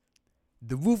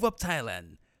The Roof of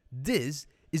Thailand. This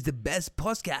is the best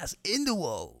podcast in the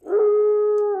world.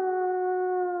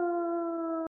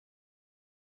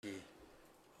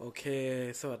 โอเค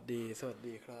สวัสดี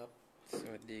ครับส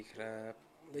วัสดีครับ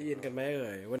ได้ยินกันไหมเ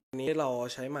อ่ยวันนี้เรา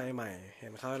ใช้ไมค์ใหม่เห็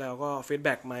นเขาแล้วก็ฟีดแ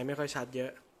บ็กไมค์ไม่ค่อยชัดเยอ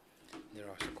ะเดี๋ยว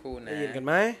รอสักครู่นะได้ยินกันไ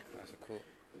หมรอสักครู่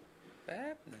แป๊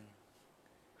บนึง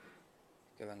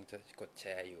กำลังจะกดแช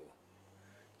ร์อยู่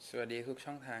สวัสดีทุก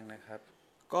ช่องทางนะครับ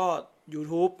ก็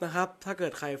YouTube นะครับถ้าเกิ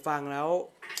ดใครฟังแล้ว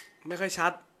ไม่ค่อยชั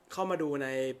ดเข้ามาดูใน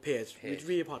เพจ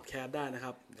Witchy Podcast ได้นะค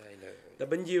รับได้เลย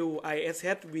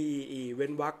WISHVE เว้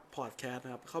นวรรค Podcast น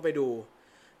ะครับเข้าไปดู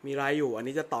มีไลฟ์อยู่อัน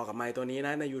นี้จะต่อกับไมค์ตัวนี้น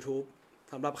ะใน YouTube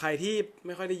สำหรับใครที่ไ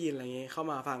ม่ค่อยได้ยินอะไรอย่างงี้เข้า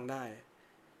มาฟังได้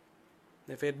ใ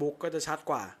น Facebook ก็จะชัด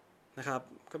กว่านะครับ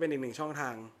ก็เป็นอีกหนึ่งช่องทา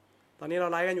งตอนนี้เรา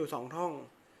ไลฟ์กันอยู่2ช่อง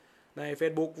ใน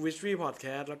Facebook Witchy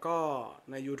Podcast แล้วก็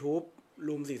ใน YouTube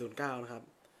Room 409นะครับ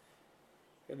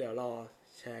ก็เดี๋ยวรอ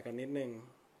แชร์กันนิดนึง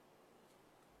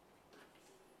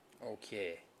โอเค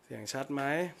เสียงชัดไหม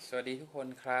สวัสดีทุกคน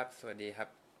ครับสวัสดีครับ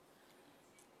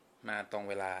มาตรง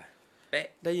เวลาเป๊ะ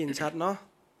ได้ยินชัดเนาะ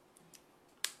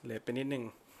เลทไปนิดนึง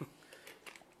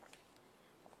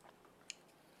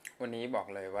วันนี้บอก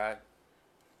เลยว่า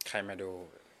ใครมาดู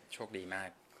โชคดีมาก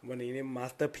วันนี้นี่มา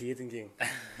สเตอร์พีซจริง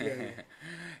ๆเรื่องนี้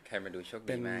ใครมาดูโชคดี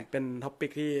มากเป็นท็อปิ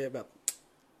กที่แบบ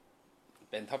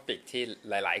เป็นท็อปิกที่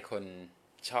หลายๆคน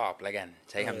ชอบแล้วกัน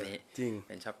ใช้คำนี้จริง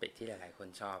เป็นท็อปิกที่หลายๆคน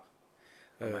ชอบ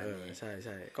ประมาณนี้ใ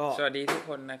ช่ๆก็สวัสดีทุก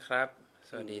คนนะครับ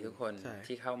สวัสดีทุกคน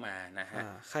ที่เข้ามานะฮะ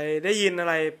ใครได้ยินอะ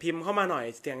ไรพิมพ์เข้ามาหน่อย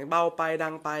เสียงเบาไปดั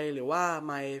งไปหรือว่า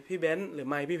ไมค์พี่เบนซ์หรือ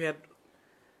ไมค์พี่เพชร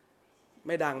ไ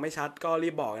ม่ดังไม่ชัดก็รี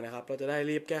บบอกนะครับเราจะได้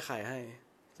รีบแก้ไขให้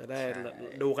จะได้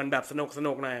ดูกันแบบสนุ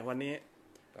กหน่อยวันนี้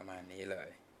ประมาณนี้เลย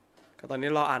ก็ตอนนี้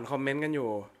รออ่านคอมเมนต์กันอยู่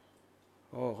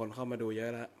โอ้คนเข้ามาดูเยอ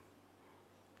ะแล้ว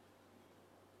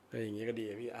อย่างนี้ก็ดี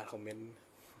พี่อ่านคอมเมนต์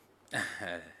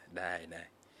ได้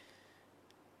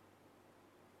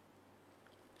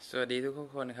สวัสดีทุก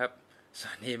คนครับส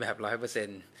วัสดีแบบ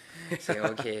 100% เสียง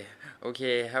โอเค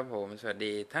ครับผมสวัส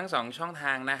ดีทั้ง2ช่องท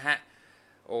างนะฮะ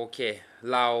โอเค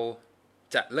เรา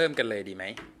จะเริ่มกันเลยดีไหม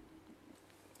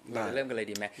เริ่มกันเลย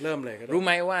ดีไหมเริ่มเลยก็ได้รู้ไห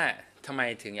มว่าทำไม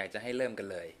ถึงอยากจะให้เริ่มกัน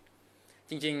เลย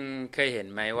จริงๆเคยเห็น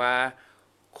ไหมว่า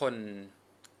ค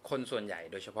นส่วนใหญ่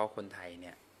โดยเฉพาะคนไทยเ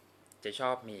นี่ยจะช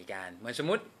อบมีการเหมือนสม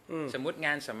มติง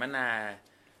านสัมมนา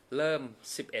เริ่ม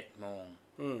 11 โมง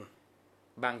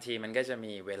บางทีมันก็จะ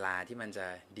มีเวลาที่มันจะ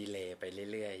ดีเลย์ไป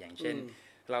เรื่อยๆอย่างเช่น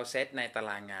เราเซตในตา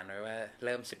รางงานไว้ว่าเ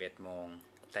ริ่ม 11 โมง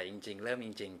แต่จริงๆเริ่มจ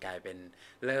ริงๆกลายเป็น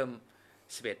เริ่ม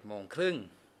 11 โมงครึ่ง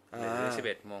หรือ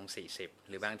 11 โมง 40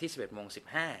หรือบางที่ 11 โมง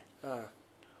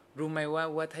 15รู้ไหม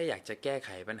ว่าถ้าอยากจะแก้ไข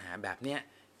ปัญหาแบบเนี้ย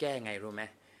แก้ไงรู้ไหม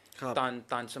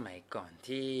ตอนสมัยก่อน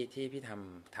ที่พี่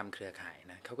ทำเครือข่าย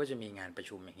นะเขาก็จะมีงานประ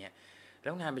ชุมอย่างเงี้ยแล้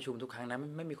วงานประชุมทุกครั้งนะ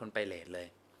ไม่มีคนไปเลทเลย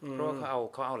เพราะว่าเขา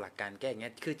เอาหลักการแก้อย่างเงี้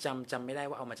ยคือจำไม่ได้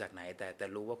ว่าเอามาจากไหนแต่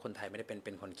รู้ว่าคนไทยไม่ได้เ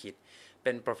ป็นคนคิดเ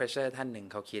ป็น professor ท่านหนึ่ง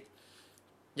เขาคิด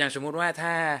อย่างสมมุติว่า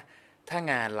ถ้า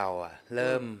งานเราเ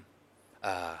ริ่ม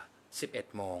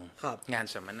11 โมงงาน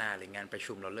สัมมนาหรืองานประ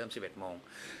ชุมเราเริ่ม 11 โมง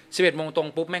 11 โมงตรง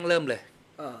ปุ๊บแม่งเริ่มเลย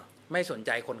ไม่สนใ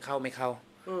จคนเข้าไม่เข้า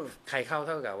ใครเข้าเ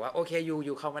ท่ากับว่าโอเค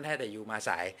ยูเข้ามาได้แต่ยูมาส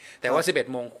ายแต่ว่า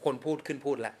 11 โมงคน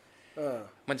พูดละ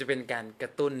มันจะเป็นการกร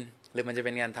ะตุ้นหรือมันจะเ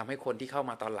ป็นการทำให้คนที่เข้า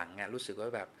มาตอนหลังรู้สึกว่า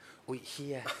แบบอุ้ยเฮี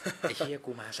ยไอ้เฮีย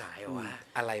กูมาสายวะ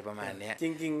อะไรประมาณเนี้ยจ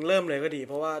ริงๆเริ่มเลยก็ดีเ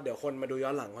พราะว่าเดี๋ยวคนมาดูย้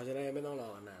อนหลังเขาจะได้ไม่ต้องรอ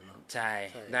นานเนาะใช่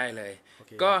ได้เลย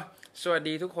ก็สวัส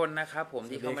ดีทุกคนนะครับผม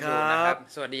ที่เข้ามาดูนะครับ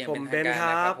สวัสดีอย่างเป็นท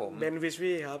างการนะครับผมเบนวิช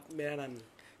วี่ครับเบนอนันต์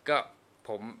ก็ผ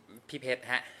มพี่เพชร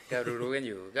ฮะก็รู้กันอ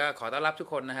ยู่ก็ขอต้อนรับทุก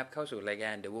คนนะครับเข้าสู่รายกา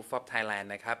ร The Roof of Thailand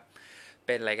นะครับเ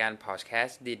ป็นรายการพอดแคส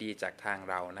ต์ดีๆจากทาง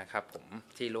เรานะครับผม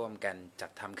ที่ร่วมกันจั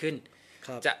ดทำขึ้น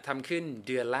จะทำขึ้นเ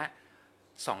ดือนละ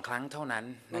2 ครั้งเท่านั้น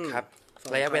นะครับ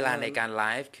ระยะเวลาในการไล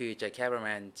ฟ์คือจะแค่ประม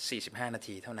าณ45 นา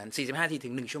ทีเท่านั้น45 นาทีถึ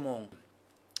ง1 ชั่วโมง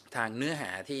ทางเนื้อห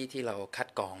าที่เราคัด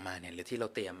กรองมาเนี่ยหรือที่เรา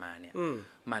เตรียมมาเนี่ย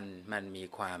มันมี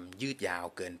ความยืดยาว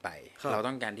เกินไปเรา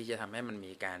ต้องการที่จะทำให้มัน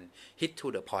มีการ hit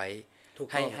to the point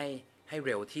ให้เ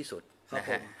ร็วที่สุดนะฮ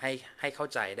ะให้เข้า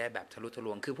ใจได้แบบทะลุทะล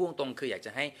วงคือพูดตรงคืออยากจ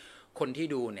ะให้คนที่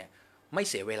ดูเนี่ยไม่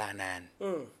เสียเวลานาน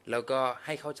แล้วก็ใ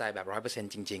ห้เข้าใจแบบ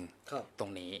 100% จริงๆตร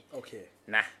งนี้โอเค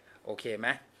นะโอเคไหม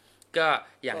ก็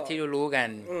อย่างที่รู้กัน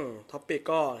ท็อปิก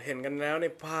ก็เห็นกันแล้วใน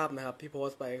ภาพนะครับที่โพส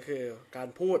ต์ไปก็คือการ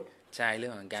พูดใช่เรื่อ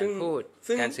งของการพูด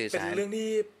การสื่อสารเป็นเรื่องที่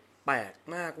แปลก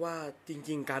มากว่าจ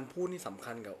ริงๆการพูดนี่สำ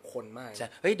คัญกับคนมากใช่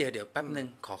เฮ้ยเดี๋ยวแป๊บนึง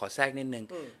ขอแทรกนิดนึง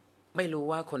ไม่รู้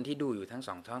ว่าคนที่ดูอยู่ทั้ง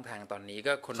2 ช่องทางตอนนี้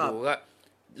ก็คนดูก็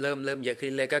เริ่มเยอะขึ้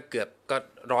นเลยก็เกือบก็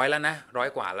100แล้วนะ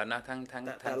100 กว่าแล้วนะทั้ง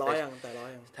แต่ร้อยยัง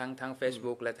ทั้ง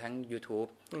Facebook และทั้ง YouTube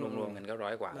รวมๆกันก็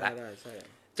100 กว่าแล้วใช่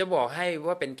จะ จะบอกให้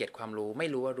ว่าเป็นเกร็ดความรู้ไม่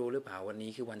รู้ว่ารู้หรือเปล่าวันนี้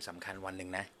คือวันสำคัญวันหนึ่ง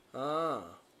นะ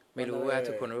ไม่รู้ว่า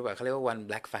ทุกคนรู้เปล่าเขาเรียกว่าวัน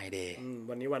Black Friday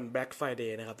วันนี้วัน Black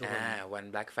Friday นะครับทุกคนวัน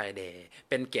Black Friday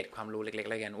เป็นเกร็ดความรู้เล็กๆ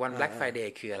แล้วกันวัน Black Friday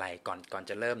คืออะไรก่อน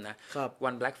จะเริ่มนะ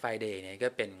วัน Black Friday เนี่ยก็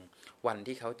เป็นวัน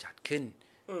ที่เขาจัดขึ้น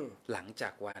หลังจา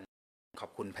กวันขอ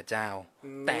บคุณพระเจ้า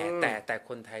แต่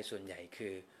คนไทยส่วนใหญ่คื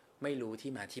อไม่รู้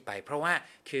ที่มาที่ไปเพราะว่า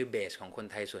คือเบสของคน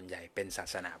ไทยส่วนใหญ่เป็นศา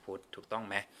สนาพุทธถูกต้อง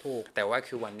ไหมถูกแต่ว่า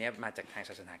คือวันนี้มาจากทาง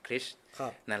ศาสนาคริสต์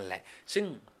นั่นแหละ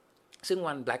ซึ่ง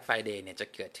วัน Black Friday เนี่ยจะ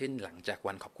เกิดขึ้นหลังจาก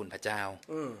วันขอบคุณพระเจ้า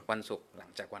วันศุกร์หลั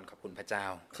งจากวันขอบคุณพระเจ้า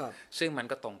ซึ่งมัน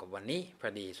ก็ตรงกับวันนี้พ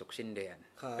อดีศุกร์สิ้นเดือน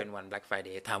เป็นวัน Black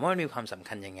Friday ถามว่ามันมีความสำ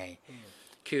คัญยังไง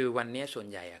คือวันนี้ส่วน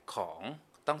ใหญ่ของ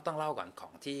ต้องเล่าก่อนขอ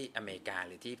งที่อเมริกาห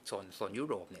รือที่โซนยุ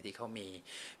โรปเนี่ยที่เขา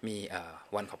มี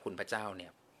วันขอบคุณพระเจ้าเนี่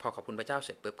ยพอขอบคุณพระเจ้าเส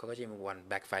ร็จปุ๊บเขาก็จะมีวัน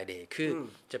Black Friday คือ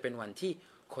จะเป็นวันที่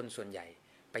คนส่วนใหญ่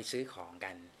ไปซื้อของ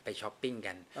กันไปช้อปปิ้ง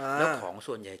กันแล้วของ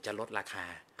ส่วนใหญ่จะลดราคา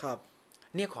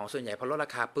เนี่ยของส่วนใหญ่พอลดร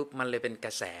าคาปุ๊บมันเลยเป็นก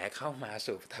ระแสเข้ามา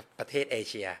สู่ประเทศเอ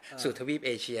เชียสู่ทวีปเ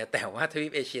อเชียแต่ว่าทวี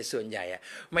ปเอเชียส่วนใหญ่อะ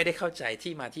ไม่ได้เข้าใจ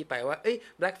ที่มาที่ไปว่า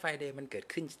Black Friday มันเกิด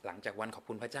ขึ้นหลังจากวันขอบ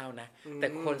คุณพระเจ้านะแต่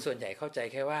คนส่วนใหญ่เข้าใจ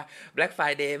แค่ว่า Black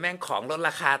Friday แม่งของลดร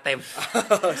าคาเต็ม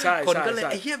ใช่คนก็เลย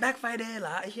ไอ้เหี้ย Black Friday เหร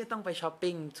อไอ้เหี้ยต้องไปช้อป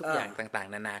ปิ้งทุกอย่างต่าง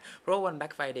ๆนานาเพราะวัน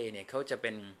Black Friday เนี่ยเขาจะเ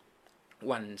ป็น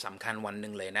วันสำคัญวันห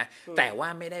นึ่งเลยนะแต่ว่า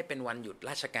ไม่ได้เป็นวันหยุด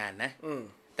ราชการนะ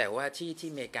แต่ว่าที่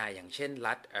อเมริกาอย่างเช่น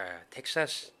รัฐเท็ก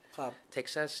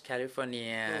ซัสแคลิฟอร์เนี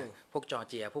ยพวกจอร์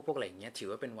เจียพวกอะไรอย่างเงี้ยถือ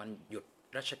ว่าเป็นวันหยุด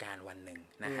ราชการวันหนึ่ง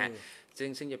นะฮะ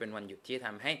ซึ่งจะเป็นวันหยุดที่ท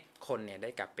ำให้คนเนี่ยได้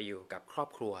กลับไปอยู่กับครอบ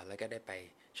ครัวแล้วก็ได้ไป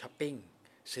ช้อปปิ้ง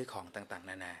ซื้อของต่างๆ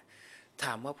นานาถ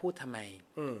ามว่าพูดทำไม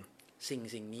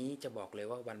สิ่งนี้จะบอกเลย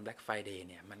ว่าวัน Black Friday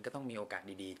เนี่ยมันก็ต้องมีโอกาส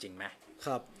ดีๆจริงไหมค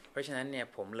รับเพราะฉะนั้นเนี่ย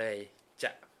ผมเลยจะ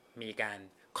มีการ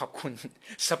ขอบคุณ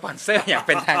สปอนเซอร์อย่างเ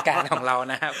ป็นทางการของเรา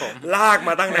นะครับผมลาก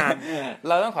มาตั้งนาน เ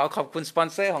ราต้องขอบคุณสปอน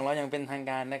เซอร์ของเราอย่างเป็นทาง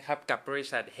การนะครับกับบริ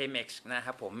ษัท Hemex นะค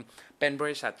รับผมเป็นบ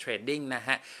ริษัทเทรดดิ้งนะฮ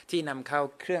ะที่นำเข้า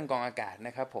เครื่องกรองอากาศน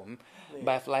ะครับผม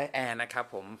Baflight Air นะครับ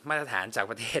ผมมาตรฐานจาก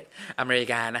ประเทศอเมริ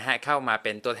กานะฮะเข้ามาเ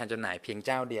ป็นตัวแทนจำหน่ายเพียงเ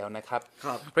จ้าเดียวนะครับ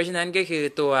เพราะฉะนั้นก็คือ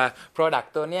ตัว Product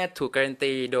ตัวเนี้ยถูกการัน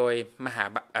ตีโดย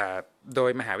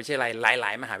มหาวิทยาลัยหล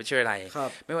ายๆมหาวิทยาลัย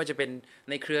ไม่ว่าจะเป็น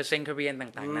ในเครือเซนคาเรียน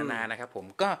ต่างๆนานานะครับผม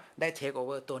ก็ได้เทคโอเว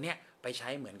อร์ตัวเนี้ยไปใช้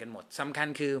เหมือนกันหมดสำคัญ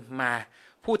คือมา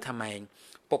พูดทำไม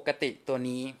ปกติตัว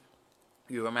นี้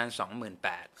อยู่ประมาณ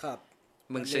 28,000 ครับ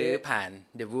มึงซื้อผ่าน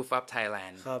The Roof of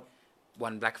Thailand ครับวั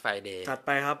น Black Friday จัดไ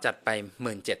ปครับจัดไป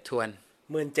 17,000 ทวน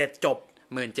 17,000 จบ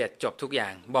17,000 จบทุกอย่า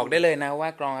งบอกได้เลยนะว่า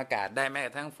กรองอากาศได้แม้กร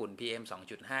ะทั่งฝุ่น PM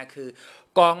 2.5 คือ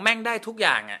กรองแม่งได้ทุกอ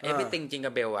ย่างอ่ะ everything จริง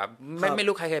กับเบลอ่ะไม่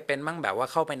รู้ใครเคยเป็นมั่งแบบว่า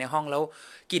เข้าไปในห้องแล้ว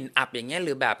กลิ่นอับอย่างเงี้ยห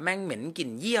รือแบบแม่งเหม็นกลิ่น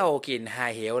เยี่ยวกลิ่นหา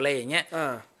เหวอะไรอย่างเงี้ย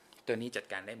ตัวนี้จัด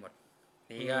การได้หมด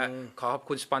นี่ก็ขอบ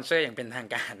คุณสปอนเซอร์อย่างเป็นทาง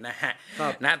การนะฮะ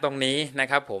ณตรงนี้นะ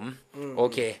ครับผมโอ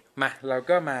เคมาเรา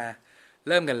ก็มา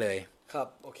เริ่มกันเลยครับ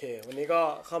โอเควันนี้ก็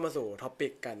เข้ามาสู่ท็อปิ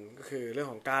กกันก็คือเรื่อง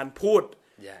ของการพูด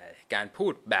การพู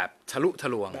ดแบบทะลุทะ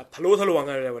ลวงแบบทะลุทะลวง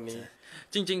กันเลยวันนี้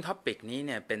จริงๆท็อปิกนี้เ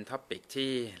นี่ยเป็นท็อปิก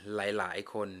ที่หลาย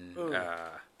ๆคน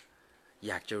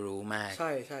อยากจะรู้มากใ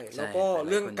ช่ๆแล้วก็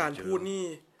เรื่องการพูดนี่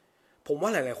ผมว่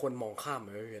าหลายๆคนมองข้ามเล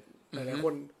ยพี่หลายๆค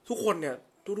นทุกคนเนี่ย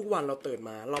ทุกๆวันเราตื่น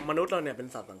มาเรามนุษย์เราเนี่ยเป็น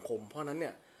สัตว์สังคมเพราะนั้นเ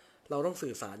นี่ยเราต้อง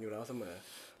สื่อสารอยู่แล้วเสมอ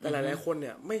แต่หลายๆคนเ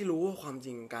นี่ยไม่รู้ว่าความจ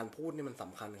ริงการพูดนี่มันส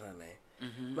ำคัญขนาดไหน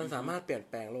มันสามารถเปลี่ยน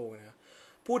แปลงโลกนะ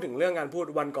พูดถึงเรื่องการพูด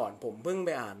วันก่อนผมเพิ่งไป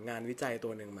อ่านงานวิจัยตั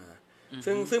วหนึ่งมา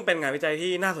ซึ่งเป็นงานวิจัย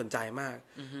ที่น่าสนใจมาก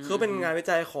เขาเป็นงานวิ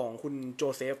จัยของคุณโจ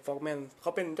เซฟฟอกแมนเข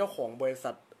าเป็นเจ้าของบริ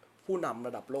ษัทผู้นำร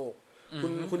ะดับโลก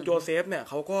คุณโจเซฟเนี่ย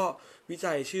เขาก็วิ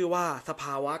จัยชื่อว่าสภ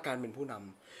าวะการเป็นผู้น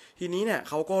ำทีนี้เนี่ย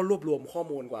เขาก็รวบรวมข้อ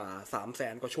มูลกว่า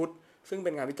 300,000 กว่าชุดซึ่งเป็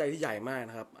นงานวิจัยที่ใหญ่มาก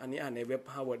นะครับอันนี้อ่านในเว็บ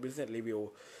Harvard Business Review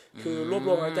คือรวบร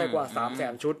วมงานวิจัยกว่า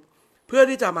 300,000 ชุดเพื่อ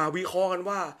ที่จะมาวิเคราะห์กัน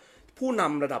ว่าผู้น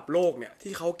ำระดับโลกเนี่ย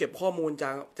ที่เขาเก็บข้อมูล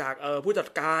จากผู้จัด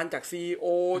การจาก CEO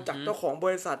จากเจ้าของบ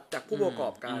ริษัทจากผู้ประกอ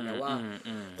บการเนี่ยว่า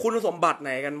คุณสมบัติไห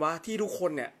นกันวะที่ทุกค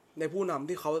นเนี่ยในผู้นำ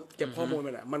ที่เขาเก็บข้อมูลม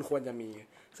าเนี่ยมันควรจะมี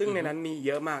ซึ่งในนั้นมีเ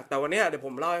ยอะมากแต่วันนี้เดี๋ยวผ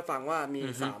มเล่าให้ฟังว่ามี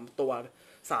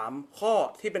3ข้อ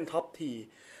ที่เป็นท็อปที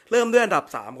เริ่มด้วยอันดับ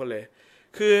3ก่อนเลย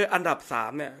คืออันดับ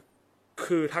3เนี่ย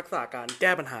คือทักษะการแ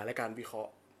ก้ปัญหาและการวิเคราะ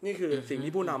ห์นี่คือสิ่ง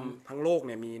ที่ผู้นำทั้งโลกเ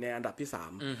นี่ยมีในอันดับที่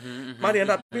3มาถึงอั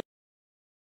นดับ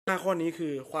5ข้อนี้คื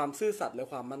อความซื่อสัตย์และ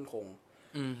ความมั่นคง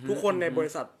ทุกคนในบ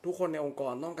ริษัททุกคนในองค์ก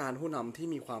รต้องการผู้นำที่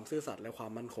มีความซื่อสัตย์และควา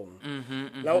มมั่นคง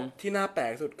แล้วที่น่าแปล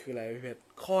กสุดคืออะไรพี่เพชร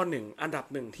ข้อ1อันดับ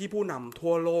1ที่ผู้นำ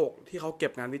ทั่วโลกที่เขาเก็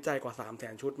บงานวิจัยกว่า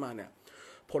 300,000 ชุดมาเนี่ย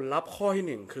ผลลัพธ์ข้อ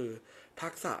ที่1คือทั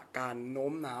กษะการโน้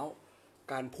มน้าว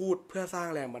การพูดเพื่อสร้าง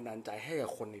แรงบันดาลใจให้กั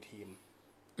บคนในทีม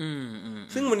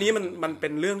ซึ่งวันนี้มันเป็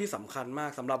นเรื่องที่สำคัญมา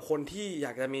กสำหรับคนที่อย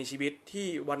ากจะมีชีวิตที่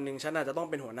วันหนึ่งฉันอาจจะต้อง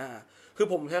เป็นหัวหน้าคือ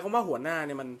ผมใช้คำว่าหัวหน้าเ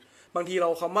นี่ยมันบางทีเรา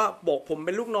คำว่าบอกผมเ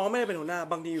ป็นลูกน้องไม่ได้เป็นหัวหน้า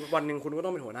บางทีวันหนึ่งคุณก็ต้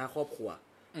องเป็นหัวหน้าครอบครัว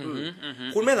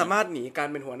คุณไม่สามารถหนีการ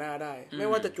เป็นหัวหน้าได้ไม่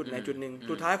ว่าจะจุดไหนจุดหนึ่ง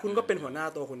สุดท้ายคุณก็เป็นหัวหน้า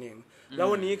ตัวคุณเองแล้ว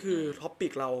วันนี้คือท็อปิ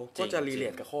กเราก็จะรีเล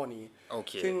ทกับข้อนี้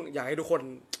ซึ่งอยากให้ทุกคน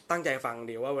ตั้งใจฟัง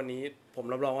ดีว่าวันนี้ผม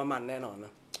รับรองว่ามันแน่นอนน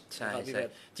ะใช่ใช่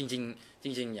จ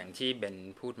ริงอย่างที่เบน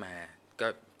พูดมาก็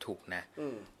ถูกนะ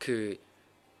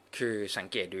คือสัง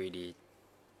เกตดูดี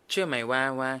เชื่อไหม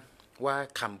ว่า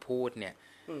คำพูดเนี่ย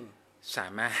สา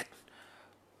มารถ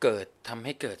ทำใ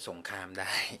ห้เกิดสงครามไ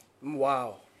ด้ว้าว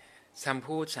คำ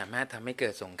พูดสามารถทำให้เกิ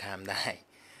ดสงครามได้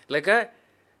แล้วก็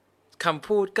คำ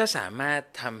พูดก็สามารถ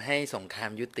ทำให้สงครา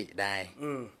มยุติได้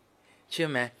เชื่อ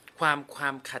ไหมควา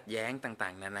มขัดแย้งต่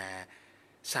างๆนานา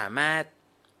สามารถ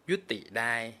ยุติไ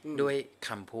ด้ด้วยค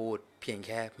ำพูดเพียงแ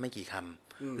ค่ไม่กี่ค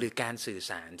ำหรือการสื่อ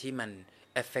สารที่มัน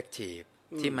effective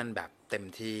ที่มันแบบเต็ม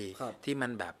ที่มั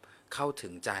นแบบเข้าถึ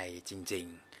งใจจริง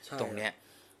ๆตรงเนี้ย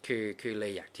คือเล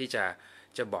ยอยากที่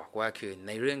จะบอกว่าคือใ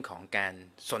นเรื่องของการ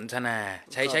สนทนา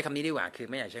ใช้คำนี้ดีกว่าคือ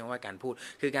ไม่อยากใช้คำว่าการพูด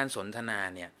คือการสนทนา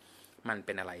เนี่ยมันเ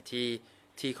ป็นอะไร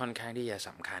ที่ค่อนข้างที่จะส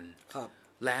ำคัญ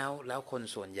แล้วคน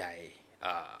ส่วนใหญ่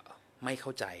ไม่เข้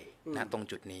าใจนะตรง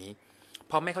จุดนี้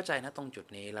พอไม่เข้าใจนะตรงจุด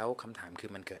นี้แล้วคำถามคื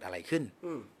อมันเกิดอะไรขึ้น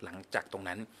หลังจากตรง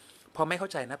นั้นพอไม่เข้า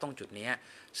ใจนะตรงจุดนี้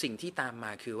สิ่งที่ตามม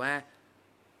าคือว่า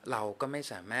เราก็ไม่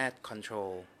สามารถ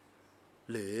control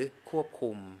หรือควบ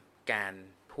คุมการ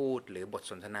พูดหรือบท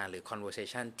สนทนาหรือ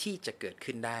conversation ที่จะเกิด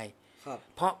ขึ้นได้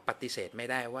เพราะปฏิเสธไม่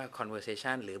ได้ว่า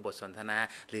conversation หรือบทสนทนา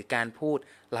หรือการพูด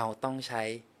เราต้องใช้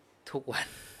ทุกวัน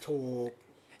ถูก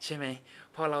ใช่ไหม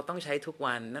พอเราต้องใช้ทุก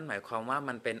วันนั่นหมายความว่า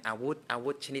มันเป็นอา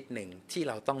วุธชนิดหนึ่งที่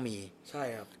เราต้องมีใช่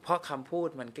ครับเพราะคำพูด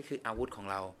มันก็คืออาวุธของ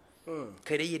เราเค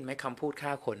ยได้ยินไหมคำพูดฆ่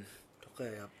าคนเค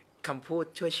ยครับคำพูด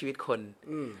ช่วยชีวิตคน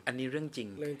อันนี้เรื่องจริง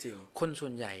คนส่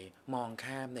วนใหญ่มอง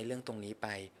ข้ามในเรื่องตรงนี้ไป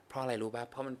เพราะอะไรรู้ป่ะ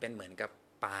เพราะมันเป็นเหมือนกับ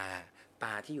ปล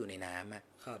าที่อยู่ในน้ำอ่ะ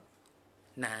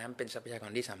น้ำเป็นทรัพยาก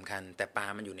รที่สำคัญแต่ปลา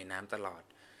มันอยู่ในน้ำตลอด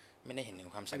ไม่ได้เห็นถึง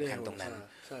ความสำคัญตรงนั้น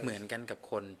เหมือนกันกับ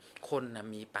คนนะ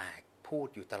มีปากพูด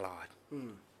อยู่ตลอด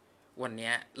วัน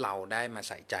นี้เราได้มา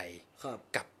ใส่ใจ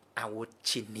กับอาวุธ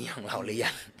ชิ้นนี้ของเราหรือ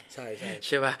ยังใ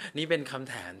ช่ป่ะนี่เป็นค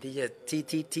ำถาม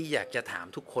ที่อยากจะถาม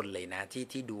ทุกคนเลยนะ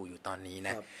ที่ดูอยู่ตอนนี้น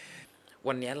ะ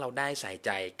วันนี้เราได้ใส่ใ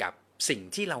จกับสิ่ง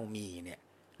ที่เรามีเนี่ย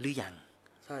หรือยัง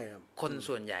ใช่ครับคน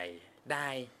ส่วนใหญ่ได้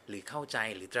หรือเข้าใจ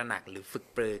หรือตระหนักหรือฝึก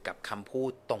ปรือกับคำพู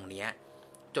ดตรงนี้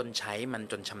จนใช้มัน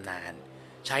จนชำนาญ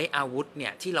ใช้อาวุธเนี่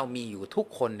ยที่เรามีอยู่ทุก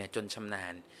คนเนี่ยจนชำนา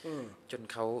ญจน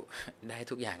เขาได้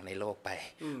ทุกอย่างในโลกไป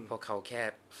เพราะเขาแค่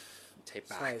ใช้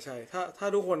ปากใช่ถ้า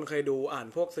ทุกคนเคยดูอ่าน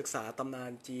พวกศึกษาตำนา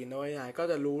นจีนน้อยใหญ่ก็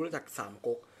จะรู้จากสาม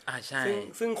ก๊กใช่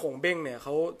ซึ่งขงเบ้งเนี่ยเข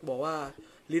าบอกว่า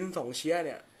ลิ้นสองเชี้ยเ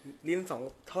นี่ยลิ้นสอง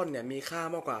ท่อนเนี่ยมีค่า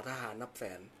มากกว่าทหารนับแส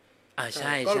นใ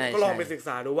ช่ก็ลองไปศึกษ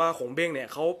าดูว่าขงเบ้งเนี่ย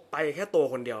เขาไปแค่ตัว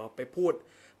คนเดียวไปพูด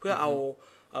เพื่อเอา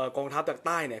กองทัพจากใ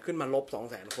ต้เนี่ยขึ้นมาลบ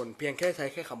 200,000 คนเพียงแค่ใช้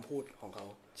แค่คำพูดของเขา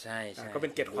ใช่ก็เป็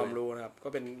นเกร็ดความรู้นะครับก็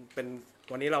เป็น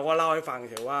วันนี้เราก็เล่าให้ฟัง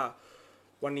เฉยว่า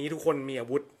วันนี้ทุกคนมีอา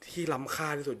วุธที่ล้ำค่า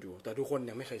ที่สุดอยู่แต่ทุกคน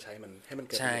ยังไม่เคยใช้มันให้มันเ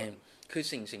กิดใช่คือ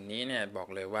สิ่งนี้เนี่ยบอก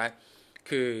เลยว่า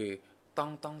คือต้อ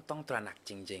งตระหนัก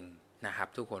จริงๆนะครับ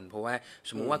ทุกคนเพราะว่า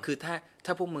สมมุติว่าคือถ้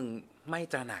าพวกมึงไม่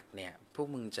ตระหนักเนี่ยพวก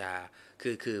มึงจะ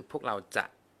คือพวกเรา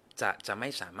จะไม่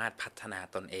สามารถพัฒนา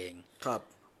ตนเอง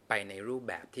ไปในรูป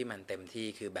แบบที่มันเต็มที่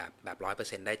คือแบบ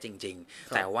 100% ได้จริง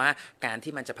ๆแต่ว่าการ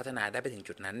ที่มันจะพัฒนาได้ไปถึง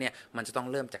จุดนั้นเนี่ยมันจะต้อง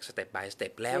เริ่มจากสเต็ป by สเต็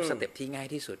ปแล้วสเต็ปที่ง่าย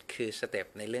ที่สุดคือสเต็ป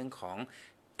ในเรื่องของ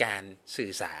การสื่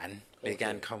อสารหรือก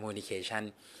าร communication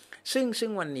ซึ่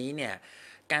งวันนี้เนี่ย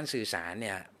การสื่อสารเ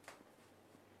นี่ย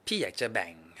พี่อยากจะแบ่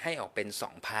งให้ออกเป็น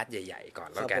2พาร์ทใหญ่ๆก่อน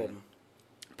แล้วกัน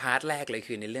พาร์ทแรกเลย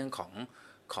คือในเรื่องข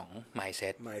อง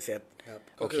mindset ครับ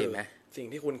โอเคไหมสิ่ง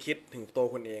ที่คุณคิดถึงตัว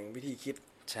คุณเองวิธีคิด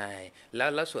ใช่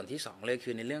แล้วส่วนที่2เลยคื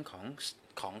อในเรื่องข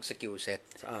องสกิลเซ็ต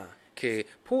คือ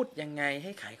พูดยังไงใ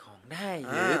ห้ขายของได้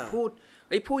หรือ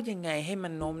พูดยังไงให้มั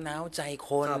นโน้มน้าวใจค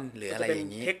นหรืออะไรอย่า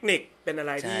งนี้เทคนิคเป็นอะไ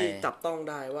รที่จับต้อง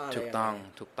ได้ว่าอะไรถูกต้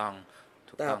อง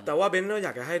แต่ว่าเบนซ์อย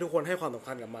ากจะให้ทุกคนให้ความสำ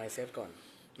คัญกับ mindset ก่อน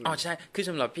ใช่คือ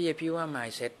สำหรับพี่ว่า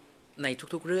mindset ใน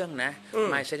ทุกๆเรื่องนะ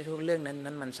mindset ในทุกเรื่อง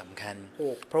นั้นมันสำคัญ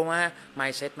เพราะว่า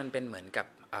mindset มันเป็นเหมือนกับ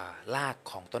ราก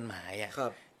ของต้นไม้อะ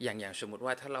อย่างสมมุติ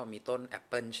ว่าถ้าเรามีต้นแอป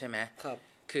เปิลใช่ไหม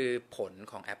คือผล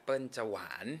ของแอปเปิลจะหว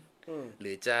านห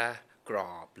รือจะกร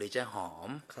อบหรือจะหอม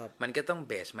มันก็ต้องเ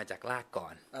บสมาจากรากก่อ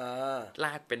นร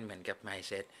ากเป็นเหมือนกับ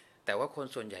mindset แต่ว่าคน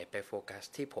ส่วนใหญ่ไปโฟกัส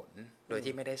ที่ผลโดย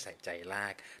ที่ไม่ได้ใส่ใจรา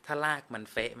กถ้ารากมัน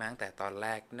เฟะมาตั้งแต่ตอนแร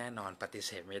กแน่นอนปฏิเ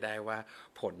สธไม่ได้ว่า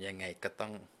ผลยังไงก็ต้อ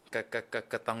ง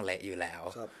ก็ต้องเละอยู่แล้ว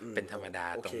ครับเป็นธรรมดา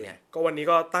โอ ตร เค งเนี้ย ก็วันนี้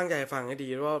ก็ตั้งใจฟังให้ดี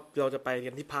ว่าเราจะไปกั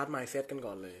นที่พาร์ท mindset กัน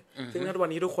ก่อนเลย ซึ่งถ้าวัน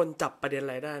นี้ทุกคนจับประเด็นอะ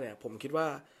ไรได้เนี่ยผมคิดว่า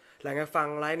หลังจากฟัง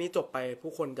ไลฟ์นี้จบไป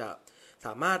ผู้คนจะส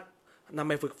ามารถนำ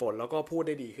ไปฝึกฝนแล้วก็พูดไ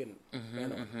ด้ดีขึ้นแน่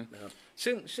นอนนะครับ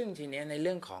ซึ่งทีเนี้ยในเ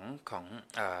รื่องของ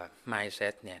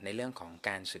mindset เนี่ยในเรื่องของก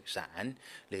ารสื่อสาร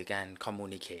หรือการ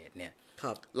communicate เนี่ย ค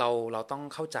รับ เราต้อง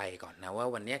เข้าใจก่อนนะว่า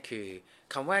วันนี้คือ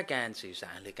คำว่าการสื่อส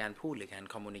ารหรือการพูดหรือการ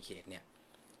communicate เนี่ย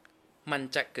มัน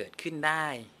จะเกิดขึ้นได้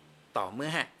ต่อเมื่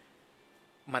อ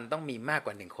มันต้องมีมากก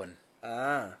ว่า1 คน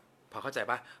พอเข้าใจ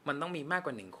ปะมันต้องมีมากก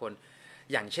ว่า1 คน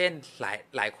อย่างเช่น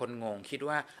หลายคนงงคิด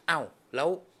ว่าอ้าวแล้ว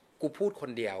กูพูดค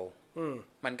นเดียว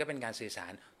มันก็เป็นการสื่อสา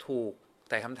รถูก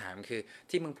แต่คำถามคือ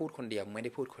ที่มึงพูดคนเดียวมึงไม่ไ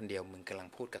ด้พูดคนเดียวมึงกำลัง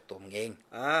พูดกับตัวมึงเอง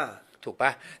ถูกป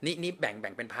ะนี่แบ่ง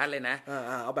เป็นพาร์ทเลยนะ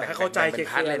เอาแบบให้เข้าใจเป็น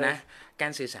พาร์ทเลยนะกา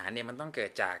รสื่อสารเนี่ยมันต้องเกิ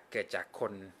ดจากค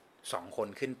น2 คน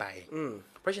ขึ้นไป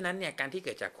เพราะฉะนั้นเนี่ยการที่เ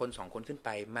กิดจากคน2 คนขึ้นไป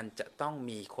มันจะต้อง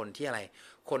มีคนที่อะไร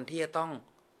คนที่จะต้อง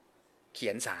เขี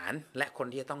ยนสารและคน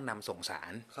ที่จะต้องนำส่งสา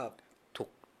รครับ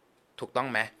ถูกต้อง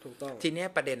ไหมถูกต้องทีนี้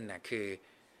ประเด็นน่ะคือ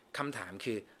คำถาม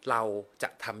คือเราจะ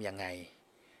ทำยังไง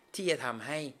ที่จะทำใ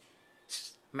ห้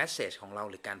แมสเสจของเรา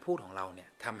หรือการพูดของเราเนี่ย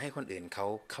ทำให้คนอื่นเขา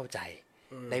เข้าใจ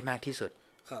ได้มากที่สุด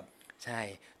ครับใช่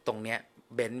ตรงเนี้ย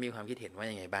เบนซ์มีความคิดเห็นว่า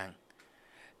ยังไงบ้าง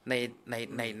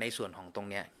ในส่วนของตรง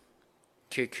เนี้ย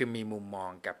คือมีมุมมอ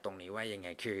งกับตรงนี้ว่ายังไง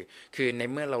คือใน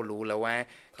เมื่อเรารู้แล้วว่า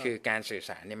คือการสื่อ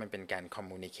สารเนี่ยมันเป็นการ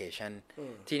communication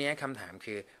ทีนี้คำถาม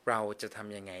คือเราจะท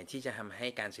ำยังไงที่จะทำให้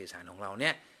การสื่อสารของเราเนี่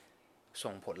ย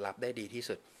ส่งผลลัพธ์ได้ดีที่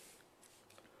สุด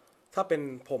ถ้า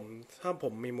ผ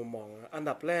มมีมุมมองอัน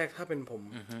ดับแรกถ้าเป็นผม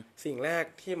สิ่งแรก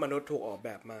ที่มนุษย์ถูกออกแบ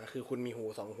บมาคือคุณมีหู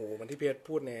2 หูมันที่เพชร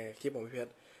พูดในคลิปของพี่เพช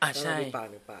รใช่มีปาก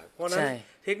1 ปากเพราะนั้น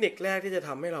เทคนิคแรกที่จะท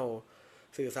ำให้เรา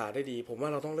สื่อสารได้ดีผมว่า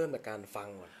เราต้องเริ่มจากการฟัง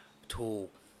ก่อนถูก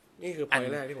นี่คือ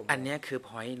point แรกที่ผมอันนี้คือ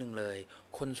point นึงเลย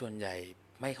คนส่วนใหญ่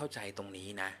ไม่เข้าใจตรงนี้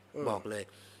นะบอกเลย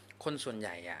คนส่วนให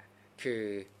ญ่อ่ะคือ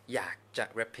อยากจะ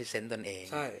represent ตนเอง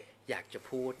อยากจะ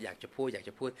พูด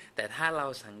แต่ถ้าเรา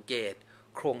สังเกต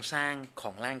โครงสร้างข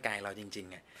องร่างกายเราจริง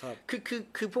ๆอ่ะ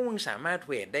คือพวกมึงสามารถเ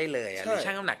วทได้เลยอ่ะหรือ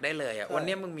ชั่งน้ำหนักได้เลยอ่ะวัน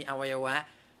นี้มึงมีอวัยวะ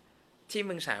ที่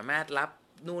มึงสามารถรับ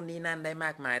นู่นนี่นั่นได้ม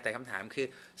ากมายแต่คำถามคือ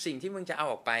สิ่งที่มึงจะเอา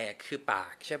ออกไปอ่ะคือปา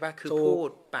กใช่ป่ะคือพูด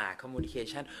ปาก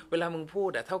communication เวลามึงพู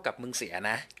ดอ่ะเท่ากับมึงเสีย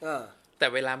นะแต่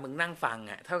เวลามึงนั่งฟัง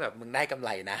อ่ะเท่ากับมึงได้กำไร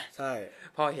นะใช่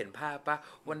พอเห็นภาพป่ะ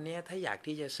วันนี้ถ้าอยาก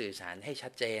ที่จะสื่อสารให้ชั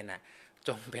ดเจนอ่ะจ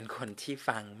งเป็นคนที่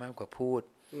ฟังมากกว่าพูด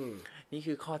นี่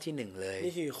คือข้อที่1เลย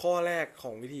นี่คือข้อแรกข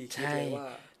องวิธีคิดเลยว่า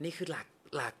นี่คือห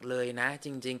ลักเลยนะจ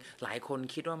ริงๆหลายคน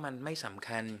คิดว่ามันไม่สำ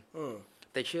คัญ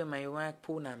แต่เชื่อไหมว่า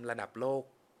ผู้นำระดับโลก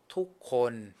ทุกค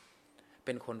นเ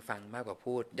ป็นคนฟังมากกว่า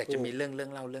พูดอยากจะมีเรื่อง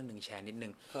เล่าเรื่องหนึ่งแชร์นิดนึ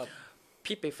ง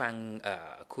พี่ไปฟัง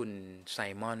คุณไซ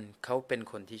มอนเขาเป็น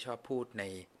คนที่ชอบพูด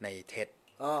ในเท็ด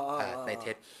ในเ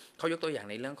ท็ดเขายกตัวอย่าง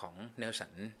ในเรื่องของเนลสั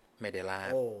นเมเดลา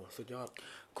โอ้สุดยอด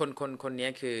คนนี้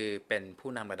คือเป็นผู้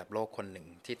นำระดับโลกคนหนึ่ง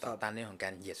ที่ต่อต้านเรื่องของกา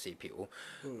รเหยียดสีผิว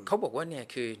เขาบอกว่าเนี่ย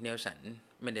คือเนลสัน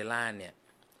เมเดลาเนี่ย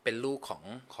เป็นลูกขอ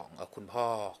งคุณพ่อ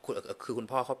คือคุณ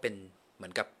พ่อเขาเป็นเหมื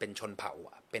อนกับเป็นชนเผ่า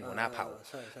เป็นหัวหน้าเผ่า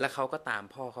แล้วเขาก็ตาม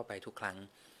พ่อเข้าไปทุกครั้ง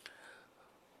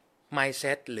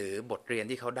mindset หรือบทเรียน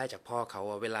ที่เขาได้จากพ่อเขา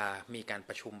เวลามีการป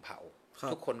ระชุมเผ่า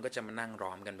ทุกคนก็จะมานั่งล้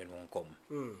อมกันเป็นวงกลม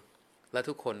แล้ว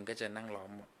ทุกคนก็จะนั่งล้อ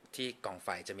มที่กองไฟ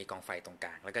จะมีกองไฟตรงกล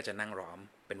างแล้วก็จะนั่งล้อม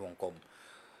เป็นวงกลม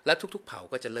แล้วทุกๆเผ่า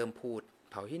ก็จะเริ่มพูด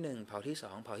เผ่าที่1เผ่าที่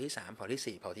2เผ่าที่3เผ่าที่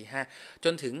4เผ่าที่5จ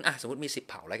นถึงสมมติมี10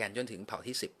เผ่าแล้วกันจนถึงเผ่า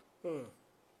ที่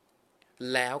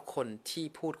10แล้วคนที่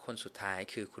พูดคนสุดท้าย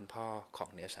คือคุณพ่อของ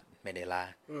เนลสันเมเดลา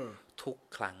ทุก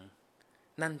ครั้ง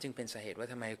นั่นจึงเป็นสาเหตุว่า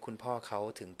ทำไมคุณพ่อเขา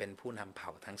ถึงเป็นผู้นำเผ่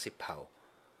าทั้ง10เผ่า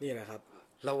นี่แหละครับ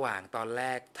ระหว่างตอนแร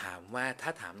กถามว่าถ้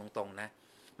าถามตรงๆนะ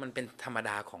มันเป็นธรรมด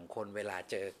าของคนเวลา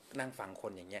เจอนั่งฟังค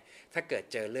นอย่างเงี้ยถ้าเกิด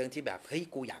เจอเรื่องที่แบบเฮ้ย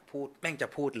กูอยากพูดแม่งจะ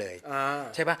พูดเลย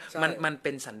ใช่ปะมันเ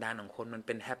ป็นสันดานของคนมันเ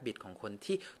ป็นแฮบบิตของคน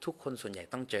ที่ทุกคนส่วนใหญ่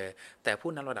ต้องเจอแต่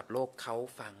ผู้นำระดับโลกเขา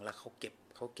ฟังแล้วเขาเก็บ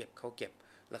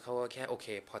แล้วเขาก็แค่โอเค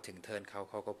พอถึงเทิร์นเขา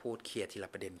ก็พูดเคลียร์ทีละ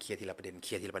ประเด็น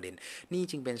นี่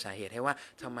จึงเป็นสาเหตุให้ว่า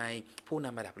ทำไมผู้น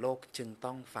ำระดับโลกจึง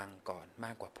ต้องฟังก่อนม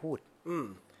ากกว่าพูด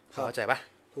เข้าใจปะ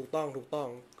ถูกต้อง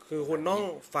คือคุณต้อง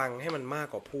ฟังให้มันมาก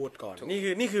กว่าพูดก่อน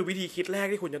นี่คือวิธีคิดแรก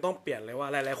ที่คุณจะต้องเปลี่ยนเลยว่า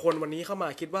หลายๆคนวันนี้เข้ามา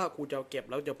คิดว่ากูจะเก็บ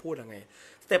แล้วจะพูดยังไง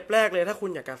สเต็ปแรกเลยถ้าคุณ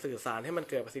อยากการสื่อสารให้มัน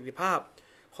เกิดประสิทธิภาพ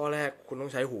ข้อแรกคุณต้อ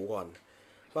งใช้หูก่อน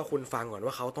ว่าคุณฟังก่อน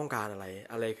ว่าเขาต้องการอะ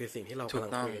ไรคือสิ่งที่เรากำลั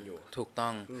งคุยกันอยู่ถูกต้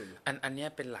องอันนี้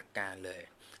เป็นหลักการเลย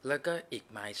แล้วก็อีก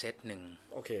mindset หนึ่ง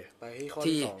โอเคไปที่ข้อ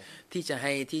ที่2ที่จะ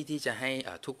ให้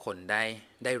ทุกคน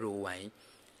ได้รู้ไว้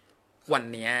วัน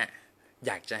นี้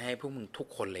อยากจะให้พวกมึงทุก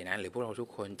คนเลยนะหรือพวกเราทุก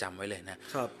คนจำไว้เลยนะ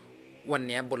ครับวัน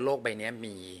นี้บนโลกใบนี้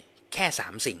มี แค่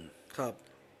3สิ่งครับ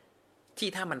ที่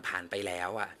ถ้ามันผ่านไปแล้ว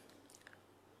อ่ะ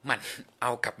มันเอ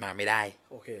ากลับมาไม่ได้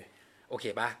โอเค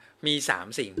ป่ะมี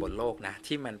3สิ่งบนโลกนะ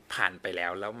ที่มันผ่านไปแล้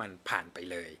วมันผ่านไป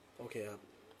เลยโอเคครับ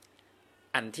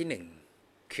อันที่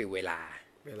1คือเวลา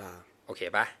โอเค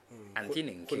ป่ะอันที่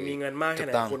1คือคุณมีเงินมากแค่ไ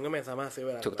หนคุณก็ไม่สามารถซื้อเ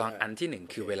วลาถูกต้องอันที่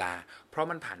1คือเวลาเพราะ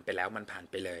มันผ่านไปแล้วมันผ่าน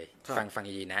ไปเลยฟัง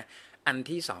ดีๆนะอัน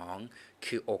ที่2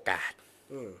คือโอกาส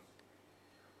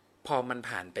พอมัน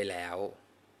ผ่านไปแล้ว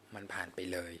มันผ่านไป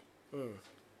เลย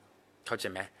เข้าใจ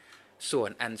ไหมส่วน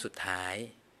อันสุดท้าย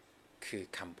คือ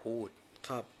คำพูด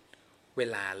ครับเว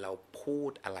ลาเราพู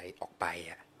ดอะไรออกไป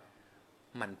อ่ะ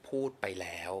มันพูดไปแ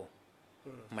ล้ว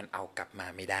มันเอากลับมา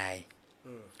ไม่ได้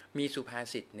มีสุภา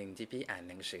ษิตหนึ่งที่พี่อ่าน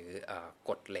หนังสือ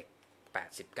กฎเหล็ก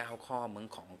89ข้อมึง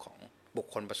ของบุค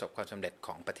คลประสบความสำเร็จข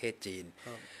องประเทศจีน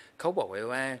เขาบอกไว้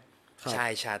ว่าชา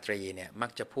ยชาตรีเนี่ยมั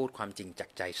กจะพูดความจริงจาก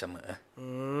ใจเสมอ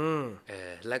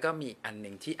แล้วก็มีอันห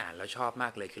นึ่งที่อ่านแล้วชอบมา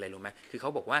กเลยคืออะไรรู้ไหมคือเขา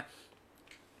บอกว่า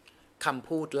คำ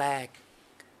พูดแรก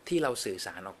ที่เราสื่อส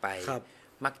ารออกไป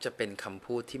มักจะเป็นคำ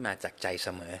พูดที่มาจากใจเส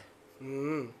มอ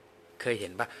เคยเห็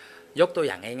นปะยกตัวอ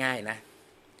ย่างง่ายๆนะ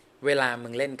เวลามึ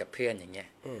งเล่นกับเพื่อนอย่างเงี้ย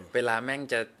เวลาแม่ง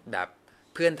จะแบบ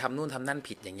เพื่อนทำนู่นทำนั่น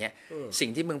ผิดอย่างเงี้ยสิ่ง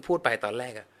ที่มึงพูดไปตอนแร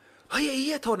กอะเฮ้ยไอ้เ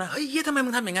หี้ยโทษนะเฮ้ยเหี้ยทำไมมึ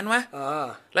งทำอย่างนั้นวะ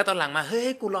แล้วตอนหลังมาเฮ้ย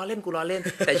กูล้อเล่น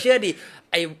แต่เชื่อดิ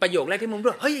ไอประโยคแรกที่มึงพูด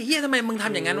เฮ้ยไอ้เหี้ยทำไมมึงท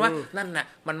ำอย่างนั้นวะนั่นน่ะ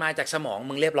มันมาจากสมอง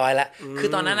มึงเรียบร้อยแล้วคือ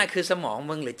ตอนนั้นน่ะคือสมอง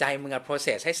มึงหรือใจมึงอะ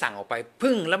process ให้สั่งออกไป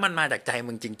พึ่งแล้วมันมาจากใจ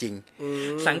มึงจริง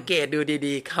ๆสังเกตดู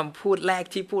ดีๆคำพูดแรก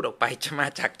ที่พูดออกไปจะมา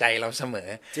จากใจเราเสมอ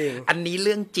อันนี้เ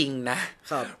รื่องจริงนะ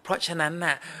เพราะฉะนั้น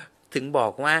น่ะถึงบอ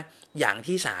กว่าอย่าง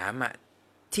ที่3อ่ะ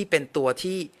ที่เป็นตัว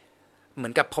ที่เหมื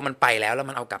อนกับพอมันไปแล้ว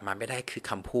มันเอากลับมาไม่ได้คือ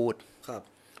คำพูด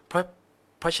เ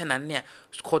พราะฉะนั้นเนี่ย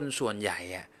คนส่วนใหญ่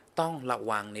อะต้องระ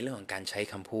วังในเรื่องของการใช้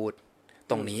คำพูด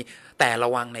ตรงนี้แต่ร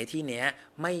ะวังในที่เนี้ย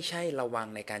ไม่ใช่ระวัง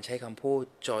ในการใช้คำพูด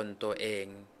จนตัวเอง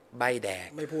ใบ้แดก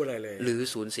ไม่พูดอะไรเลยหรือ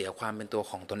สูญเสียความเป็นตัว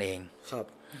ของตนเองครับ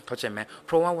เข้าใจไหมเ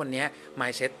พราะว่าวันนี้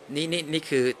mindset นี่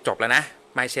คือจบแล้วนะ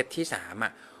mindset ที่3อ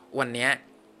ะวันนี้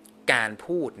การ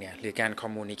พูดเนี่ยหรือการ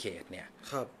communicate เนี่ย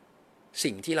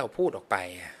สิ่งที่เราพูดออกไป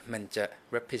มันจะ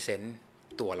represent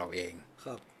ตัวเราเอง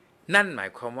นั่นหมาย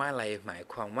ความว่าอะไรหมาย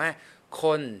ความว่าค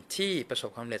นที่ประสบ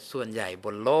ความสำเร็จส่วนใหญ่บ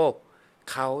นโลก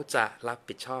เขาจะรับ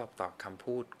ผิดชอบต่อคำ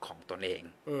พูดของตนเอง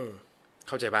เ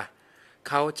ข้าใจปะ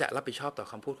เขาจะรับผิดชอบต่อ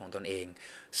คำพูดของตนเอง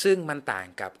ซึ่งมันต่าง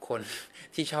กับคน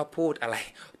ที่ชอบพูดอะไร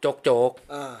โจก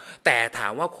แต่ถา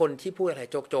มว่าคนที่พูดอะไร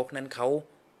โจกนั้นเขา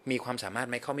มีความสามารถ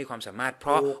ไหมเขามีความสามารถเพ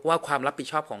ราะว่าความรับผิด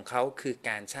ชอบของเขาคือ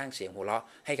การสร้างเสียงหัวเราะ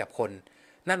ให้กับคน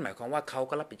นั่นหมายความว่าเขา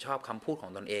ก็รับผิดชอบคำพูดขอ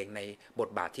งตนเองในบท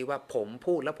บาทที่ว่าผม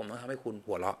พูดแล้วผมต้องทำให้คุณ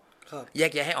หัวเราะแย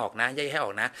กแยะให้ออกนะ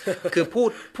คือพู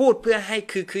ดเพื่อให้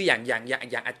คืออย่าง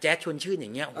อาแจ๊ดชวนชื่นอย่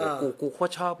างเงี้ยโอ้โหกูโคต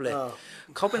รชอบเลย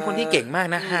เขาเป็นคนที่เก่งมาก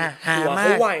นะฮาม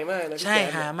ากใช่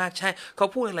ฮามากใช่เขา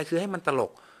พูดอะไรคือให้มันตล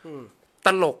ก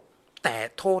แต่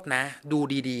โทษนะดู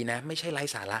ดีๆนะไม่ใช่ไร้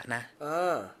สาระนะ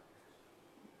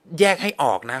แยกให้อ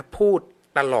อกนะพูด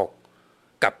ตลก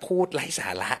กับพูดไร้สา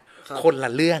ระคนละ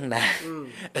เรื่องนะ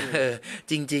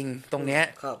จริงๆตรงเนี้ย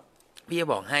พี่จะ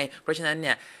บอกให้เพราะฉะนั้นเ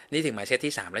นี่ยนี่ถึงหมายเซต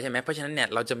ที่3แล้วใช่ไหมเพราะฉะนั้นเนี่ย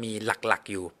เราจะมีหลัก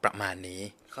ๆอยู่ประมาณนี้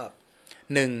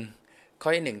1ข้อ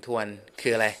ที่1ทวนคื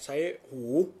ออะไรใช้หู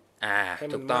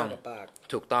ถูกต้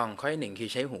องข้อที่1คือ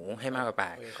ใช้หูให้มากกว่าป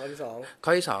ากข้อ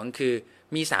ที่2คือ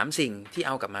มี3สิ่งที่เ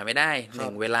อากลับมาไม่ได้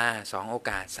1เวลา2โอ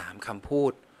กาส3คำพู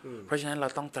ดเพราะฉะนั้นเรา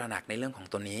ต้องตระหนักในเรื่องของ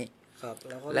ตัวนี้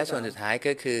และส่วนสุดท้าย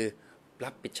ก็คือรั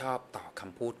บผิดชอบต่อค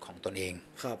ำพูดของตนเอง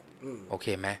ครับโอเค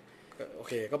ไหมโอ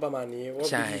เคก็ประมาณนี้ว่า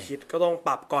วิธีคิดก็ต้องป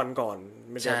รับก่อน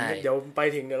เดี๋ยวไป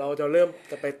ถึงเดี๋ยวเราจะเริ่ม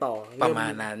จะไปต่อประมา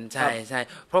ณนั้นใช่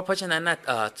เพราะฉะนั้นนะ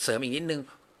เสริมอีกนิดนึง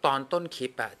ตอนต้นคลิ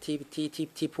ปอะ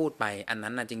ที่พูดไปอัน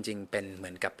นั้นนะจริงๆเป็นเหมื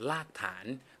อนกับรากฐาน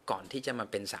ก่อนที่จะมา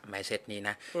เป็น3 mindset นี้น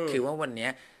ะคือว่าวันนี้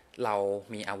เรา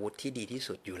มีอาวุธที่ดีที่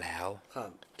สุดอยู่แล้ว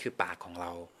คือปากของเร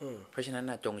าเพราะฉะนั้น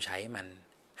นะจงใช้มัน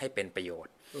ให้เป็นประโยช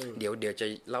น์เดี๋ยวจะ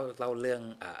เล่าเรื่อง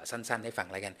สั้นๆให้ฟัง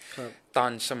แล้วกันตอ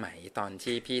นสมัยตอน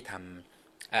ที่พี่ท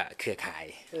ำเครือข่าย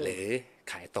หรือ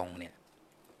ขายตรงเนี่ย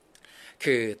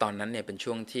คือตอนนั้นเนี่ยเป็น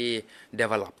ช่วงที่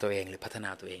develop ตัวเองหรือพัฒนา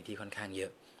ตัวเองที่ค่อนข้างเยอ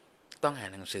ะต้องอ่า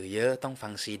นหนังสือเยอะต้องฟั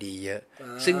งซีดีเยอะ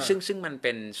ซึ่งมันเ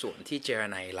ป็นส่วนที่เจร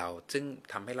ไนเราซึ่ง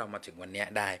ทำให้เรามาถึงวันนี้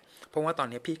ได้เพราะว่าตอน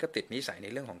นี้พี่ก็ติดนิสัยใน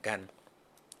เรื่องของการ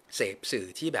เสพสื่อ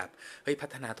ที่แบบเฮ้ยพั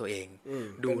ฒนาตัวเอง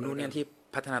ดูนู่นนี่ที่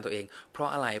พัฒนาตัวเองเพราะ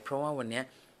อะไรเพราะว่าวันนี้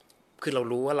คือเรา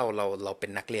รู้ว่าเราเป็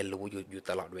นนักเรียนรู้อยู่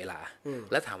ตลอดเวลา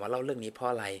แล้วถามว่าเล่าเรื่องนี้เพราะ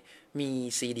อะไรมี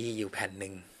ซีดีอยู่แผ่นห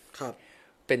นึ่ง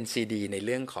เป็นซีดีในเ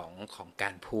รื่องของกา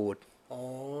รพูด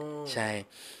ใช่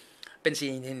เป็นซี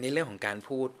ดีในเรื่องของการ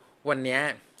พูดวันนี้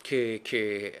คือ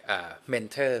เมน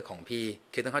เทอร์ของพี่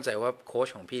คือต้องเข้าใจว่าโค้ช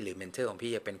ของพี่หรือเมนเทอร์ของ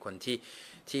พี่เป็นคน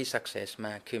ที่ success ม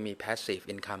ากคือมี passive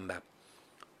income แบบ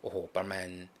โอ้โหประมาณ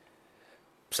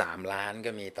3 ล้าน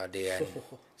ก็มีต่อเดือน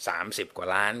30 กว่า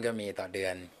ล้านก็มีต่อเดือ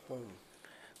น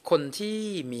คนที่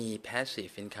มี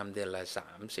passive income เดือนละ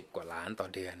30 กว่าล้านต่อ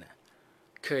เดือนน่ะ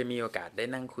เคยมีโอกาสได้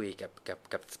นั่งคุย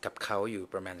กับเขาอยู่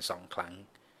ประมาณ2 ครั้ง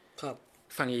ครับ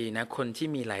ฟังดีนะคนที่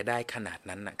มีรายได้ขนาด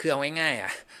นั้นน่ะคือเอาง่ายๆ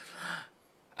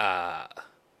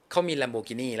เขามี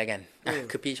Lamborghini แล้วกัน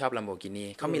คือพี่ชอบ Lamborghini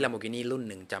เขามี Lamborghini รุ่น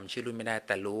หนึ่งจำชื่อรุ่นไม่ได้แ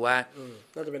ต่รู้ว่า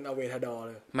น่าจะเป็น Aventador เ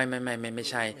ลยไม่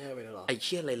ใช่ไอ้เ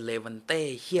หี้ยอะไรเลวันเต้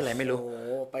เหี้ยอะไรไม่รู้โอ้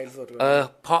ไปสุดเลย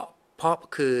เพราะ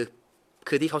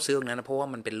คือที่เขาซื้อตรงนั้นนะเพราะว่า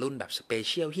มันเป็นรุ่นแบบสเปเ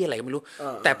ชียลเหี้ยอะไรก็ไม่รู้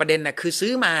แต่ประเด็นน่ะคือ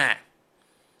ซื้อมา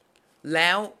แล้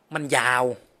วมันยาว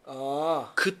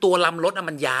คือตัวลำรถ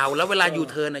มันยาวแล้วเวลายู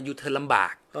เทิร์นลำบา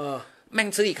กแม่ง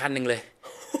ซื้ออีกคันหนึ่งเลย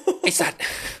ไอสัตว์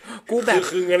กูแบบ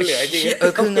คือเงินเหลือจริง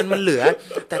คือเงินมันเหลือ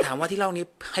แต่ถามว่าที่เล่านี้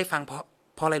ให้ฟังเพ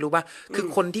ราะอะไรรู้ป่ะคือ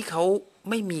คนที่เขา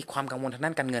ไม่มีความกังวลทางด้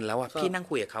านการเงินแล้วอ่ะพี่นั่ง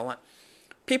คุยกับเขาอ่ะ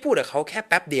พี่พูดกับเขาแค่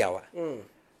แป๊บเดียวอ่ะ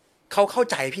เขาเข้า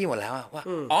ใจพี่หมดแล้วว่า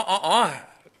อ๋อ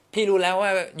พี่รู้แล้วว่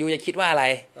ายูจะคิดว่าอะไร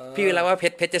พี่รู้แล้วว่าเ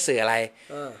พชรจะสื่ออะไร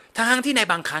ทั้งที่ใน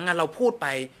บางครั้งเราพูดไป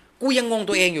กูยังงง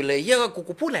ตัวเองอยู่เลยเยอะ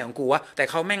กูพูดอะไรของกูวะแต่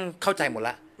เขาแม่งเข้าใจหมดล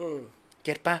ะเ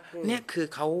ก็ตป่ะเนี่ยคือ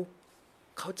เขา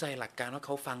เข้าใจหลักการว่าเข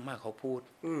าฟังมากเขาพูด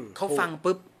เขาฟัง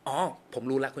ปุ๊บอ๋อผม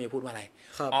รู้แล้วคุณจะพูดว่าอะไร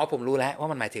อ๋อผมรู้แล้วว่า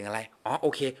มันหมายถึงอะไรอ๋อโอ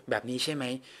เคแบบนี้ใช่ไหม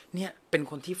เนี่ยเป็น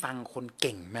คนที่ฟังคนเ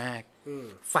ก่งมาก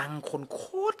ฟังคนโค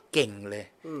ตรเก่งเลย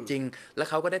จริงแล้ว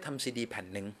เขาก็ได้ทำซีดีแผ่น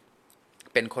หนึ่ง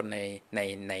เป็นคน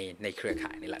ในเครือข่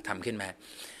ายนี่แหละทำขึ้นมา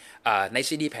ใน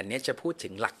ซีดีแผ่นนี้จะพูดถึ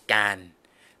งหลักการ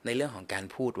ในเรื่องของการ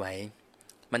พูดไว้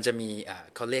มันจะมี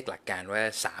เขาเรียกหลักการว่า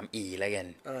 3E แล้วกัน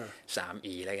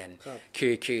 3E แล้วกันคื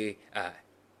อ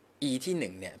E ที่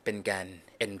1เนี่ยเป็นการ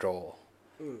enroll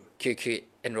คือ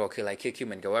enroll คืออะไรคือเ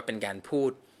หมือนกับว่าเป็นการพู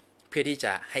ดเพื่อที่จ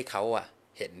ะให้เขา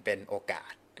เห็นเป็นโอกา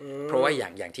สเพราะว่าอ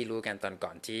ย่างที่รู้กันตอนก่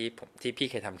อนที่พี่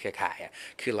เคยทำเครือข่าย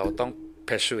คือเราต้อง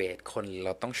persuade คนเร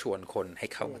าต้องชวนคนให้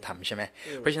เขามาทำใช่ไหม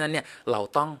เพราะฉะนั้นเนี่ยเรา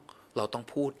ต้อง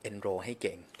พูด enroll ให้เ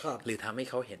ก่งหรือทำให้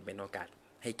เขาเห็นเป็นโอกาส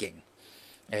ให้เก่ง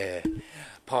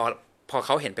พอเข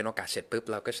าเห็นเป็นโอกาสเสร็จปุ๊บ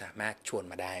เราก็สามารถชวน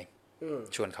มาได้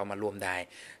ชวนเขามาร่วมได้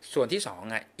ส่วนที่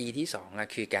2E ที่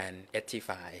2คือการ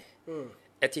edify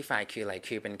edify คืออะไร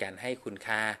คือเป็นการให้คุณ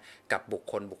ค่ากับบุค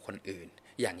คลอื่น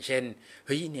อย่างเช่นเ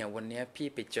ฮ้ยเนี่ยวันนี้พี่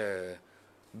ไปเจอ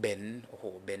เบนซ์โอ้โห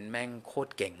เบนซ์แม่งโคต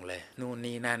รเก่งเลยนู่น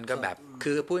นี่นั่นก็แบบ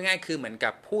คือพูดง่ายคือเหมือน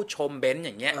กับผู้ชมเบนซ์อ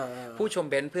ย่างเงี้ยผู้ชม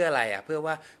เบนซ์เพื่ออะไรเพื่อ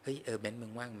ว่าเฮ้ยเบนซ์มึ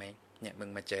งว่างไหมเนี่ยมึง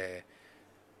มาเจอ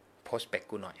โพสเปก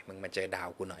กูหน่อยมึงมาเจอดาว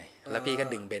กูหน่อยแล้วพี่ก็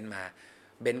ดึงเบนซ์มา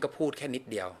เบนซ์ก็พูดแค่นิด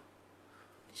เดียว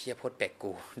เชี่ยโพสเปก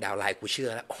กูดาวไลน์กูเชื่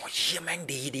อแล้วโอ้เชี่ยแม่ง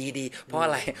ดีเพราะอ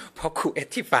ะไรเพราะกูเอ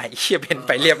ทิฟายเชี่ยเบนซ์ไ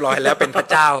ปเรียบร้อยแล้วเป็นพระ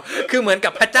เจ้าคือเหมือนกั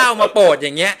บพระเจ้ามาโปรดอ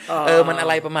ย่างเงี้ยมันอะ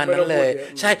ไรประมาณนั้นเลย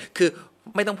ใช่คือ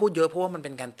ไม่ต้องพูดเยอะเพราะว่ามันเ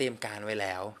ป็นการเตรียมการไว้แ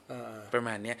ล้วประม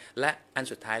าณนี้และอัน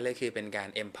สุดท้ายเลยคือเป็นการ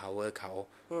empower เขา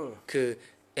คือ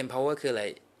empower คืออะไร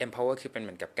empower คือเป็นเห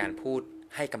มือนกับการพูด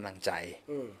ให้กำลังใจ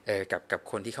กับ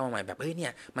คนที่เข้ามาใหม่แบบเฮ้ยเนี่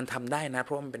ยมันทำได้นะเพ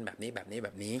ราะมันเป็นแบบ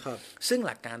นี้ซึ่งห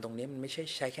ลักการตรงนี้มันไม่ใช่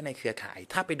ใช้แค่ในเครือข่าย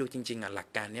ถ้าไปดูจริงๆหลัก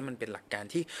การนี้มันเป็นหลักการ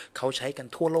ที่เขาใช้กัน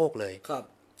ทั่วโลกเลย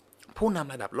ผู้น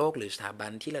ำระดับโลกหรือสถาบั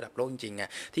นที่ระดับโลกจริง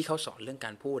ๆที่เขาสอนเรื่องก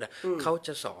ารพูดเขาจ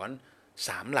ะสอน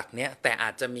3หลักเนี้ยแต่อ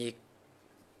าจจะมี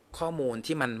ข้อมูล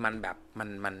ที่มันแบบ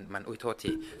มันอุ้ยโทษ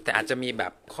ทีแต่อาจจะมีแบ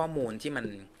บข้อมูลที่มั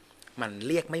น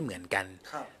เรียกไม่เหมือนกัน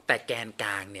แต่แกนก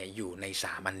ลางเนี่ยอยู่ใน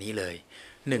3อันนี้เลย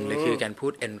1เลยคือการพู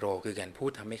ด enroll คือการพู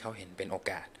ดทำให้เขาเห็นเป็นโอ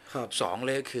กาส2เ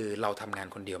ลยคือเราทำงาน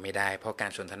คนเดียวไม่ได้เพราะกา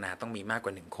รสนทนาต้องมีมากก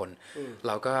ว่า1คนเ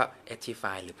ราก็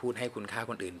edify หรือพูดให้คุณค่า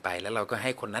คนอื่นไปแล้วเราก็ใ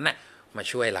ห้คนนั้นมา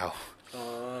ช่วยเรา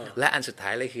และอันสุดท้า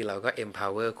ยเลยคือเราก็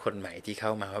empower คนใหม่ที่เข้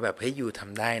ามาว่าแบบเฮ้ยยูท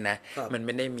ำได้นะมันไ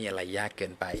ม่ได้มีอะไรยากเกิ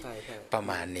นไปประ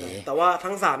มาณนี้แต่ว่า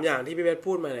ทั้ง3อย่างที่พี่เบส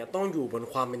พูดมาเนี่ยต้องอยู่บน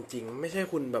ความเป็นจริงไม่ใช่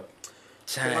คุณแบบ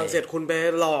พอเสร็จคุณไป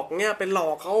หลอกเนี่ยไปหลอ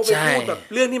กเขาไปพูดแบบ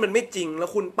เรื่องที่มันไม่จริงแล้ว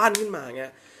คุณปั้นขึ้นมาเงี้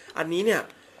ยอันนี้เนี่ย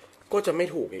ก็จะไม่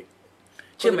ถูกอีก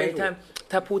ใช่ไหม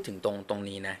ถ้าพูดถึงตรง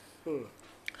นี้นะ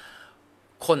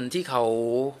คนที่เขา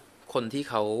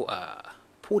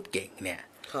พูดเก่งเนี่ย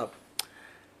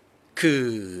คือ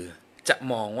จะ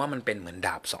มองว่ามันเป็นเหมือนด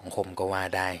าบ2 คมก็ว่า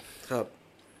ได้ครับ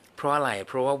เพราะอะไรเ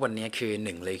พราะว่าวันนี้คือ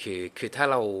1เลยคือถ้า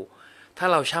เ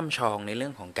ราช่ำชองในเรื่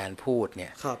องของการพูดเนี่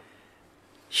ย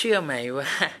เชื่อไหม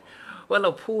ว่าเร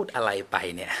าพูดอะไรไป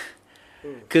เนี่ย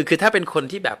คือถ้าเป็นคน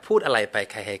ที่แบบพูดอะไรไป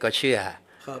ใครๆก็เชื่อ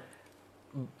ครับ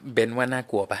เบนว่าน่า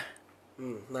กลัวปะ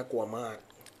น่ากลัวมาก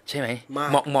ใช่ไหม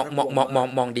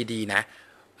มองดีๆนะ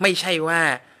ไม่ใช่ว่า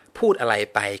พูดอะไร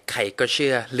ไปใครก็เ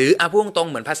ชื่อหรือพูดตรงๆ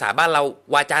เหมือนภาษาบ้านเรา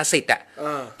วาจาศิษย์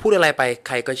พูดอะไรไปใ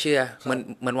ครก็เชื่อเห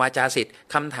มือนวาจาศิษย์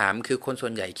คำถามคือคนส่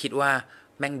วนใหญ่คิดว่า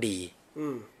แม่งดี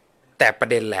แต่ประ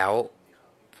เด็นแล้ว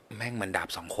แม่งเหมือนดาบ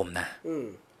สองคมนะ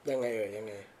ยังไงยัง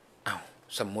ไงอ้าว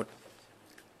สมมุติ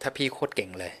ถ้าพี่โคตรเก่ง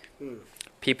เลย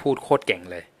พี่พูดโคตรเก่ง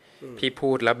เลยพี่พู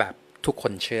ดแล้วแบบทุกค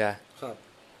นเชื่อครับ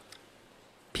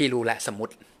พี่รู้แล้วสมมุ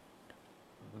ติ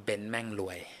เบนแม่งร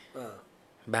วย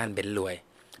บ้านเบนรวย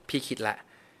พี่คิดละ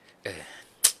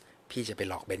พี่จะไป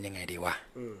หลอกเบนยังไงดีวะ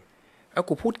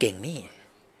กูพูดเก่งนี่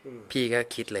พี่ก็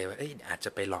คิดเลยว่าอาจจะ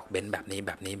ไปหลอกเบนแบบ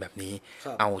นี้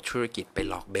เอาธุรกิจไป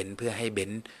หลอกเบนเพื่อให้เบ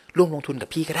นร่วมลงทุนกับ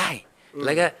พี่ก็ได้แ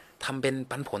ล้วก็ทำเป็น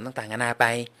ปันผลต่างๆนานาไป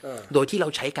โดยที่เรา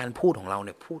ใช้การพูดของเราเ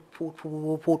นี่ยพูด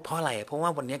เพราะอะไรเพราะว่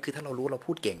าวันนี้คือถ้าเรารู้เรา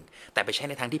พูดเก่งแต่ไปใช้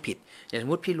ในทางที่ผิดอย่างสม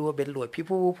มติพี่รู้ว่าเบนรวยพี่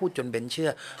พูดจนเบนเชื่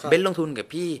อเบนลงทุนกับ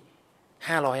พี่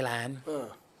500 ล้าน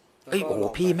โอ้โห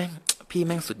พี่แ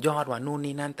ม่งสุดยอดว่ะนู่น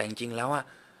นี่นั่นแต่จริงๆแล้วอะ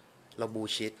เราบู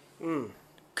ชิต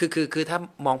คือถ้า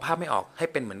มองภาพไม่ออกให้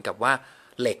เป็นเหมือนกับว่า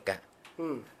เหล็กอะ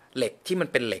เหล็กที่มัน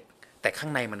เป็นเหล็กแต่ข้า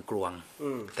งในมันกรวง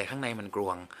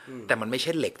แต่มันไม่ใ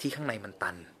ช่เหล็กที่ข้างในมัน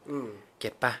ตันเก็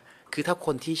ตปะคือถ้าค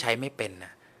นที่ใช้ไม่เป็นน่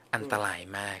ะอันตราย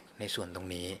มากในส่วนตรง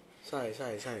นี้ใช่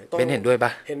เป็นเห็นด้วยป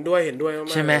ะเห็นด้วย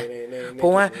ใช่ไหมเพรา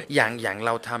ะว่าอย่างเ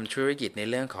ราทำธุรกิจใน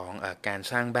เรื่องของการ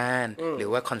สร้างบ้านหรือ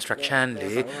ว่า construction หรื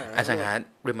ออสังหา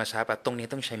ริมทรัพย์ตรงนี้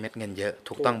ต้องใช้เม็ดเงินเยอะ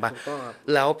ถูกต้องปะ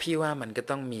แล้วพี่ว่ามันก็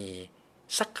ต้องมี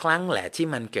สักครั้งแหละที่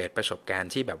มันเกิดประสบการ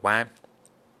ณ์ที่แบบว่า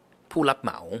ผู้รับเห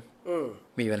มา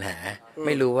มีปัญหาไ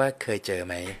ม่รู้ว่าเคยเจอ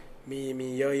ไหมมี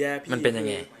เยอะแยะพี่มันเป็นยัง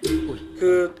ไง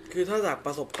คือถ้าจากป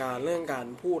ระสบการณ์เรื่องการ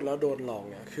พูดแล้วโดนหลอก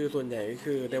เนี่ยคือส่วนใหญ่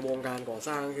คือในวงการก่อส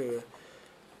ร้าง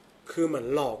คือเหมือน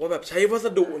หลอกว่าแบบใช้วัส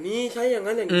ดุนี้ใช้อย่าง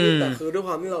นั้นอย่างนี้แต่คือด้วยค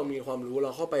วามที่เรามีความรู้เร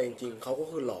าเข้าไปจริงๆเขาก็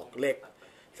คือหลอกเหล็ก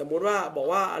สมมุติว่าบอก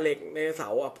ว่าเหล็กในเสา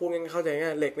พูดง่ายๆเข้าใจง่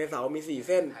ายเหล็กในเสามี4 เ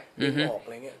ส้นดึงออกอะ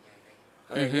ไรเงี้ย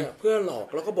เพื่อหลอก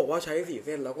แล้วก็บอกว่าใช้4 เ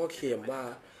ส้นแล้วก็เคลมว่า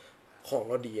ของ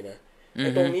เราดีนะไ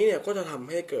อ้ตรงนี้เนี่ยก็จะท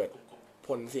ำให้เกิดผ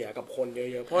ลเสียกับคนเ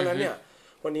ยอะๆเพราะนั้นเนี่ย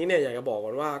วันนี้เนี่ยอยากจะบอกก่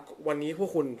อนว่าวันนี้พวก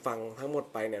คุณฟังทั้งหมด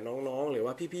ไปเนี่ยน้องๆหรือ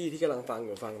ว่าพี่ๆที่กำลังฟังอ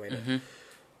ยู่ฟังไปเนี่ย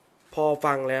พอ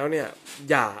ฟังแล้วเนี่ย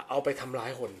อย่าเอาไปทำร้า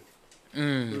ยคน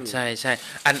ใช่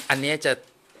อันนี้จะ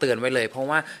เตือนไว้เลยเพราะ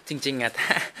ว่าจริง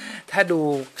ๆถ้าดู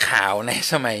ข่าวใน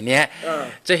สมัยเนี้ย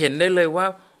จะเห็นได้เลยว่า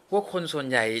คนส่วน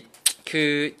ใหญ่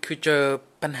คือเจอ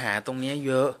ปัญหาตรงนี้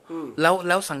เยอะแ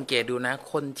ล้วสังเกตดูนะ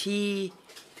คน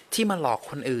ที่มาหลอก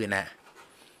คนอื่นน่ะ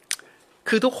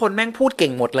คือทุกคนแม่งพูดเก่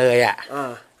งหมดเลยอ่ะ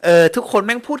ทุกคนแ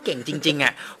ม่งพูดเก่งจริงๆอ่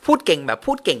ะพูดเก่งแบบ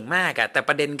พูดเก่งมากอ่ะแต่ป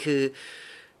ระเด็น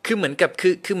คือเหมือนกับ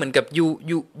คือเหมือนกับ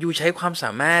ยูใช้ความส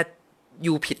ามารถ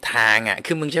ยูผิดทางอ่ะ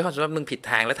คือมึงใช้ความสามารถมึงผิด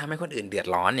ทางแล้วทำให้คนอื่นเดือด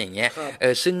ร้อนอย่างเงี้ย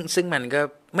ซึ่งมันก็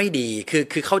ไม่ดี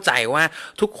คือเข้าใจว่า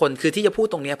ทุกคนคือที่จะพูด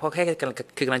ตรงเนี้ยเพราะแค่คื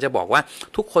อกำลังจะบอกว่า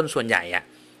ทุกคนส่วนใหญ่อ่ะ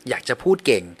อยากจะพูดเ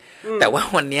ก่งแต่ว่า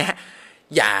วันเนี้ย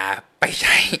อย่าไปใ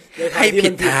ช้ให้ผิ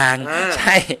ดทางใ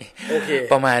ช่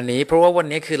ประมาณนี้เพราะว่าวัน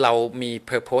นี้คือเรามี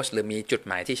purpose หรือมีจุด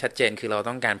หมายที่ชัดเจนคือเรา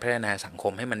ต้องการพัฒนาสังค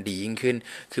มให้มันดียิ่งขึ้น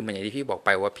คือเหมือนอย่างที่พี่บอกไป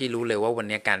ว่าพี่รู้เลยว่าวัน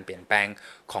นี้การเปลี่ยนแปลง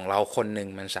ของเราคนหนึ่ง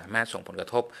มันสามารถส่งผลกระ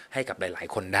ทบให้กับหลาย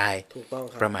ๆคนได้ถูกต้อง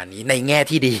ครับประมาณนี้ในแง่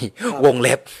ที่ดีวงเ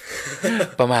ล็บ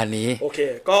ประมาณนี้โอเค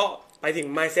ก็ไปถึง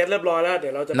mindset เรียบร้อยแล้วเดี๋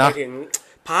ยวเราจะไปถึง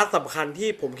พาร์ทสำคัญที่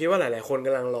ผมคิดว่าหลายๆคนก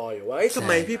ำลังรออยู่ว่าทำ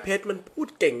ไมพี่เพชรมันพูด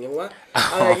เก่งอย่างวะ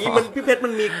อะไรอย่างนี้มันพี่เพชรมั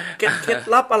นมีเคล็ด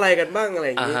ลับอะไรกันบ้างอะไร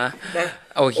อย่างนี้นะ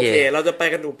โอเคเราจะไป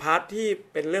กันดูพาร์ทที่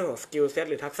เป็นเรื่องของสกิลเซ็ต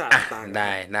หรือทักษะต่างๆไ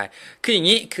ด้คืออย่าง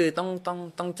นี้คือ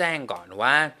ต้องแจ้งก่อน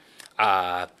ว่า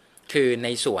คือใน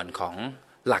ส่วนของ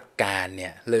หลักการเนี่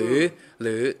ยห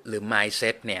รือ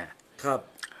mindset เนี่ยครับ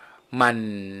มัน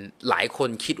หลายคน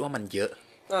คิดว่ามันเยอะ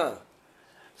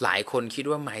หลายคนคิด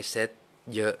ว่า mindset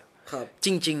เยอะจ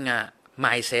ริงๆ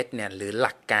mindset เนี่ยหรือห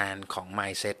ลักการของ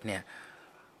mindset เนี่ย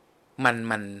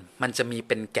มันจะมีเ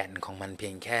ป็นแก่นของมันเพี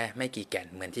ยงแค่ไม่กี่แก่น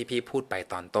เหมือนที่พี่พูดไป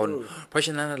ตอนต้นเพราะฉ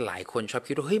ะนั้นหลายคนชอบ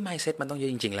คิดว่าเฮ้ย mindset มันต้องเยอ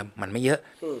ะจริงๆแล้วมันไม่เยอะ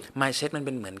mindset มันเ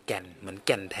ป็นเหมือนแ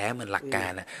ก่นแท้เหมือนหลักกา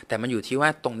รนะแต่มันอยู่ที่ว่า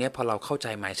ตรงนี้พอเราเข้าใจ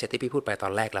mindset ที่พี่พูดไปตอ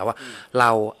นแรกแล้วว่าเร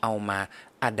าเอามา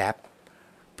adapt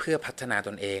เพื่อพัฒนาต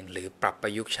นเองหรือปรับปร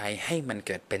ะยุกต์ใช้ให้มันเ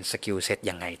กิดเป็น skill set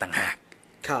ยังไงต่างหาก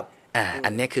ครับอั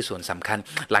นนี้คือส่วนสำคัญ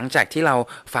หลังจากที่เรา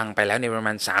ฟังไปแล้วในประม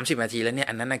าณ30นาทีแล้วเนี่ย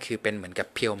อันนั้นนะคือเป็นเหมือนกับ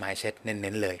pure mindset เ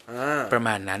น้นๆเลยประม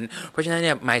าณนั้นเพราะฉะนั้นเ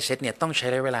นี่ย mindset เนี่ยต้องใช้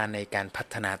เวลาในการพั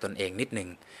ฒนาตนเองนิดนึง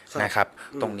นะครับ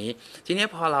ตรงนี้ทีนี้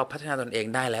พอเราพัฒนาตนเอง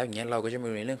ได้แล้วอย่างเงี้ยเราก็จะมา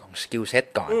ดูในเรื่องของ skill set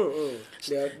ก่อน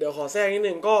เดี๋ยวขอแทรกนิด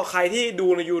นึงก็ใครที่ดู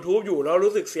ใน YouTube อยู่แล้ว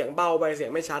รู้สึกเสียงเบาไปเสีย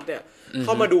งไม่ชัดเนี่ยเ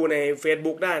ข้ามาดูใน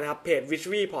Facebook ได้นะครับเพจ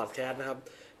Victory Podcast นะครับ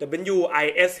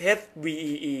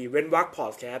WISHVEE เว้นวรรคพอ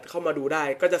ดแคสต์เข้ามาดูได้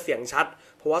ก็จะเสียงชัด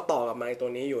เพราะว่าต่อกับไมค์ตัว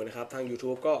นี้อยู่นะครับทาง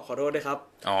YouTube ก็ขอโทษด้วยครับ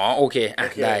อ๋อโอเคอ่ะ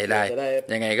ได้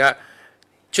ยังไงก็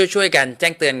ช่วยกันแจ้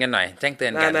งเตือนกันหน่อยแจ้งเตือ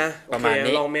นกันประมาณ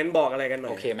นี้ลองเม้นบอกอะไรกันหน่อ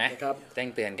ยโอเคไหมครับแจ้ง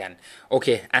เตือนกันโอเค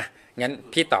อ่ะงั้น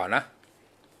พี่ต่อเนาะ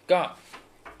ก็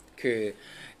คือ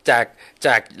จ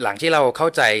ากหลังที่เราเข้า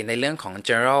ใจในเรื่องของ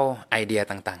general idea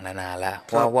ต่างๆนานาแล้ว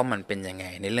ว่ามันเป็นยังไง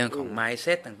ในเรื่องของ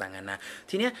mindset ต่างๆนานา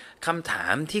ทีเนี้ยคำถา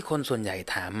มที่คนส่วนใหญ่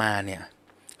ถามมาเนี่ย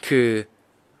คือ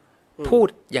พูด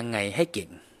ยังไงให้เก่ง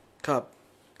ครับ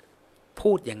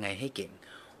พูดยังไงให้เก่ง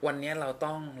วันนี้เรา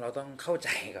ต้องเข้าใจ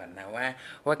ก่อนนะ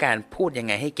ว่าการพูดยัง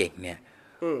ไงให้เก่งเนี่ย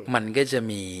มันก็จะ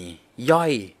มีย่อ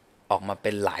ยออกมาเ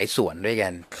ป็นหลายส่วนด้วยกั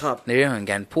นในเรื่องของ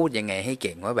การพูดยังไงให้เ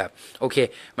ก่งว่าแบบโอเค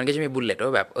มันก็จะมีบุลเลตว่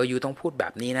าแบบยูต้องพูดแบ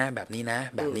บนี้นะแบบนี้นะ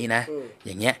แบบนี้นะอ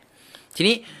ย่างเงี้ยที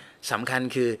นี้สำคัญ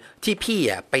คือที่พี่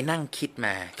อ่ะไปนั่งคิดม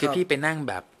าคือพี่ไปนั่ง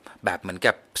แบบเหมือน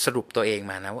กับสรุปตัวเอง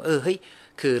มานะว่าเฮ้ย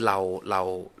คือเรา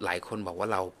หลายคนบอกว่า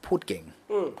เราพูดเก่ง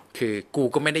คือกู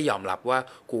ก็ไม่ได้ยอมรับว่า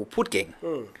กูพูดเก่ง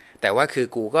แต่ว่าคือ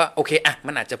กูก็โอเคอ่ะ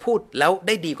มันอาจจะพูดแล้วไ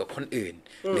ด้ดีกว่าคนอื่น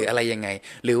หรืออะไรยังไง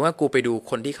หรือว่ากูไปดู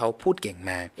คนที่เขาพูดเก่ง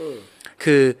มา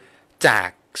คือจาก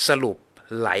สรุป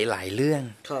หลายๆเรื่อง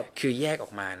คือแยกอ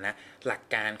อกมานะหลัก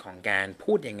การของการ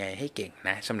พูดยังไงให้เก่ง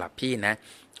นะสำหรับพี่นะ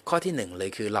ข้อที่หนึ่งเลย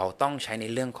คือเราต้องใช้ใน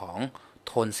เรื่องของ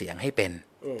โทนเสียงให้เป็น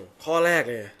ข้อแรก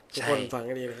เลยทุกคนฟัง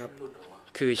กันดีนะครับ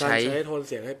คือใช้โทนเ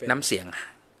สียงให้เป็นน้ำเสียง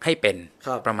ให้เป็น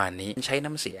ประมาณนี้ใช้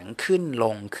น้ำเสียงขึ้นล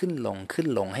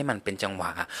งให้มันเป็นจังหว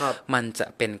ะมันจะ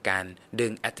เป็นการดึ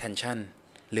ง attention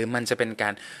หรือมันจะเป็นกา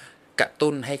รกระ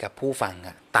ตุ้นให้กับผู้ฟัง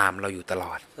ตามเราอยู่ตล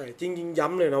อดใช่จริงๆย้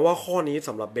ำเลยนะว่าข้อนี้ส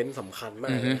ำหรับเบนซ์สำคัญมา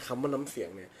กคำว่าน้ำเสียง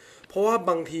เนี่ยเพราะว่า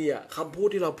บางทีคำพูด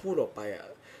ที่เราพูดออกไป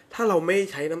ถ้าเราไม่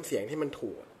ใช้น้ำเสียงที่มันถู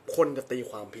กคนจะตี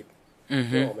ความผิด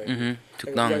ถู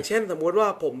กต้องอย่างเช่นสมมติว่า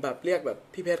ผมแบบเรียกแบบ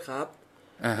พี่เพชรครับ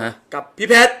กับพี่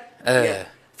เพชรเนี่ย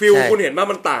ฟิลคุณเห็นว่า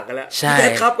มันต่างกันแล้วพี่เพ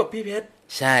ชรครับกับพี่เพชร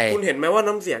คุณเห็นไหมว่า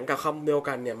น้ำเสียงกับคำเดียว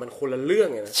กันเนี่ยมันคนละเรื่อง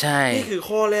เลยนะนี่คือ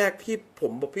ข้อแรกที่ผ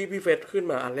มบอกพี่เพชรขึ้น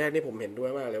มาอันแรกนี่ผมเห็นด้วย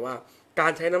มากเลยว่ากา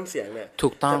รใช้น้ำเสียงเนี่ย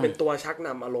จะเป็นตัวชักน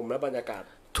ำอารมณ์และบรรยากาศ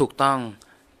ถูกต้อง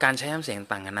การใช้น้ำเสียง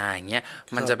ต่างกันานาอย่างเงี้ย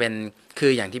มันจะเป็นคื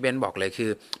ออย่างที่เบนบอกเลยคือ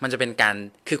มันจะเป็นการ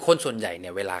คือคนส่วนใหญ่เนี่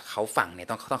ยเวลาเขาฟังเนี่ย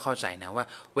ต้องเข้าใจนะว่า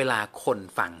เวลาคน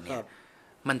ฟังเนี่ย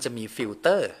มันจะมีฟิลเต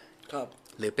อร์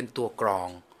หรือเป็นตัวกรอง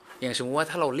อย่างสมมติว่า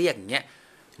ถ้าเราเรียกอย่างเงี้ย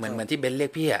เหมือนที่เบนเรีย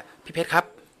กพี่พี่เพชรครับ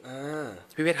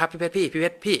พี่เพชรครับพี่เพชรพี่เพ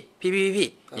ชรพี่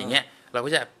อย่างเงี้ยเราก็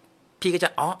จะพี่ก็จะ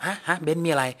อ๋อฮะเบน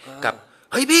มีอะไรกับ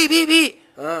เฮ้ยพี่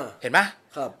เห็นปะ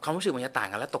ความรู้สึกมันจะต่าง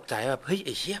กันแล้วตกใจแบบเฮ้ยไ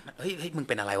อ้เชี่ยเฮ้ยมึง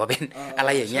เป็นอะไรวะเบนอะไร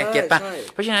อย่างเงี้ยเก็ตปะ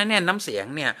เพราะฉะนั้นเนี่ยน้ำเสียง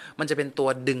เนี่ยมันจะเป็นตัว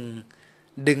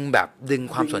ดึง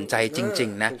ความสนใจจริง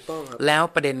ๆนะแล้ว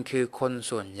ประเด็นคือคน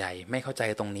ส่วนใหญ่ไม่เข้าใจ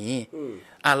ตรงนี้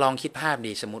ลองคิดภาพ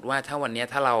ดีสมมติว่าถ้าวันนี้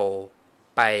ถ้าเรา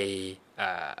ไป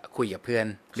คุยกับเพื่อน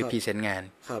หรือพรีเซนต์งาน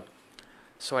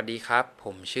สวัสดีครับผ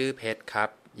มชื่อเพชรครับ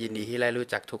ยินดีที่ได้รู้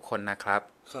จักทุกคนนะครับ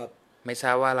ไม่ทร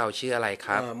าบว่าเราชื่ออะไรค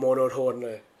รับโมโนโทนเล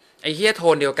ยไอ้เหี้ยโท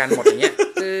นเดียวกันหมดอย่างเงี้ย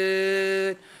คือ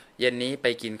เย็นนี้ไป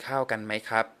กินข้าวกันไหม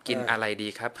ครับกินอะไรดี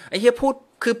ครับไอ้เหี้ยพูด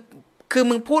คือ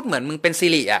มึงพูดเหมือนมึงเป็นซิ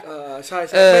ริใช่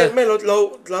ไม่เ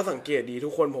ราสังเกตดีทุ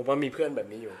กคนผมว่ามีเพื่อนแบบ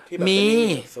นี้อยู่ที่แบบมี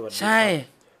ใช่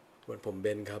เหมือนผมเบ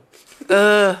นครับ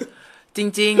จ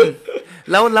ริง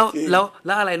ๆแล้ว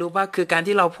อะไรรู้ป่ะคือการ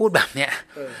ที่เราพูดแบบเนี้ย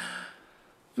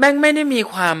แม่งไม่ได้มี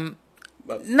ความ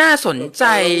น่าสนใจ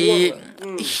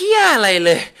เหี้ยอะไรเ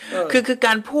ลยคือก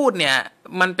ารพูดเนี่ย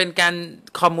มันเป็นการ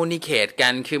คอมมูนิเคตกั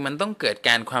นคือมันต้องเกิดก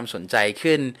ารความสนใจ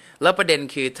ขึ้นแล้วประเด็น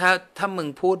คือถ้ามึง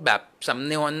พูดแบบสำเ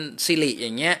นียงซิริอ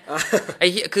ย่างเงี้ยไอ้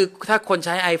คือถ้าคนใ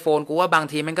ช้ iPhone กูว่าบาง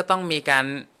ทีมันก็ต้องมีการ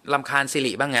รำคาญซิ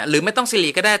ริบ้างไงหรือไม่ต้องซิริ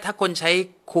ก็ได้ถ้าคนใช้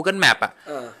Google Map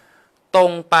ตร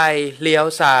งไปเลี้ยว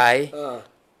ซ้าย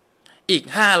อีก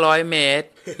500เมตร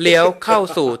เลี้ยวเข้า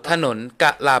สู่ถนนก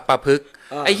ะลาปะพฤกษ์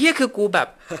ไอ้เหี้ยคือกูแบบ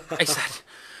ไอ้สัตว์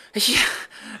ไอ้เหี้ย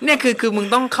เนี่ยคือมึง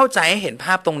ต้องเข้าใจให้เห็นภ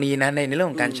าพตรงนี้นะในเรื่อง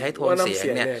ของการใช้โทนเสี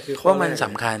ยงเนี่ยว่ามันส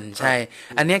ำคัญใช่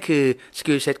อันนี้คือส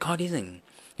กิลเซ็ตข้อที่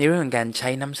1ในเรื่องของการใช้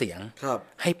น้ำเสียง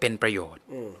ให้เป็นประโยชน์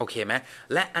โอเคไหม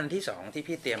และอันที่2ที่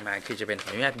พี่เตรียมมาคือจะเป็นขอ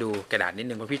อนุญาตดูกระดาษนิด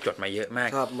นึงเพราะพี่จดมาเยอะมาก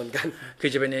ครับเหมือนกันคือ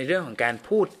จะเป็นในเรื่องของการ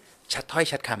พูดชัดถ้อย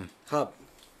ชัดคำครับ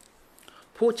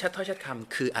พูดชัดถ้อยชัดค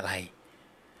ำคืออะไร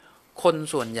คน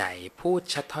ส่วนใหญ่พูด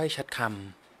ชัดถ้อยชัดค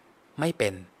ำไม่เป็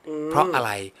นเพราะอะไ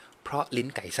รเพราะลิ้น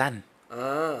ไก่สั้น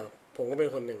ผมก็เป็น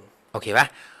คนหนึ่งโอเคป่ะ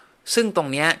ซึ่งตรง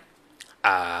เนี้ย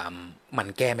มัน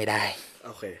แก้ไม่ได้โ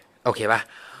อเคป่ะ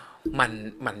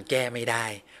มันแก้ไม่ได้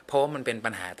เพราะว่ามันเป็นปั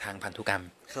ญหาทางพันธุกรรม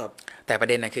ครับแต่ประ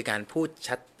เด็นนะคือการพูด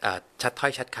ชัดถ้อ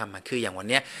ยชัดคำคืออย่างวัน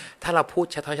เนี้ยถ้าเราพูด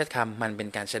ชัดถ้อยชัดคำมันเป็น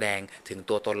การแสดงถึง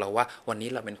ตัวตนเราว่าวันนี้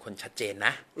เราเป็นคนชัดเจนน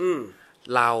ะ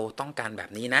เราต้องการแบ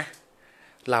บนี้นะ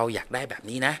เราอยากได้แบบ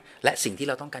นี้นะและสิ่งที่เ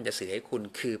ราต้องการจะสื่อให้คุณ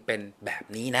คือเป็นแบบ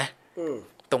นี้นะ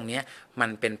ตรงเนี้ยมัน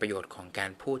เป็นประโยชน์ของกา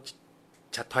รพูด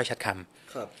ชัดถ้อยชัดค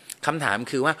ำคำถาม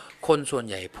คือว่าคนส่วน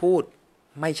ใหญ่พูด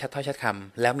ไม่ชัดถ้อยชัดค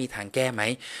ำแล้วมีทางแก้ไหม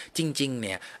จริงๆเ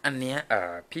นี่ยอันเนี้ย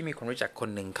พี่มีคนรู้จักคน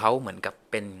หนึ่งเขาเหมือนกับ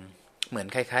เป็นเหมือน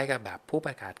คล้ายๆกับแบบผู้ป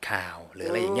ระกาศข่าวหรือ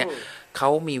อะไรอย่างเงี้ยเขา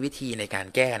มีวิธีในการ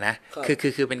แก้นะ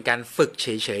คือเป็นการฝึกเฉ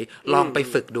ยๆลองไป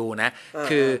ฝึกดูนะ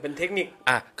คือเป็นเทคนิค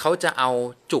เขาจะเอา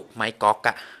จุกไม้ก๊อก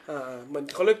เหมือน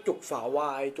เขาเรียกจุกฝาว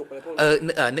ายจุกอะไรพวก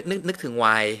นี้นึกถึงว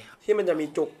ายที่มันจะมี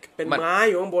จุกเป็นไม้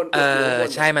อยู่ข้างบน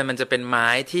ใช่มันจะเป็นไม้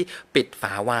ที่ปิดฝ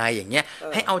าวายอย่างเงี้ย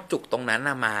ให้เอาจุกตรงนั้น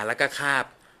มาแล้วก็คาบ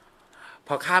พ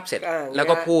อคาบเสร็จแล้ว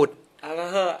ก็พูด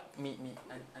มี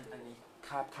อันนี้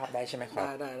คาบได้ใช่ไหมครับ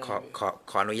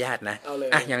ขออนุญาตนะ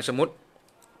อย่างสมมติ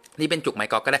นี่เป็นจุกไม้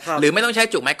ก๊อกก็ได้หรือไม่ต้องใช้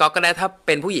จุกไม้ก๊อกก็ได้ถ้าเ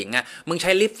ป็นผู้หญิงมึงใ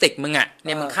ช้ลิปสติกมึงเ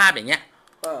นี่ยมึงคาบอย่างเงี้ย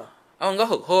มึงก็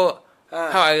หกโห่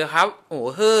เท่าไหร่ครับโอ้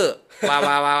เฮ้อว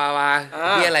า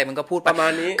ที่อะไรมันก็พูดประมา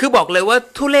ณนี้คือบอกเลยว่า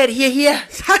ทุเรศเฮี้ย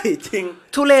ใช่จริง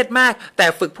ทุเรศมากแต่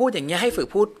ฝึกพูดอย่างเงี้ยให้ฝึก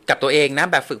พูดกับตัวเองนะ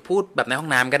แบบฝึกพูดแบบในห้อง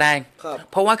น้ำก็ได้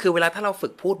เพราะว่าคือเวลาถ้าเราฝึ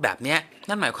กพูดแบบเนี้ย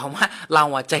นั่นหมายความว่าเรา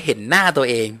จะเห็นหน้าตัว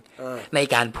เองใน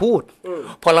การพูด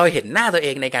พอเราเห็นหน้าตัวเอ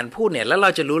งในการพูดเนี่ยแล้วเรา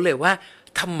จะรู้เลยว่า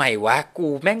ทำไมวะกู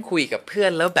แม่งคุยกับเพื่อ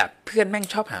นแล้วแบบเพื่อนแม่ง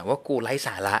ชอบหาว่ากูไร้ส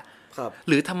าระ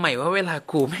หรือทำไมว่าเวลา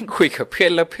กูแม่งคุยกับเพื่อ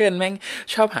นแล้วเพื่อนแม่ง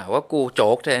ชอบหาว่ากูโ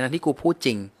จ๊กแต่นั้นที่กูพูดจ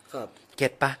ริงเก็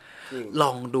ตปะล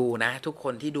องดูนะทุกค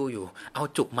นที่ดูอยู่เอา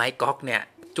จุกไม้ก๊อกเนี่ย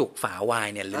จุกฝาวาย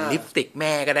เนี่ยหรือลิปสติกแ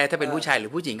ม่ก็ได้ถ้าเป็นผู้ชายหรื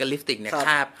อผู้หญิงก็ลิปสติกเนี่ยค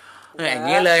าบอย่างเ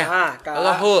งี้ยเลยแล้ว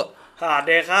ก็เฮ้อเ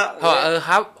ด็กครับค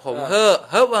รับผมเฮ้อ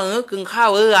ว่ากินข้าว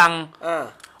ยัง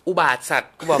อุบาทสัต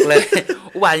ว์กูบอกเลย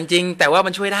อุบาทจริงๆแต่ว่ามั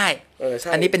นช่วยได้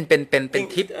อันนี้เป็น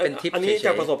ทิปอันนี้จ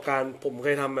ากประสบการณ์ผมเค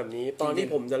ยทำแบบนี้ตอนที่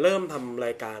ผมจะเริ่มทำร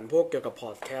ายการพวกเกี่ยวกับพ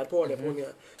อดแคสต์พวกอะไรพวกเนี้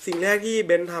ยสิ่งแรกที่เ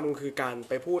บนทำคือการ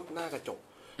ไปพูดหน้ากระจก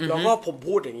แล้วก็ผม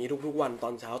พูดอย่างนี้ทุกวันตอ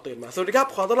นเช้าตื่นมาสวัสดีครับ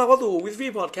ขอต้อนรับเข้าสู่วิส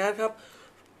ฟี่พอดแคสต์ครับ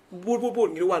พูดอ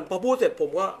ย่างนี้ทุกวันพอพูดเสร็จผม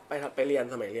ก็ไปเรียน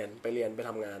สมัยเรียนไป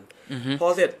ทำงานพอ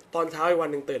เสร็จตอนเช้าอีกวัน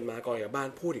นึงตื่นมาก่อนกลับบ้าน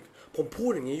พูดอีกผมพู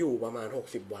ดอย่างนี้อยู่ประมาณ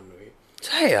60วันเลยใ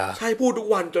ช่เหรอใช่พูดทุก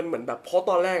วันจนเหมือนแบบเพราะ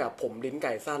ตอนแรกผมลิ้นไ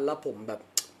ก่สั้นแล้วผมแบบ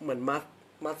เหมือน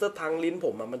มาสเตอร์ทางลิ้นผ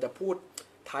มมันจะพูด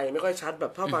ไทยไม่ค่อยชัดแบ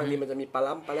บถ้าฟังดีมันจะมีปลา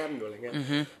แรมอยู่อะไรเงี้ย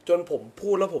จนผมพู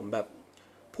ดแล้วผมแบบ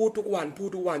พูดทุกวัน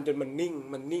จนมัน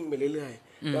นิ่งไปเรื่อย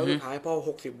ๆแล้วสุดท้ายพอ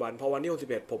60วันพอวันที่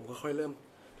61ผมก็ค่อยเ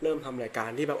ริ่มทำรายการ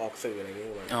ที่แบบออกสื่ออะไรเงี้ย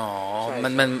อ๋อ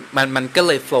มันก็เ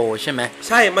ลยโฟล์ใช่ไหม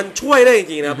ใช่มันช่วยได้จ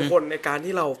ริงๆนะทุกคนในการ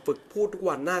ที่เราฝึกพูดทุก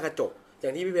วันหน้ากระจกอย่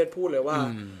างที่พี่เพชรพูดเลยว่า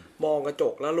มองกระจ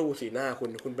กแล้วรูสีหน้า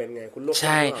คุณเป็นไงคุณโลกใ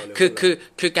ช่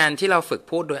คือการที่เราฝึก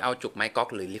พูดโดยเอาจุกไม้ก๊อก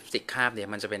หรือลิปสติกคาบเนี่ย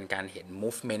มันจะเป็นการเห็น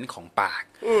movement ของปาก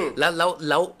แ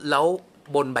ล้ว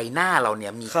บนใบหน้าเราเนี่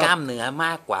ยมีกล้ามเนื้อม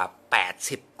ากกว่า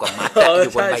80กว่ามัดอ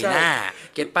ยู่บนใบหน้า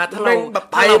เก็ทป่ะถ้าเร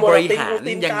าบริหาร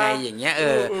ยังไงอย่างเงี้ย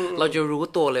เราจะรู้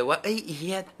ตัวเลยว่าเอ้ยเ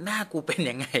ฮียหน้ากูเป็น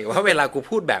ยังไงว่าเวลากู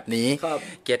พูดแบบนี้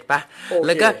เก็ทป่ะแ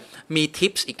ล้วก็มีทิ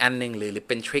ปส์อีกอันนึงหรือ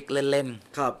เป็นทริคเล่น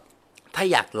ๆถ้า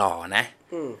อยากหล่อนะ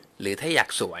หรือถ้าอยาก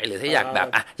สวยหรือถ้าอยากแบบ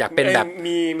อยากเป็นแบบ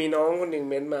มีน้องคนหนึ่ง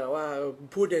เม้นมาว่า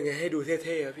พูดยังไงให้ดูเ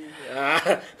ท่ๆครับพี่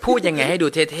พูดยังไงให้ดู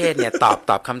เท่ๆเนี่ย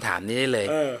ตอบคำถามนี้ได้เลย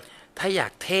ถ้าอยา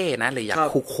กเท่นะหรืออยาก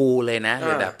คูลเลยนะห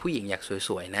รือแบบผู้หญิงอยากส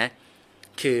วยๆนะ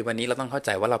คือวันนี้เราต้องเข้าใจ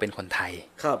ว่าเราเป็นคนไทย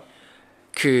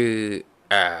คือ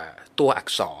ตัวอัก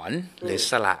ษรหรือ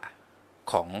สระ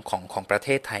ของประเท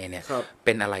ศไทยเนี่ยเ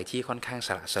ป็นอะไรที่ค่อนข้างส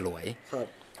ละสลวย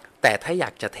แต่ถ้าอยา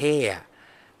กจะเท่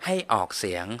ให้ออกเ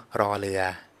สียงรอเรือ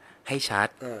ให้ชัด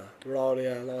รอเรื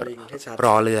อรอลิงให้ชัดร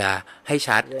อเรือให้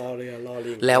ชัดรอเรือรอ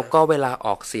ลิงแล้วก็เวลาอ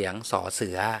อกเสียงสอเสื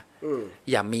อ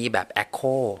อย่ามีแบบแอคโค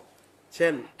เช่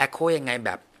นแอคโคยังไงแบ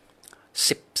บ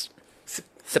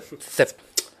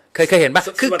10เคยเห็นปะ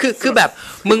คือแบบ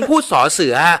มึงพูดสอเสื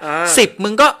อ10มึ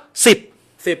งก็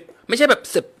10ไม่ใช่แบบ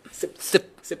10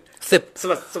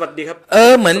สวัสดีครับ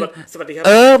เหมือนสวัสดีครับ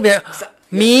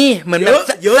มีเหมือนแบบ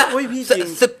เยอะเว้ยพี่จริง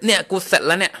10เนี่ยกูเสร็จแ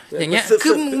ล้วเนี่ยอย่างเงี้ยคื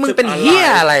อมึงเป็นเหี้ย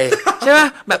อะไรใช่ป่ะ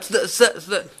แบบ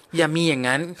อย่ามีอย่าง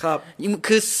นั้น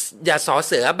คืออย่าสอ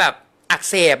เสือแบบอัก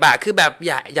เสบคือแบบ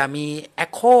อย่ามีแอ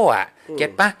คโคเก็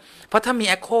ทป่ะเพราะถ้ามี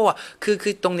echo คื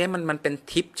อตรงนี้มันเป็น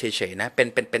ทิปเฉยๆนะเ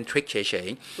ป็นทริคเฉย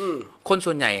ๆคน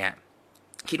ส่วนใหญ่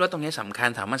คิดว่าตรงนี้สำคัญ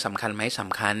ถามมันสำคัญไหมส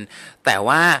ำคัญแต่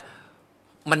ว่า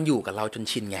มันอยู่กับเราจน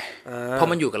ชินไงพอ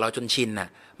มันอยู่กับเราจนชิน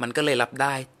มันก็เลยรับไ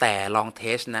ด้แต่ลองเท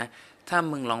สนะถ้า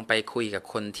มึงลองไปคุยกับ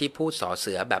คนที่พูดสอเ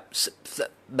สือแบบ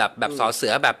สอเสื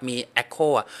อแบบมี echo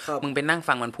มึงไปนั่ง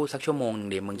ฟังมันพูดสักชั่วโมง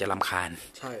เดี๋ยวมึงจะรำคาญ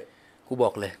ใช่กูบ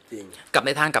อกเลยกับใน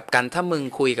ทางกลับกันถ้ามึง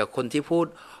คุยกับคนที่พูด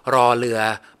รอเรือ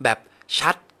แบบ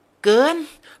ชัดเกิน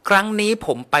ครั้งนี้ผ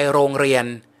มไปโรงเรียน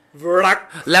รัก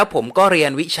แล้วผมก็เรีย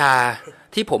นวิชา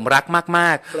ที่ผมรักม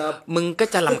าก ครับ ๆมึงก็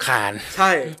จะรำคาญ ใ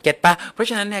ช่ เก็ตปะเพราะ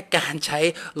ฉะนั้นเนี่ยการใช้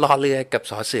รอเรือกับ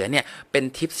สอเสือเนี่ยเป็น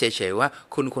ทิปเฉยๆว่า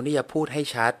คุณควรที่จะพูดให้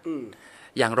ชัด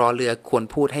อย่างรอเรือควร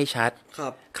พูดให้ชัด ครั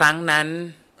บ ครั้งนั้น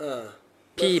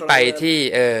พี่ไปที่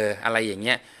อะไรอย่างเ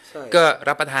งี้ยก็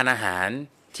รับประทานอาหาร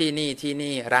ที่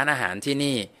นี่ร้านอาหารที่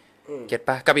นี่เก็ตป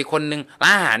ะกับอีกคนนึงร้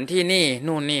านอาหารที่นี่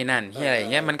นู่นนี่นั่นที่อะไรอย่า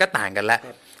งเงี้ยมันก็ต่างกันละ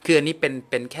คืออันนี้เ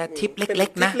ป็นแค่ทิปเล็ก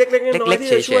ๆนะเล็กๆ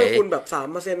เฉยๆช่วยคุณแบบ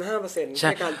3% 5%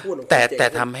ในการพูดของคุณแต่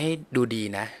ทำให้ดูดี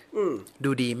นะ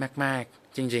ดูดีมาก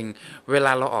ๆจริงๆเวล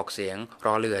าเราออกเสียงร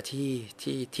อเรือ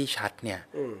ที่ชัดเนี่ย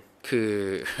คือ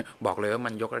บอกเลยว่า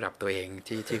มันยกระดับตัวเอง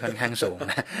ที่ค่อนข้างสูง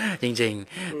นะจริง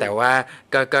ๆแต่ว่า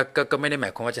ก็ไม่ได้หมา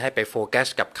ยความว่าจะให้ไปโฟกัส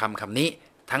กับคำนี้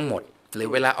ทั้งหมดหรือ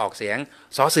เวลาออกเสียง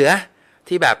สอเสือ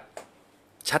ที่แบบ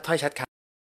ชัดถ้อยชัดค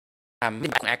ำ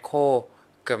ที่ของแอคโค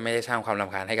ก็ไม่ได้สร้างความร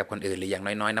ำคาญให้กับคนอื่นหรืออย่าง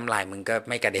น้อยๆน้ำลายมึงก็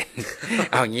ไม่กระเด็น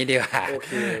เอาอย่างนี้ดีกว่า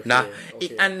เนาะอี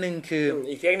กอันนึงคือ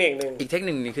อีกเทคนิค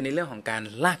นึงคือในเรื่องของการ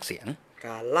ลากเสียง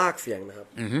นะครับ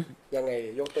ยังไง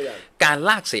ยกตัวอย่างการ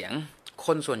ลากเสียงค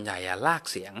นส่วนใหญ่ลาก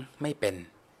เสียงไม่เป็น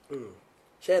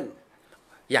เช่น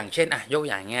อย่างเช่นยก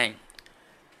อย่างง่าย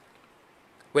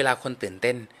เวลาคนตื่นเ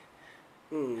ต้น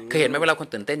เคยเห็นไหมเวลาคน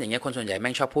ตื่นเต้นอย่างเงี้ยคนส่วนใหญ่แ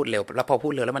ม่งชอบพูดเร็วแล้วพอพู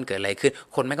ดเร็วแล้วมันเกิดอะไรขึ้น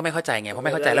คนแม่งก็ไม่เข้าใจไงเพราะไ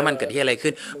ม่เข้าใจแล้วมันเกิดที่อะไรขึ้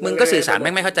นมึงก็สื่อสารแ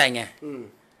ม่งไม่เข้าใจไง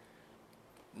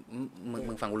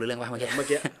มึงฟังกูรู้เรื่องว่าเมื่อ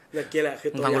กี้แหละคือ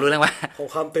ตัวฟังกูรู้เรื่องว่าของ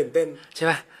ความตื่นเต้นใช่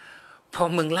ป่ะพอ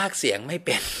มึงลากเสียงไม่เ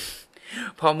ป็น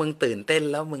พอมึงตื่นเต้น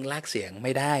แล้วมึงลากเสียงไ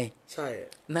ม่ได้ใช่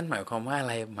นั่นหมายความว่าอะ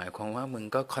ไรหมายความว่ามึง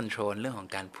ก็คอนโทรลเรื่องของ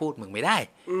การพูดมึงไม่ได้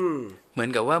เหมือน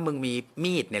กับว่ามึงมี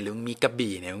มีดเนี่ยหรือมึงมีกระ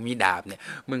บี่เนี่ยมึงมีดาบเนี่ย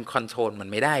มึงคอนโทรลมัน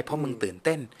ไม่ได้เพราะมึงตื่นเ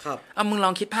ต้นมึงล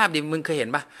องคิดภาพดิมึงเคยเห็น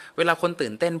ป่ะเวลาคนตื่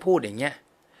นเต้นพูดอย่างเงี้ย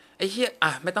ไอ้เหี้ย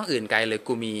ไม่ต้องอื่นไกลเลย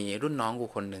กูมีรุ่นน้องกู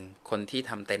คนนึงคนที่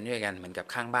ทำเต็นท์ด้วยกันเหมือนกับ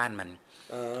ข้างบ้านมัน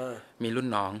มีรุ่น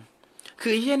น้องคื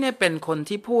อไอ้เหี้ยเนี่ยเป็นคน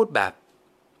ที่พูดแบบ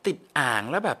ติดอ่าง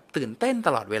แล้วแบบตื่นเต้น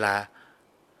ตลอดเวลา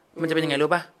มันจะเป็นยังไง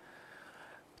รู้ป่ะ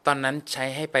ตอนนั้นใช้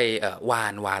ให้ไปวา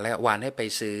นแล้ววานให้ไป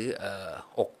ซื้อ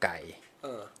อกไก่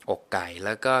แ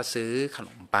ล้วก็ซื้อขน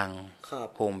มปัง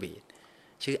โฮมบีท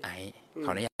ชื่อไอข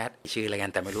ออนุญาตชื่ออะไรกั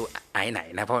นแต่ไม่รู้ไอไหน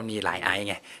นะเพราะมันมีหลายไอ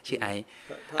ไงชื่อไอ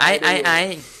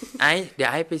เดี๋ยว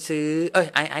ไอไปซื้อ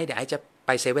ไอเดี๋ยวไอจะไป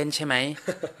เซเว่นใช่ไหม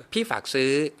พี่ฝากซื้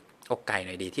ออกไก่ห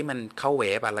น่อยดีที่มันเข้าเว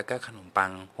ฟแล้วก็ขนมปั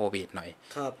งโฮมบีทหน่อย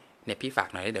เนี่ยพี่ฝาก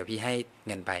หน่อยเดี๋ยวพี่ให้เ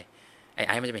งินไป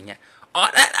ไอมันจะเป็นอย่างเงี้ย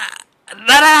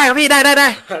ได้ครับพี่ได้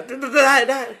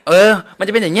มันจ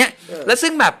ะเป็นอย่างเงี้ยแล้วซึ่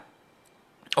งแบบ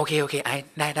โอเคไอ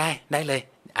ได้เลย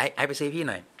ไอไปซื้อพี่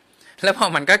หน่อยแล้วพอ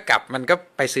มันก็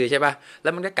ไปซื้อใช่ป่ะแล้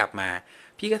วมันก็กลับมา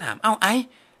พี่ก็ถามไอ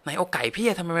ไหนอกไก่พี่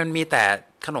ทำไมมันมีแต่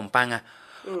ขนมปัง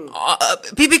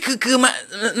พี่คือมั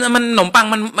นขนมปัง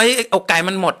มันไม่อกไก่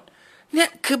มันหมดเนี่ย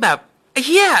คือแบบไอ้เ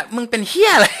หี้ยมึงเป็นเหี้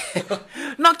ยอะไร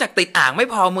นอกจากติดอ่างไม่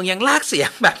พอมึงยังลากเสีย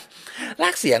งแบบลา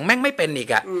กเสียงแม่งไม่เป็นอีก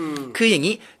คืออย่าง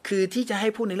นี้คือที่จะให้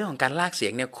พูดในเรื่องของการลากเสีย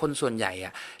งเนี่ยคนส่วนใหญ่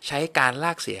ใช้การล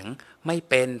ากเสียงไม่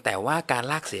เป็นแต่ว่าการ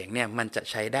ลากเสียงเนี่ยมันจะ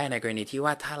ใช้ได้ในกรณีที่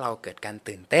ว่าถ้าเราเกิดการ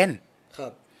ตื่นเต้น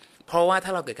เพราะว่าถ้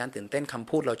าเราเกิดการตื่นเต้นคำ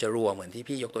พูดเราจะรัวเหมือนที่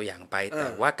พี่ยกตัวอย่างไปแต่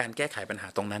ว่าการแก้ไขปัญหา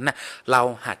ตรงนั้นน่ะเรา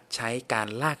หัดใช้การ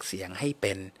ลากเสียงให้เ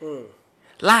ป็น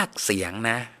ลากเสียง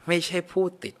นะไม่ใช่พูด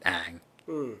ติดอ่าง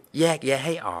แยกแยะใ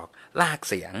ห้ออกลาก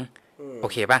เสียงโอ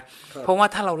เคป่ะเพราะว่า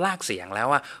ถ้าเราลากเสียงแล้ว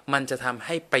มันจะทำใ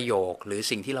ห้ประโยคหรือ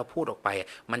สิ่งที่เราพูดออกไป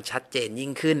มันชัดเจนยิ่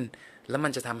งขึ้นแล้วมั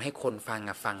นจะทำให้คนฟัง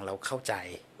ฟังเราเข้าใจ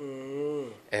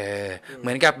เห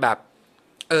มือนกับแบบ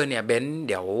เนี่ยเบน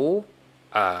เดี๋ยว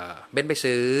เบนไป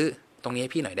ซื้อตรงนี้ใ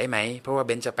ห้พี่หน่อยได้ไหมเพราะว่าเ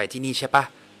บนจะไปที่นี่ใช่ป่ะ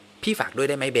พี่ฝากด้วย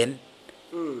ได้ไหมเบน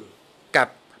กับ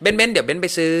เบนเดี๋ยวเบนไป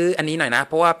ซื้ออันนี้หน่อยนะเ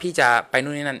พราะว่าพี่จะไป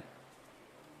นู่นนี่นั่น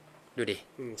ดูดิ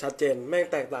ชัดเจนแม่ง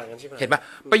แตกต่างกันใช่ไหมเห็นป่ะ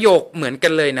ประโยคเหมือนกั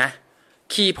นเลยนะ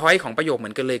คีย์พอยต์ของประโยคเหมื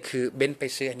อนกันเลยคือเบนไป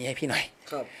ซื้ออันนี้ให้พี่หน่อย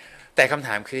ครับแต่คำถ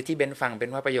ามคือที่เบนฟังเบ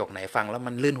นว่าประโยคไหนฟังแล้ว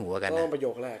มันลื่นหัวกันนะประโย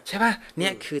คแรกใช่ป่ะเนี่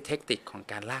ยคือเทคนิคของ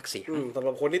การลากเสียงสำห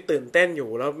รับคนที่ตื่นเต้นอยู่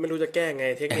แล้วไม่รู้จะแก้ไง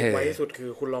เทคนิคไว้ที่สุดคือ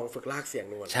คุณลองฝึกลากเสียง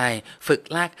ดูใช่ฝึก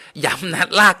ลากย้ำนะ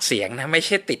ลากเสียงนะไม่ใ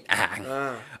ช่ติดอ่าง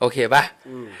โอเคป่ะ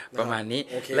ประมาณนี้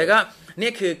แล้วก็เนี่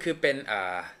ยคือเป็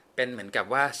นเหมือนกับ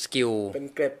ว่าสกิลเป็น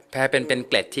เกร็ดเป็น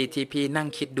เกร็ดที่พี่นั่ง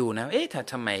คิดดูนะ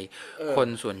ทำไมคน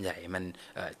ส่วนใหญ่มัน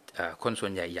คนส่ว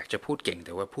นใหญ่อยากจะพูดเก่งแ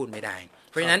ต่ว่าพูดไม่ได้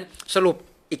เพราะฉะนั้นสรุป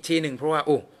อีกทีหนึ่งเพราะว่า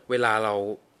เวลาเรา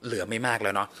เหลือไม่มากแ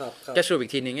ล้วเนาะจะสรุปอี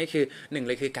กทีหนึ่งก็คือหนึ่งเ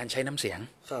ลยคือการใช้น้ำเสียง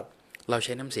เราใ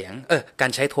ช้น้ำเสียงกา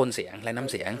รใช้โทนเสียงและน้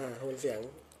ำเสียงโทนเสียง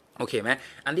โอเคไหม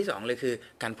อันที่สองเลยคือ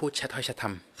การพูดชัดถ้อยชัดค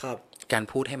ำการ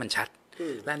พูดให้มันชัด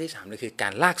และอันที่สามเลยคือกา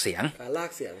รลากเสียง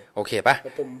โอเคปะ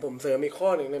ผมเสริมอีกข้อ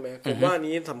หนึ่งได้ไหมผมว่า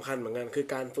นี้สำคัญเหมือนกันคือ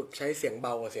การฝึกใช้เสียงเบ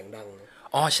ากับเสียงดัง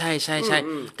อ๋อใช่ใช่ใช่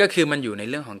ก็คือมันอยู่ใน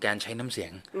เรื่องของการใช้น้ำเสีย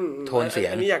งโทนเสีย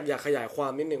งอันนี้อยากขยายควา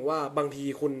มนิดนึงว่าบางที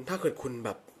คุณถ้าเกิดคุณแบ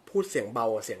บพูดเสียงเบา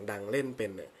เสียงดังเล่นเป็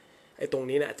นเนี่ยไอ้ตรง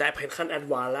นี้เนี่ยจะเป็นขั้นแอด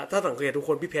วานซ์แล้วถ้าสังเกตทุกค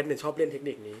นพี่เพชรเนี่ยชอบเล่นเทค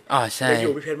นิคนี้อ๋อใช่อ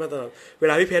ยู่พี่เพชรมาตลอดเว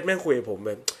ลาพี่เพชรแม่งคุยกับผมแ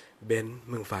บบเบน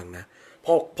มึงฟังนะ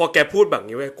พอแกพูดแบบ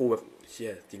นี้เว้ยกูแบบเชี่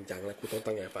ยจริงจังแล้วกูต้อง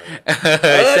ตั้งใจฟัง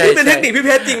นี่เป็นเทคนิคพี่เพ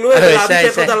ชรจริงด้วยเวลาพี่เพ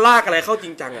ชรเขาจะลากอะไรเข้าจ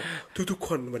ริงจังอ่ะทุกค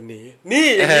นวันนี้นี่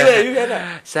อย่างนี้เลยพี่เพชรอ่ะ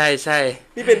ใช่ใช่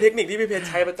นี่เป็นเทคนิคที่พี่เพชร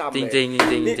ใช้ประจำเลยจริงจริง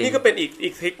จริงนี่ก็เป็นอี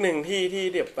กทริคหนึ่งที่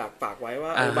เดี๋ยวฝากไว้ว่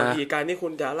าบางทีการที่คุ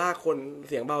ณจะลากคน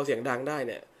เสียงเบาเสียงดังได้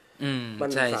เนี่ยมัน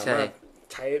สามารถ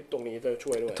ใช้ตรงนี้จะ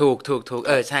ช่วยด้วยถูก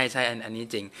ใช่ใช่อันนี้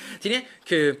จริงทีนี้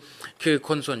คือค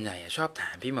นส่วนใหญ่ชอบถา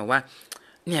มพี่มาว่า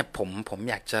เนี่ยผม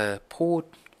อยากจะพูด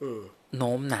โ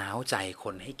น้มน้าวใจค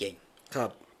นให้เก่งครั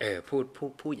บ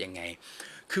พูดยังไง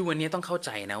คือวันนี้ต้องเข้าใ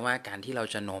จนะว่าการที่เรา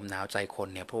จะโน้มน้าวใจคน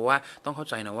เนี่ยเพราะว่าต้องเข้า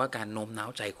ใจนะว่าการโน้มน้าว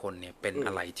ใจคนเนี่ยเป็นอ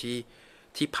ะไร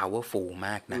ที่ powerful ม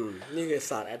ากนะนี่คือ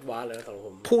ศาสตร์แอดวานซ์เลยสำหรับผ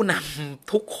มผู้น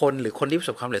ำทุกคนหรือคนที่ประ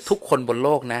สบความสำเร็จทุกคนบนโล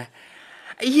กนะ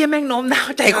ไอ้เหี้ยแม่งโน้มน้าว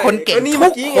ใจคนเก่งทุ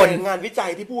กคนงานวิจัย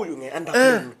ที่พูดอยู่ไงอันดับห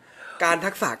นึ่งการ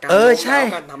ทักษะการ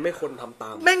การทำให้คนทำตา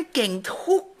มแม่งเก่ง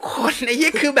ทุกคนไอ้เหี้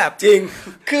ยคือแบบจริง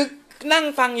คือนั่ง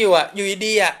ฟังอยู่อ่ะอยู่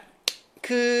ดีๆอ่ะ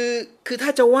คือถ้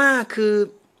าจะว่าคือ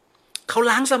เขา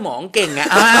ล้างสมองเก่งอ่ะ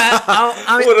เ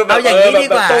อาอย่างนี้ดี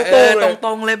กว่าต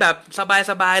รงๆเลยแบบ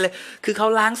สบายๆเลยคือเขา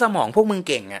ล้างสมองพวกมึง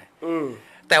เก่งอ่ะ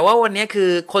แต่ว่าวันนี้คือ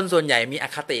คนส่วนใหญ่มีอ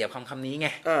คติกับคำนี้ไง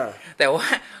แต่ว่า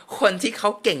คนที่เขา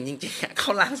เก่งจริงๆเข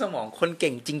าล้างสมองคนเ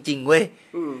ก่งจริงๆเว้ย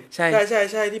ใ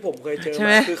ช่ที่ผมเคยเจอม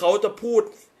าคือเขาจะพูด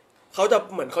เขาจะ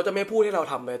เหมือนเขาจะไม่พูดให้เรา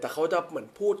ทำเลยแต่เขาจะเหมือน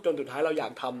พูดจนสุดท้ายเราอยา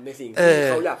กทำในสิ่งที่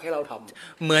เขาอยากให้เราท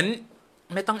ำเหมือน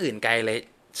ไม่ต้องอื่นไกลเลย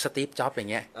สตีฟจ็อบส์อย่า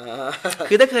งเงี้ย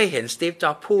คือถ้าเคยเห็นสตีฟจ็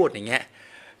อบส์พูดอย่างเงี้ย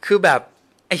คือแบบ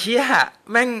ไอ้เหี้ย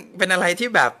แม่งเป็นอะไรที่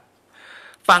แบบ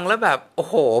ฟังแล้วแบบโอ้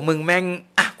โหมึงแม่ง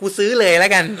อ่ะกูซื้อเลยแล้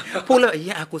วกันพูดแล้วไอ้เ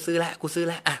หี้ยอ่ะกูซื้อแล้วอ่ะกูซื้อ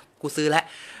แล้ว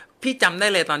พี่จำได้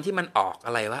เลยตอนที่มันออกอ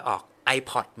ะไรวะออก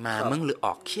iPod มามึงหรืออ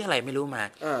อกเหี้ยอะไรไม่รู้มา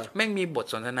แม่งมีบท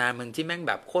สนทนามึงที่แม่งแ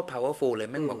บบโคตร powerful เลย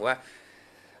แม่งบอกว่า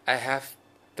I have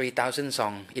 3,000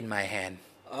 song in my hand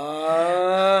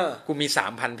กูมี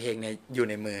 3,000 เพลงเนี่ยอยู่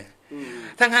ในมือ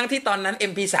ทั้งที่ตอนนั้น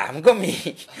MP3 ก็มี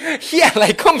เหี้ยอะไร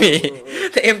ก็มี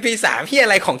แต่ MP3 เหี้ยอะ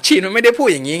ไรของจีนมันไม่ได้พูด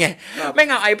อย่างนี้ไงแม่ง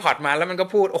เอา iPod มาแล้วมันก็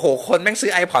พูดโอ้โหคนแม่งซื้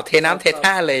อ iPod เทน้ำเท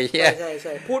ท่าเลยเหี้ยใ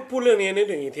ช่พูดเรื่องนี้นึก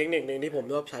ถึงอีกเทคนิคนึงที่ผม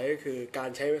ชอบใช้ก็คือการ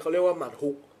ใช้เขาเรียกว่าหมัด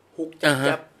ฮุก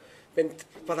จับเป็น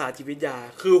ภาษาจิตวิทยา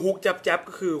คือฮุกจับ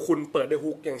ก็คือคุณเปิดด้วย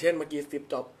ฮุกอย่างเช่นเมื่อกี้สตีฟ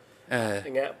จ็อบส์อ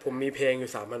ย่างเงี้ยผมมีเพลงอ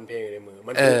ยู่ 3,000 เพลงในมือ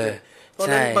มันเพราะ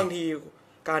นั้นบางที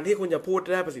การที่คุณจะพูด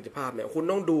ได้ประสิทธิภาพเนี่ยคุณ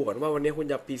ต้องดูก่อนว่าวันนี้คุณ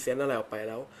จะพรีเซนต์อะไรออกไป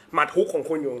แล้วหมัดฮุกของ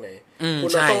คุณอยู่ตรงไหนคุณ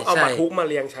ต้องเอาหมัดฮุกมา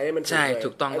เรียงใช้ให้มันใช่ถู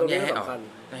กต้องต้องแยกให้อ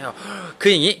อกคื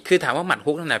ออย่างนี้คือถามว่าหมัด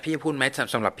ฮุกนั่นนะพี่พูดไหม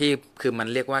สำหรับพี่คือมัน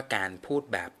เรียกว่าการพูด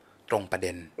แบบตรงประเ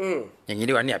ด็นอย่างนี้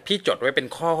ดีกว่าเนี่ยพี่จดไว้เป็น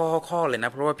ข้อเลยนะ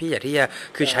เพราะว่าพี่อยากที่จะ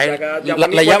คือใช้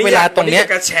ระยะเวลาตรงเนี้ย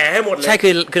แชร์ให้หมดเลยใช่คื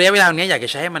อระยะเวลาตรงนี้อยากจะ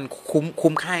ใช้ให้มัน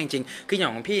คุ้มค่าจริงๆคืออย่า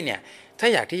งของพี่เนี่ยถ้า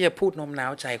อยากที่จะพูดโน้มน้า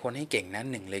วใจคนให้เก่งนั้น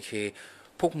หนึ่งเลยคือ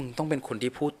พวกมึงต้องเป็นคน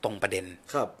ที่พูดตรงประเด็น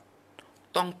ครับ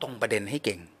ต้องตรงประเด็นให้เ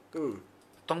ก่ง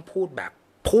ต้องพูดแบบ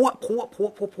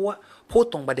พูด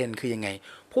ตรงประเด็นคือยังไง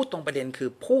พูดตรงประเด็นคือ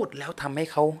พูดแล้วทำให้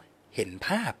เขาเห็นภ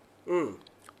าพ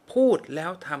พูดแล้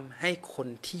วทำให้คน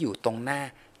ที่อยู่ตรงหน้า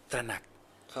ตระหนัก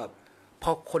ครับพ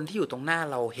อคนที่อยู่ตรงหน้า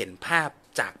เราเห็นภาพ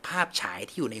จากภาพฉาย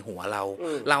ที่อยู่ในหัวเ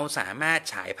ราสามารถ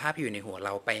ฉายภาพที่อยู่ในหัวเร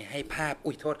าไปให้ภาพ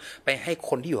ไปให้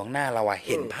คนที่อยู่ข้างหน้าเราเ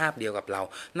ห็นภาพเดียวกับเรา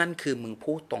นั่นคือมึง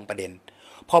พูดตรงประเด็น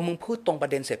พอมึงพูดตรงปร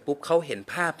ะเด็นเสร็จปุ๊บเขาเห็น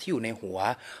ภาพที่อยู่ในหัว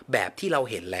แบบที่เรา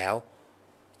เห็นแล้ว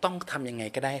ต้องทำยังไง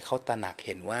ก็ได้เขาตระหนักเ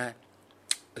ห็นว่า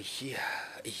ไอ้เ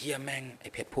หี้ยแม่งไอ้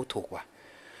เพชรพูดถูกว่ะ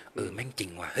แม่งจริ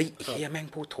งว่ะเฮ้ยไอ้เหี้ยแม่ง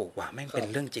พูดถูกว่ะแม่งเป็น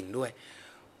เรื่องจริงด้วย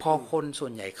พอคนส่ว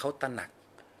นใหญ่เขาตระหนัก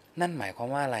นั่นหมายความ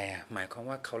ว่าอะไรหมายความ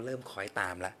ว่าเขาเริ่มคอยตา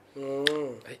มละ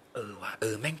ว่ะ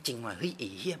แม่งจริงว่ะเฮ้ยไอ้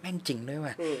เหี้ยแม่งจริงด้วย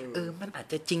ว่ะมันอาจ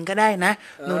จะจริงก็ได้นะ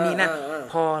นู่นนี่นั่น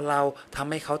พอเราทำ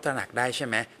ให้เขาตระหนักได้ใช่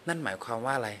ไหมนั่นหมายความ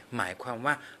ว่าอะไรหมายความ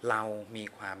ว่าเรามี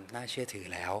ความน่าเชื่อถือ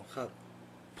แล้ว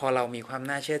พอเรามีความ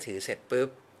น่าเชื่อถือเสร็จปุ๊บ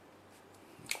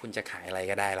คุณจะขายอะไร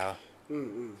ก็ได้แล้ว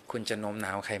คุณจะโน้มน้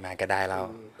าวใครมาก็ได้แล้ว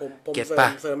ผม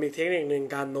เสริมอีกเทคนิคนึง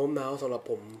การโน้มน้าวสำหรับ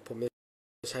ผม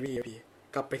จะใช้พี่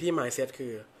กลับไปที่ mindset คื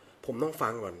อผมต้องฟั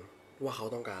งก่อนว่าเขา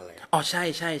ต้องการอะไรอ๋อใช่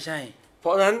เพรา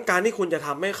ะฉะนั้นการที่คุณจะท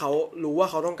ำให้เขารู้ว่า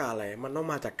เขาต้องการอะไรมันต้อง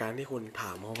มาจากการที่คุณถ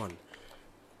ามเขาก่อน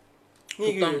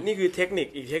นี่คือเทคนิค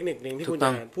อีกเทคนิคนึงที่คุณจ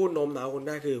ะพูดโน้มน้าวคนไ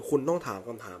ด้คือคุณต้องถาม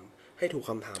คำถามให้ถูก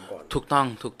คำถามก่อนถูกต้อง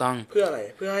เพื่ออะไร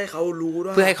เพื่อให้เขารู้ด้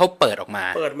วยเพื่อให้เขาเปิดออกมา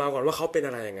ก่อนว่าเขาเป็นอ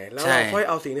ะไรยังไงแล้วเราค่อย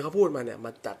เอาสิ่งที่เขาพูดมาเนี่ยม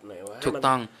าจัดหน่อยว่าถูก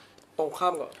ต้องตรงข้า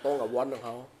มกับตรงกับวอนของเข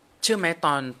า เชื่อไหม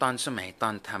ตอนสมัยตอ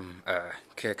นท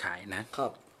ำเครือข่ายนะครั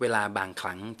บเวลาบางค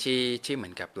รั้งที่เหมื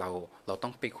อนกับเราต้อ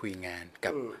งไปคุยงาน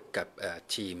กับ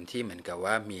ทีมที่เหมือนกับ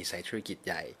ว่ามีสายธุรกิจใ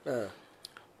หญ่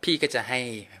พี่ก็จะให้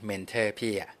เมนเทอร์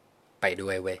พี่อะไปด้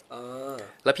วยเว้ย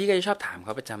แล้วพี่ก็จะชอบถามเข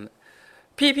าประจ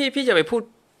ำพี่จะไป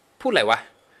พูดอะไรวะ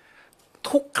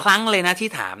ทุกครั้งเลยนะที่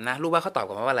ถามนะรู้ว่าเขาตอบก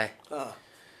ลับมาว่าอะไร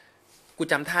กู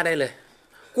จำท่าได้เลย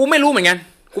กูไม่รู้เหมือนกัน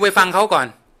กูไปฟังเขาก่อน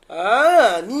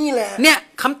นี่แหละเนี่ย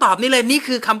คำตอบนี่เลยนี่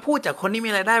คือคำพูดจากคนที่มี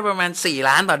รายได้ประมาณ4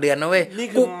 ล้านต่อเดือนนะเว้ยนี่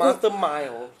คือมาสเตอร์มายด์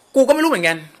ของกูก็ไม่รู้เหมือน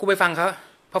กันกูไปฟังเขา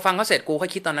พอฟังเขาเสร็จกูค่อ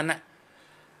ยคิดตอนนั้นน่ะ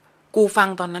กูฟัง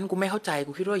ตอนนั้นกูไม่เข้าใจ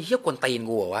กูคิดว่าเหี้ยกวนตีน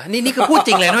กูเหรอวะนี่คือพูดจ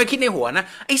ริงเลยนะไม่คิดในหัวนะ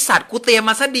ไอสัตว์กูเตรียม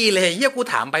มาซะดีเลยเหี้ยกู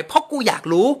ถามไปเพราะกูอยาก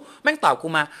รู้แม่งตอบกู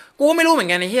มากูไม่รู้เหมือน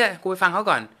กันไอ้เหี้ยกูไปฟังเขา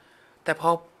ก่อนแต่พอ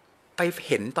ไปเ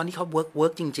ห็นตอนที่เขาเวิ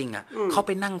ร์กจริงๆอ่ะเขาไ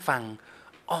ปนั่งฟัง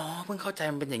อ๋อเพิ่งเข้าใจ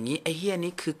มันเป็นอย่างนี้ไอ้เฮีย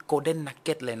นี่คือโกลเด้นนักเ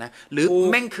ก็ตเลยนะหรือ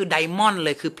แม่งคือไดมอนด์เล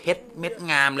ยคือเพชรเม็ด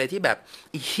งามเลยที่แบบ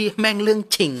ไอ้เฮียแม่งเรื่อง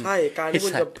จริงใช่การที่คุ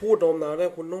ณจะพูดโน้มน้าวได้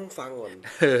คุณต้องฟังก่อน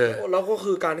แล้วก็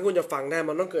คือการที่คุณจะฟังได้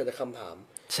มันต้องเกิดจากคำถาม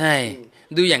ใช่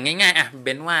ดูอย่างง่ายๆอ่ะเบ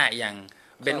น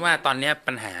ว่าตอนเนี้ย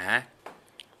ปัญ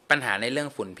หาในเรื่อง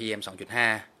ฝุ่น PM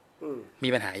 2.5 มี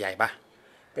ปัญหาใหญ่ปะ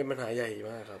เป็นปัญหาใหญ่ม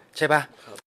ากครับใช่ปะ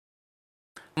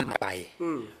มันไป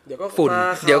เดี๋ยวก็ฝุ่น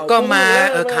เดี๋ยวก็มา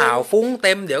ข่าวฟุ้งเ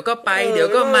ต็มเดี๋ยวก็ไปเดี๋ยว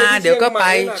ก็มาเดี๋ยวก็ไป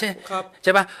ใ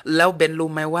ช่ป่ะแล้วเบนรู้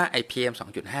ไหมว่าไอ้ PM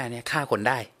 2.5 เนี่ยฆ่าคน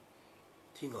ได้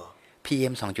จริงเหรอ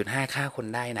PM 2.5 ฆ่าคน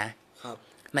ได้นะครับ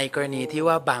ในกรณีที่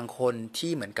ว่าบางคน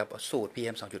ที่เหมือนกับสูด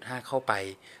PM 2.5 เข้าไป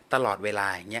ตลอดเวลา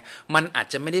อย่างเงี้ยมันอาจ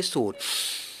จะไม่ได้สูด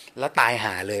แล้วตายห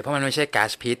าเลยเพราะมันไม่ใช่ก๊า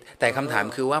ซพิษแต่คำถาม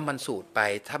คือว่ามันสูดไป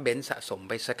ถ้าเบนสะสมไ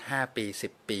ปสัก5 ปี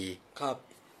10 ปีครับ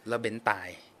แล้วเบนตาย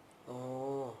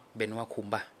เบนว่าคุ้ม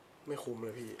ปะไม่คุ้มเล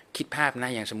ยพี่คิดภาพนะ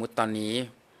อย่างสมมุติตอนนี้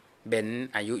เบน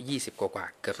อายุ20กว่า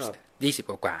เกือบ20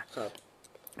กว่า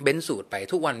เบนสูดไป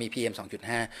ทุกวันมี PM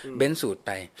 2.5 เบนสูดไ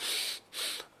ป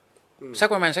สัก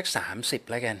ประมาณสัก30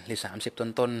แล้วกันหรือ30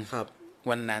ต้นๆ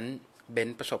วันนั้นเบน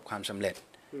ประสบความสำเร็จ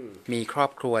มีครอ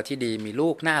บครัวที่ดีมีลู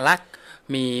กน่ารัก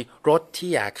มีรถที่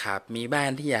อยากขับมีบ้า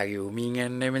นที่อยากอยู่มีเงิ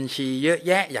นในบัญชีเยอะแ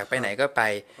ยะอยากไปไหนก็ไป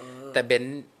แต่เบน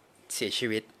เสียชี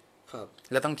วิต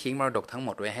แล้วต้องทิ้งมรดกทั้งหม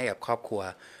ดไว้ให้กับครอบครัว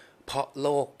เพราะโล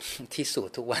กที่สูด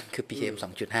ทุกวันคือ PM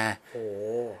 2.5 โอ้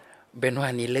เบนว่า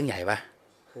นี้เรื่องใหญ่ปะ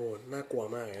โอ้น่ากลัว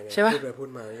มากเลยใช่ปะพูด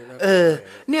มานี่น่ากลัว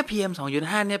เนี่ย PM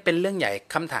 2.5 เนี่ยเป็นเรื่องใหญ่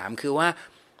คำถามคือว่า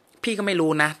พี่ก็ไม่รู้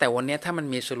นะแต่วันนี้ถ้ามัน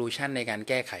มีโซลูชันในการ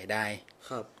แก้ไขได้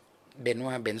ครับเบน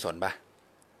ว่าเบนสนปะ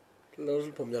แล้ว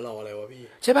ผมจะรออะไรวะพี่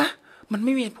ใช่ปะมันไ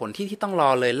ม่มีผลที่ต้องรอ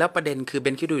เลยแล้วประเด็นคือเบ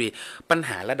นคิดดูดิปัญห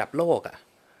าระดับโลกอะ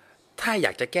ถ้าอย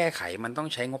ากจะแก้ไขมันต้อง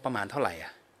ใช้งบประมาณเท่าไหร่อ่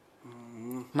ะ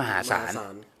มหา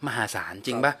ศาลจ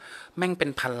ริงป่ะแม่งเป็น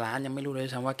พันล้านยังไม่รู้เล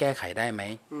ยซ้ำว่าแก้ไขได้ไหม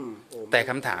แต่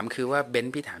คำถามคือว่าเบน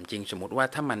พี่ถามจริงสมมติว่า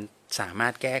ถ้ามันสามาร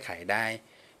ถแก้ไขได้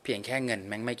เพียงแค่เงิน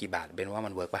แม่งไม่กี่บาทเบนว่ามั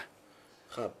นเวิร์กป่ะ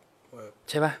ครับ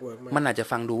ใช่ป่ะมันอาจจะ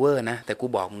ฟังดูเวอร์นะแต่กู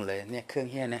บอกมึงเลยเนี่ยเครื่อง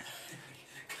เฮี้ยเนี่ย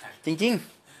จริง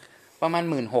ๆประมาณ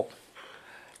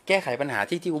 16,000 แก้ไขปัญหา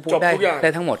ที่กูพูดไ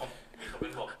ด้ทั้งหมด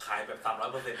ขายแบบ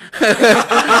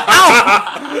300%เ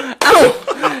อ้า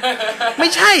ไม่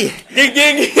ใช่จริ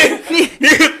งๆ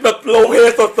นี่คือแบบโลเพ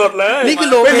สดๆเลยนี่คือ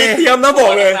โลเพไม่มีเตรียมนะบอ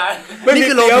กเลยนี่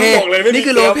คือโลเพนี่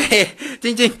คือโลเพจ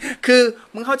ริงๆคือ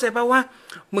มึงเข้าใจป่ะว่า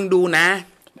มึงดูนะ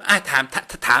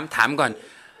ถามก่อน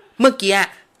เมื่อกี้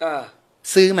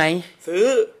ซื้อไหมซื้อ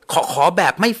ขอแบ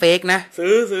บไม่เฟกนะ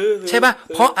ซื้อใช่ป่ะ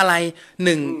เพราะอะไร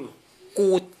1กู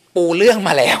ปูเรื่องม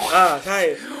าแล้วใช่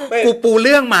กูปูเ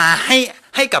รื่องมา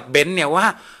ให้กับเบนเนี่ยว่า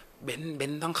เบ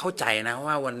นต้องเข้าใจนะ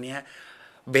ว่าวันนี้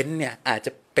เบนเนี่ยอาจจ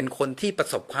ะเป็นคนที่ประ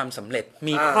สบความสำเร็จ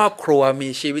มีครอบครัวมี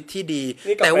ชีวิตที่ดี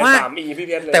แต่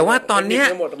ว่าตอนเ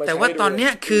นี้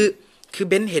ยคือ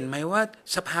เบนเห็นไหมว่า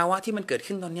สภาวะที่มันเกิด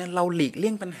ขึ้นตอนนี้เราหลีกเลี่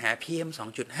ยงปัญหา PM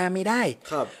 2.5 ไม่ได้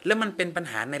แล้วมันเป็นปัญ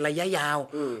หาในระยะยาว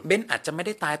เบนอาจจะไม่ไ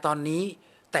ด้ตายตอนนี้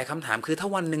แต่คำถามคือถ้า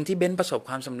วันหนึ่งที่เบนประสบ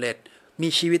ความสำเร็จมี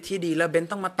ชีวิตที่ดีแล้วเบน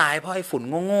ต้องมาตายเพราะไอ้ฝุ่น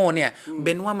โง่ๆเนี่ยเบ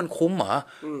นว่ามันคุ้มเหรอ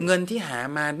เงินที่หา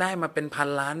มาได้มาเป็นพัน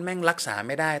ล้านแม่งรักษาไ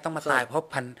ม่ได้ต้องมาตายเพรา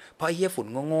ะไอ้เหี้ยฝุ่น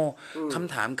โง่ๆค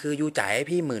ำถามคือยูจ่ายให้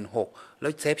พี่ 16,000 แล้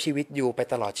วเซฟชีวิตยูไป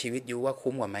ตลอดชีวิตยูว่า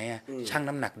คุ้มกว่าไหมอ่ะชั่ง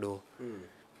น้ำหนักดู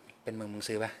เป็นมึง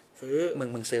ซื้อป่ะซื้อ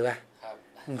มึงซื้อป่ะ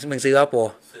มึงซื้อป่ะโป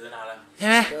ซื้อนานแล้วใช่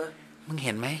ไหมมึงเ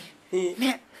ห็นไหมเ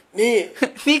นี่ย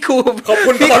นี่ครูขอบ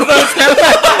คุณสปอนเซอร์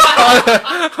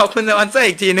ขอบคุณสปอนเซอร์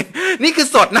อีกทีนึงนี่คือ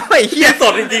สดนะไอ้เหี้ยส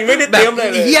ดจริงๆไม่ได้เตรียมเลย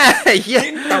เหี้ย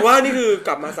แต่ว่านี่คือก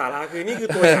ลับมาสาระคือนี่คือ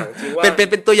ตัวอย่างจริงว่า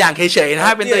เป็นตัวอย่างเฉยๆนะ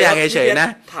เป็นตัวอย่างเฉยๆนะ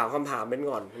ถามคำถามเป็น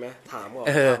ก่อนใช่ไหมถามก่อน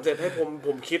เสร็จให้ผ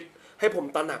มคิด ให้ผม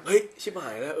ตระหนักเฮ้ยชิบห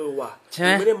ายแล้วว่ะ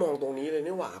กูไม่ได้มองตรงนี้เลย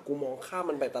นี่หว่ากูมองข้าม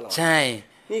มันไปตลอดใช่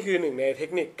นี่คือหนึ่งในเทค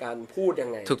นิคการพูดยั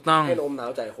งไงถูกต้องให้โน้มน้า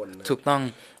วใจคนถูกต้อง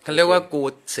เขาเรียกว่ากู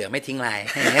เสือไม่ทิ้งลาย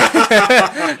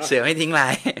เสือไม่ทิ้งลา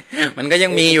ยมันก็ยั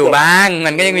งมีอยู่บ้าง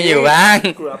มันก็ยังมีอยู่บ้าง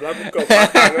กลับแล้วกลับ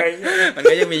อะไรมัน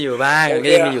ก็ยังมีอยู่บ้างมันก็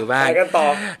ยังมีอยู่บ้างไปกันต่อ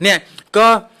เนี่ยก็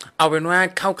เอาเป็นว่า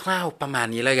คร่าวๆประมาณ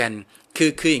นี้แล้วกัน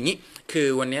คืออย่างนี้คือ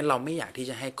วันนี้เราไม่อยากที่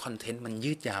จะให้คอนเทนต์มัน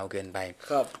ยืดยาวเกินไป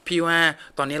พี่ว่า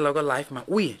ตอนนี้เราก็ไลฟ์มา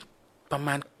ประม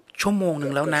าณชั่วโมงนึ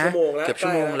งแล้วนะเกือบชั่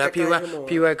วโมงแล้วพี่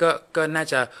ว่าก็น่า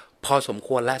จะพอสมค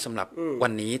วรแล้วสำหรับวั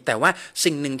นนี้แต่ว่า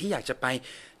สิ่งหนึ่งที่อยาก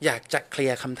จะเคลี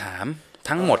ยร์คำถาม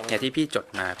ทั้งหมดเนี่ยที่พี่จด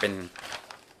มาเป็น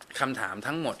คำถาม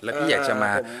ทั้งหมดแล้วพี่อยากจะ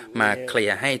มาเคลีย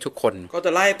ร์ให้ทุกคนก็จ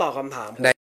ะไล่ตอบคำถาม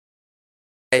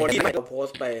คนที่เราโพส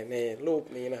ต์ไปในรูป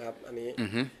นี้นะครับอันนี้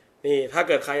นี่ถ้าเ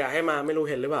กิดใครอยากให้มาไม่รู้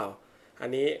เห็นหรือเปล่าอั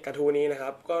นนี้กระทู้นี้นะครั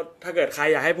บก็ถ้าเกิดใคร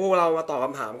อยากให้พวกเรามาตอบค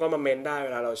ำถามก็มาเมนได้เว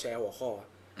ลาเราแชร์หัวข้อ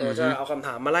เราจะเอาคำถ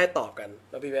ามมาไล่ตอบกัน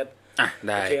แล้วพี่เพชรไ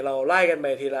ด้โอเคเราไล่กันไป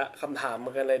ทีละคำถามม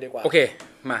ากันเลยดีกว่าโอเค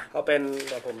มาเอาเป็น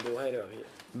เดี๋ยวผมดูให้ดีกว่าพี่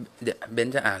เดี๋ยวเบน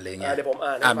จะอ่านเลยไงเดี๋ยวผมอ่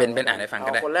านเบนอ่านให้ฟัง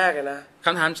ก็ได้คนแรกเลยนะค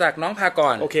ำถามจากน้องภาก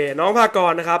รโอเคน้องภาก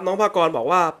รนะครับน้องภากรบอก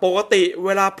ว่าปกติเว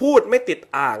ลาพูดไม่ติด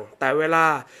อ่างแต่เวลา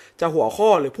จะหัวข้อ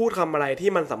หรือพูดคำอะไรที่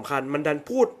มันสำคัญมันดัน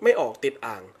พูดไม่ออกติด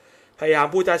อ่างพยายาม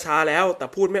พูดช้าๆแล้วแต่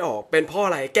พูดไม่ออกเป็นเพราะอ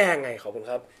ะไรแก้ไงขอบคุณ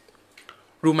ครับ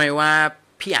รู้ไหมว่า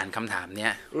พี่อ่านคำถามเนี้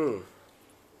ย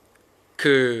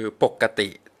คือปกติ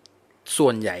ส่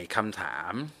วนใหญ่คำถา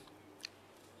ม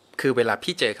คือเวลา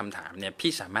พี่เจอคำถามเนี่ย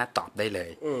พี่สามารถตอบได้เลย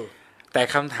แต่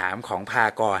คำถามของภา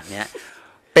กรเนี่ย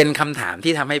เป็นคำถาม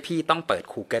ที่ทำให้พี่ต้องเปิด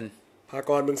Google ภา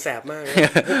กรมึงแสบมาก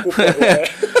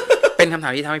เป็นคำถา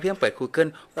มที่ทำให้พี่ต้องเปิด Google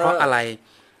เพราะอะไร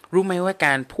รู้ไหมว่าก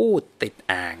ารพูดติด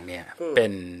อ่างเนี่ยเป็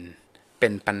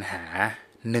นปัญหา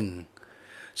หนึ่ง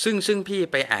ซึ่งพี่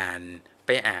ไปอ่าน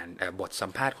บทสั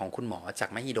มภาษณ์ของคุณหมอจาก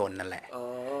มหิดลนั่นแหละ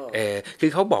คื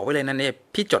อเขาบอกไว้เลยนะเนี่ย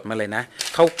พี่จดมาเลยนะ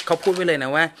เขาพูดไว้เลยนะ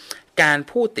ว่าการ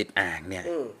พูดติดอ่างเนี่ย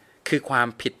คือความ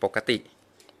ผิดปกติ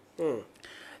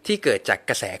ที่เกิดจาก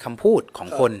กระแสคำพูดของ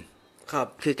คน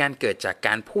คือการเกิดจากก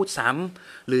ารพูดซ้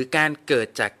ำหรือการเกิด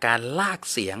จากการลาก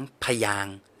เสียงพยาง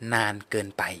ค์นานเกิน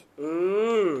ไป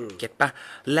เก็ตปะ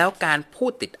แล้วการพู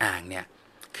ดติดอ่างเนี่ย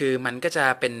คือมันก็จะ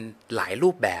เป็นหลายรู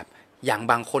ปแบบอย่าง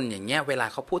บางคนอย่างเงี้ยเวลา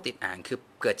เขาพูดติดอ่างคือ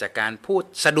เกิดจากการพูด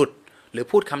สะดุดหรือ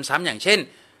พูดคำซ้ำอย่างเช่น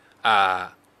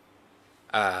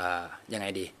ยังไง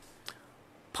ดี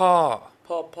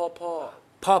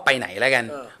พ่อไปไหนแล้วกัน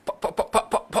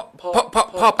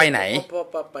พ่อไปไหน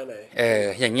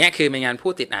อย่างเงี้ยคือเป็นงานพู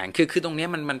ดติดอ่างคือตรงเนี้ย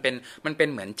มันเป็น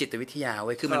เหมือนจิตวิทยาเ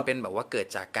ว้ยคือมันเป็นแบบว่าเกิด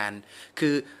จากการคื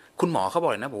อคุณหมอเขาบอ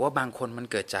กเลยนะบอกว่าบางคนมัน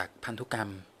เกิดจากพันธุกรร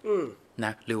มน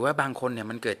ะหรือว่าบางคนเนี่ย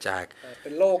มันเกิดจากเ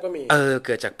ป็นโรคก็มีเ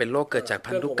กิดจากเป็นโรคเกิดจาก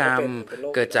พันธุกรรม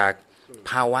เกิดจาก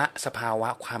สภาวะ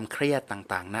ความเครียด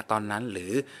ต่างๆนะตอนนั้นหรื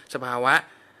อสภาวะ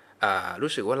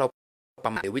รู้สึกว่าเราปร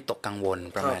ะมาทหรือวิตกกังวล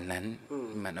ประมาณนั้น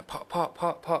เหมือนพ่อ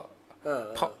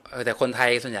แต่คนไทย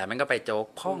ส่วนใหญ่มันก็ไปโจ๊ก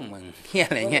พ่องมึงเฮีย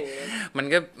อะไรเงี้ยมัน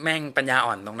ก็แม่งปัญญา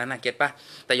อ่อนตรงนั้นนะเก็ตป่ะ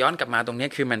แต่ย้อนกลับมาตรงนี้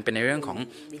คือมันเป็นในเรื่องขอ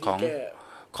ง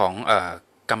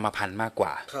กรรมพันธุ์มากก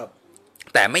ว่า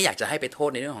แต่ไม่อยากจะให้ไปโทษ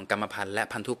ในเรื่องของกรรมพันธุ์และ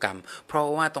พันธุกรรมเพราะ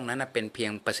ว่าตรงนั้นเป็นเพีย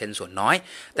งเปอร์เซ็นต์ส่วนน้อย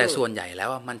แต่ส่วนใหญ่แล้ว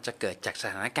มันจะเกิดจากส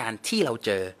ถานการณ์ที่เราเ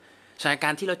จอสถานกา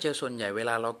รณ์ที่เราเจอส่วนใหญ่เว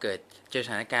ลาเราเจอส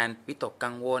ถานการณ์วิตกกั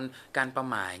งวลการประ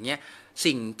หม่าอย่างเงี้ย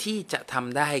สิ่งที่จะท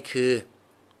ำได้คือ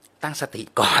ตั้งสติ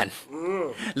ก่อน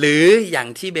หรืออย่าง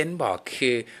ที่เบนซ์บอกคื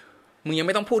อมึงยังไ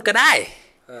ม่ต้องพูดก็ได้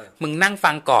มึงนั่ง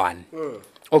ฟังก่อน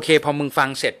โอเคพอมึงฟัง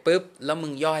เสร็จปุ๊บแล้วมึ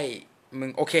งย่อยมึ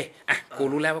งโอเคกู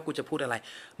รู้แล้วว่ากูจะพูดอะไร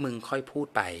มึงค่อยพูด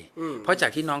ไปเพราะจา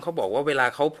กที่น้องเขาบอกว่าเวลา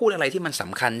เขาพูดอะไรที่มันส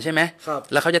ำคัญใช่ไหม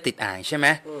แล้วเขาจะติดอ่างใช่ไหม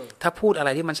ถ้าพูดอะไร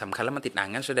ที่มันสำคัญแล้วมันติดอ่าง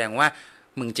งั้นแสดงว่า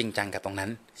มึงจริงจังกับตรงนั้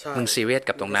นมึงซีเรียส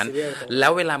กับตรงนั้นแล้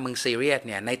วเวลามึงซีเรียสเ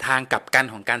นี่ยในทางกลับกัน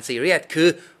ของการซีเรียสคือ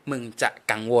มึงจะ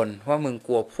กังวลว่ามึงก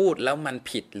ลัวพูดแล้วมัน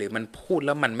ผิดหรือมันพูดแ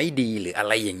ล้วมันไม่ดีหรืออะ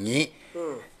ไรอย่างนี้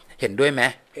เห็นด้วยไหม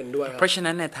เห็นด้วยเพราะฉะ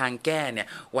นั้นในทางแก้เนี่ย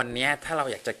วันนี้ถ้าเรา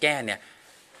อยากจะแก้เนี่ย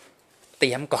เต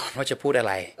รียมก่อนว่าจะพูดอะ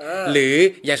ไรหรือ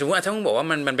อย่างสมมติถ้ามึงบอกว่า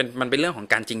มันเป็นเรื่องของ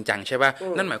การจริงจังใช่ป่ะ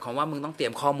นั่นหมายความว่ามึงต้องเตรีย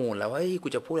มข้อมูลแล้วว่ากู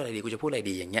จะพูดอะไร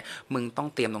ดีอย่างเงี้ยมึงต้อง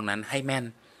เตรียมตรงนั้นให้แม่น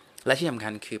และที่สำคั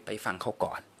ญคือไปฟังเขา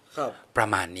ก่อนประ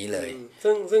มาณนี้เลย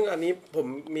ซึ่งอันนี้ผม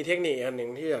มีเทคนิคอันหนึ่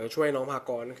งที่อยากจะช่วยน้องภา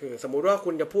กรคือสมมุติว่า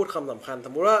คุณจะพูดคำสำคัญส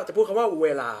มมุติว่าจะพูดคำว่าเว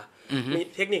ลามี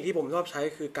เทคนิคที่ผมชอบใช้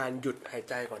คือการหยุดหาย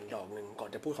ใจก่อนดอกนึงก่อน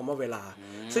จะพูดคำว่าเวลา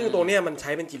ซึ่งตรงนี้มันใ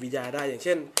ช้เป็นจิตวิทยาได้อย่างเ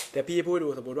ช่นเดี๋ยวพี่พูดดู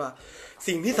สมมุติว่า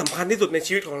สิ่งที่สำคัญที่สุดใน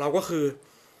ชีวิตของเราก็คือ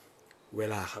เว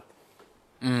ลาครับ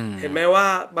เห็นไหมว่า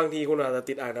บางทีคุณอาจจะ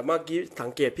ติดอ่างแต่เมื่อกี้สั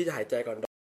งเกตพี่จะหายใจก่อนด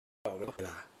อกนึงเว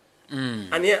ลา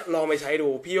อันนี้ลองไปใช้ดู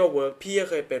พี่ว่าเวิร์กพี่ก็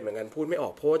เคยเป็นเหมือนกันพูดไม่ออ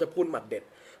กเพราะว่าจะพูดหมัดเด็ด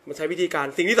มันใช้วิธีการ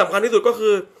สิ่งที่สำคัญที่สุดก็คื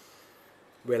อ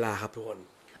เวลาครับทุกคน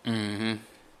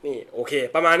นี่โอเค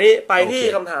ประมาณนี้ไปที่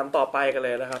คำถามต่อไปกันเล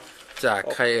ยนะครับจาก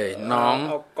ใครเอ่ยน้อง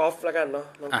เอากอล์ฟแล้วกันเนาะ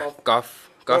น้องกอล์ฟ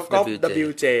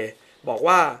WJ บอก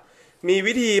ว่ามี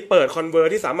วิธีเปิดคอนเวอ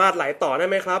ร์ที่สามารถไหลต่อได้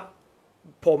ไหมครับ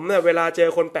ผมเนี่ยเวลาเจอ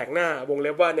คนแปลกหน้าวงเ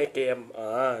ล็บว่าในเกม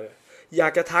อยา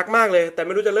กจะทักมากเลยแต่ไ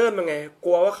ม่รู้จะเริ่มยังไงก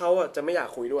ลัวว่าเขาจะไม่อยาก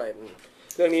คุยด้วย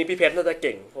เรื่องนี้พี่เพชรน่าจะเ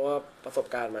ก่งเพราะว่าประสบ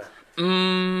การณ์มา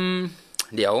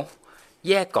เดี๋ยว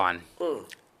แยกก่อน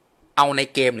เอาใน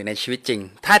เกมหรือในชีวิตจริง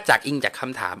ถ้าจากอิงจากค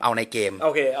ำถามเอาในเกมโอ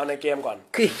เคเอาในเกมก่อน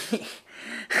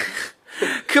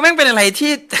คือแม่งเป็นอะไร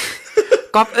ที่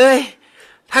ก๊อฟเอ้ย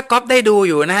ถ้าก๊อฟได้ดู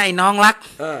อยู่นะไอ้น้องรัก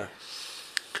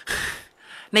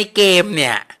ในเกมเ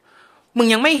นี่ยมึง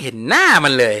ยังไม่เห็นหน้ามั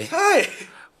นเลยใช่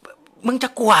มึงจะ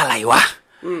กลัวอะไรวะ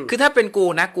คือถ้าเป็นกู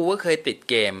นะกูก็เคยติด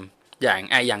เกมอ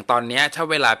ย่างตอนเนี้ยถ้า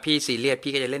เวลาพี่ซีเรียส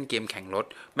พี่ก็จะเล่นเกมแข่งรถ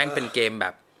แม่งเป็นเกมแบ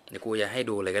บเดี๋ยวกูจะให้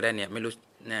ดูเลยก็ได้เนี่ยไม่รู้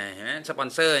นะเห็นไหมสปอน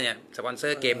เซอ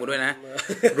ร์เกมกูด้วยนะ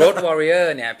Road Warrior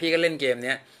เนี่ยพี่ก็เล่นเกมเ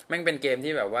นี้ยแม่งเป็นเกม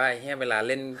ที่แบบว่าเฮียเวลา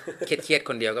เล่นเครียด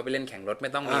คนเดียวก็ไปเล่นแข่งรถไม่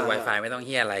ต้องมี Wi-Fi ไม่ต้องเ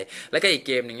ฮียอะไรแล้วก็อีกเ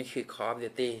กมนึงก็คือ Call of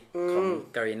Duty ของ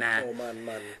Garena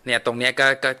เนี่ยตรงเนี้ย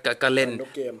ก็เล่น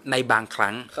ในบางค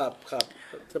รั้งครับ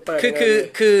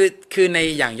คือใน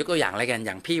อย่างยกตัวอย่างอะไรกันอ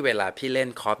ย่างพี่เวลาพี่เล่น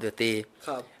Call of Duty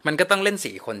มันก็ต้องเล่น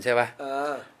4คนใช่ป่ะ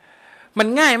มัน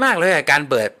ง่ายมากเลยการ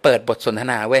เปิดบทสนท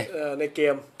นาเว้ยในเก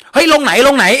มเฮ้ยลงไหน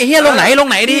ไอ้เหี้ยลงไหน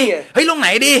ดิเฮ้ยลงไหน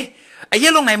ดิไอ้เหี้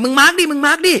ยลงไหนมึงมาร์ก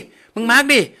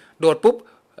ดิโดดปุ๊บ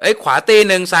เอ้ยขวาตี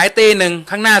หนึ่งซ้ายตีหนึ่ง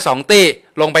ข้างหน้า2ตี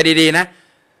ลงไปดีๆนะ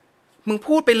มึง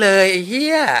พูดไปเลยไอ้เ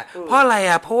หี้ยเพราะอะไร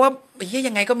อ่ะเพราะว่าไอ้เหี้ย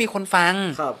ยังไงก็มีคนฟัง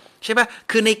ใช่ป่ะ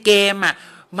คือในเกมอ่ะ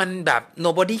มันแบบ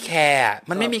nobody care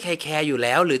มันไม่มีใครแคร์อยู่แ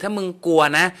ล้วหรือถ้ามึงกลัว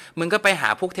นะมึงก็ไปหา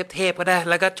พวกเทพก็ได้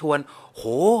แล้วก็ชวนโห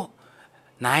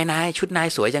นายชุดนาย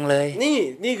สวยจังเลย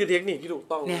นี่คือเทคนิคที่ถูก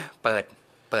ต้องเนี่ยเปิด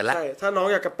ละใช่ถ้าน้อง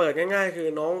อยากจะเปิดง่ายๆคือ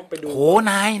น้องไปดูโห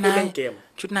นายเล่นเกม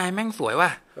ชุดนายแม่งสวยว่ะ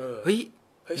เฮ้ย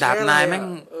ดาบนายแม่ง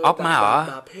ออฟมาเหรอ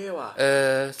ดาบเพ่ว่ะ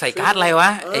ใส่การ์ดอะไรวะ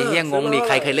ไอ้เหี้ยงงดิใ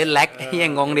ครเคยเล่นแล็กไอ้เหี้ย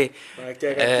งงดิ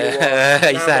ไ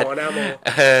อ้สัตว์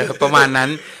ประมาณนั้น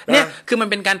เนี่ยคือมัน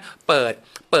เป็นการเปิด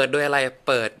โดยอะไร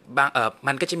เปิดบาง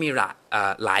มันก็จะมี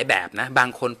หลายแบบนะบาง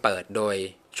คนเปิดโดย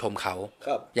ชมเขา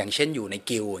อย่างเช่นอยู่ใน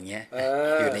กิลด์อย่างเงี้ย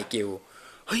อยู่ในกิลด์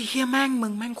เฮ้ยเฮียแ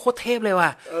ม่งโคตรเทพเลยว่ะ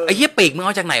ไอ้เฮียปีกมึงเอ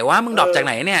าจากไหนวะมึงดรอปจากไ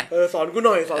หนเนี่ยสอนกูห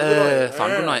น่อยสอนกูห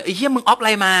น่อยไอ้เฮียมึงออฟอะไ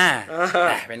รมา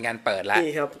เป็นการเปิดละ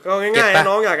นี่ครับก็ง่ายๆ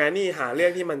น้องอยากไงนี่หาเรื่อ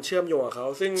งที่มันเชื่อมโยงกับเขา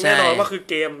ซึ่งแน่นอนว่าคือ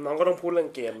เกมน้องก็ต้องพูดเรื่อง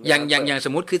เกมอย่างส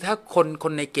มมุติคือถ้าค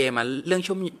นในเกมอ่ะเรื่องเ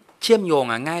ชื่อมโยง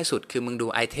อ่ะง่ายสุดคือมึงดู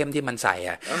ไอเทมที่มันใส่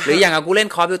อ่ะหรืออย่างกูเล่น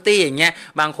Call of Duty อย่างเงี้ย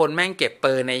บางคนแม่งเก็บ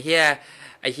ปืนในไ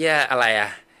อ้เฮียอะไรอ่ะ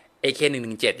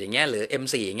AK117 อย่างเงี้ยหรือ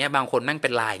M4 อย่างเงี้ยบางคนแม่งเป็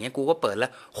นลายอย่างเงี้ยกูก็เปิดแล้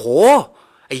วโห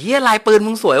ไอ้เหี้ยลายปืน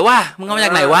มึงสวยว่ะมึงเอามาจ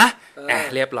ากไหนวะ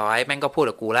เรียบร้อยแม่งก็พูด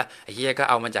กับกูแล้วไอ้เหี้ยก็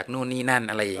เอามาจากนู่นนี่นั่น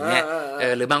อะไรอย่างเงี้ย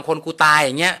หรือบางคนกูตายอ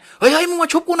ย่างเงี้ยเฮ้ยมึงมา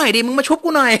ชุบกูหน่อยดิมึงมาชุบกู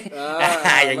หน่อย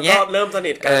อย่างเงี้ยเริ่มส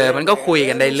นิทกันมันก็คุย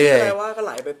กันได้เรื่อยก็ไ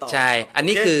หลไปต่อใช่อัน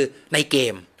นี้คือในเก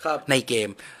ม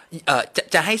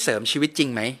จะให้เสริมชีวิตจริง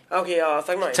ไหมโอเค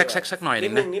สักหน่อยสักหน่อยนึ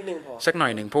งนะนิดนึงพอสักหน่อ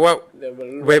ยนึงเพราะว่า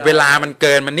เวลามันเ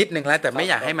กินมันนิดนึงแล้วแต่ไม่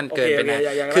อยากให้มันเกินไปนะ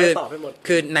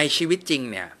คือในชีวิตจริง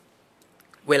เนี่ย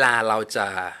เวลาเราจะ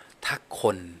ทักค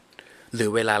นหรือ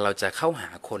เวลาเราจะเข้าหา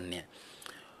คนเนี่ย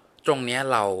ตรงเนี้ย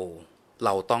เร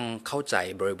าต้องเข้าใจ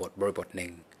บริบทหนึ่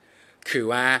งคือ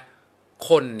ว่า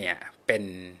คนเนี่ยเป็น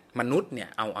มนุษย์เนี่ย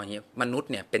เอาอย่างนี้มนุษย์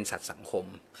เนี่ยเป็นสัตว์สังคม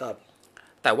ครับ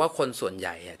แต่ว่าคนส่วนให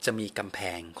ญ่จะมีกำแพ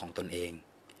งของตนเอง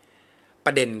ป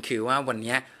ระเด็นคือว่าวัน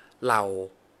นี้เรา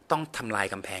ต้องทำลาย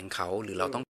กำแพงเขาหรือเรา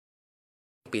ต้อง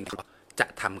ปีนจะ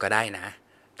ทำก็ได้นะ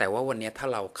แต่ว่าวันนี้ถ้า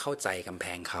เราเข้าใจกำแพ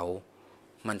งเขา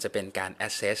มันจะเป็นการ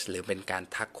access หรือเป็นการ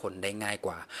ทักคนได้ง่ายก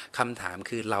ว่าคำถาม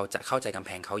คือเราจะเข้าใจกำแ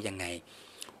พงเขายังไง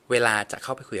เวลาจะเข้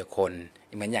าไปคุยกับคน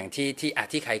เหมือนอย่าง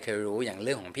ที่ใครเคยรู้อย่างเ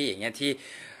รื่องของพี่อย่างเงี้ยที่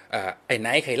ไอ้ไน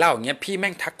ท์เคยเล่าอย่างเงี้ยพี่แ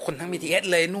ม่งทักคนทั้ง BTS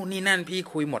เลยนู่นนี่นั่นพี่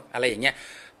คุยหมดอะไรอย่างเงี้ย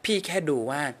พี่แค่ดู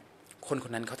ว่าค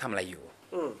นนั้นเขาทำอะไรอยู่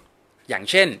อย่าง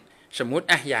เช่นสมมุติ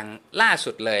อย่างล่า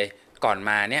สุดเลยก่อน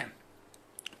มาเนี่ย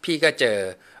พี่ก็เจอ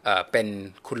เป็น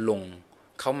คุณลุง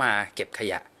เขามาเก็บข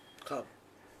ยะ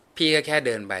พี่ก็แค่เ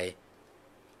ดินไป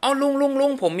เอาลุ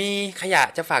งผมมีขยะ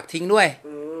จะฝากทิ้งด้วย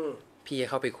พี่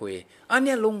เข้าไปคุยเ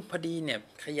นี่ยลุงพอดีเนี่ย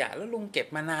ขยะแล้วลุงเก็บ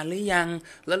มานานหรือยัง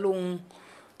แล้วลุง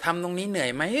ทำตรงนี้เหนื่อย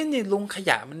ไหมเนี่ยลุงข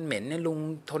ยะมันเหม็นเนี่ยลุง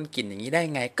ทนกลิ่นอย่างนี้ได้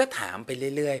ไงก็ถามไป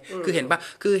เรื่อยๆคือเห็นปะ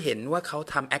คือเห็นว่าเขา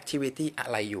ทำแอคทิวิตี้อะ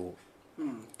ไรอยู่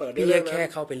พี่แค่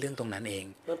เข้าไปเรื่องตรงนั้นเอง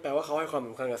นั่นแปลว่าเขาให้ความส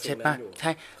ำคัญกับสิ่งนั้นอยู่ใ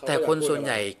ช่แต่คนส่วนใ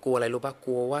หญ่กลัวอะไรรู้ปะก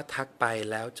ลัวว่าทักไป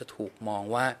แล้วจะถูกมอง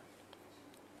ว่า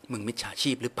มึงมิจฉา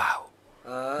ชีพหรือเปล่า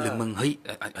หรือมึงเฮ้ย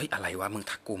อะไรวะมึง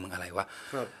ทักกูมึงอะไรวะ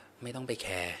ไม่ต้องไปแค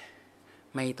ร์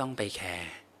ไม่ต้องไปแคร์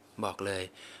บอกเลย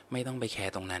ไม่ต้องไปแค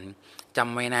ร์ตรงนั้นจ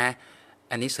ำไว้นะ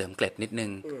อันนี้เสริมเกร็ดนิดนึ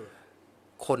ง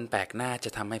คนแปลกหน้าจะ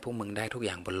ทำให้พวกมึงได้ทุกอ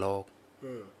ย่างบนโลก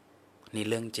นี่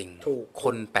เรื่องจริงค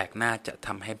นแปลกหน้าจะท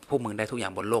ำให้พวกมึงได้ทุกอย่า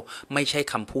งบนโลกไม่ใช่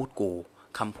คำพูดกู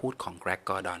คำพูดของแกรกก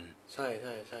อร์ดอนใช่ใ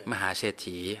ช่ใช่มหาเศรษ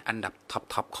ฐีอันดับ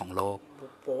ท็อปของโลก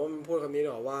ผมว่ามันพูดคำนี้ห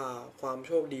รอว่าความโ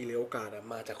ชคดีหรือโอกาส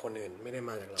มาจากคนอื่นไม่ได้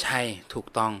มาจากเราใช่ถูก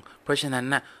ต้องเพราะฉะนั้น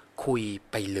น่ะคุย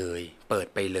ไปเลยเปิด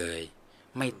ไปเลย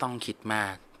ไม่ต้องคิดมา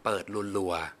กเปิดรั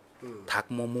วๆทัก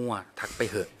มั่วๆทักไป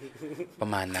เหอะประ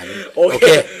มาณนั้นโอเค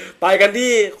ไปกัน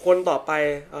ที่คนต่อไป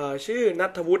ชื่อณั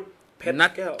ฐวุฒิเพชร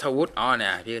แก้วณัฐวุฒิเนี่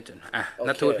ยพี่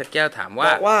ณัฐวุฒิเพชรแก้วถามว่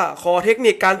าบอกว่าขอเทค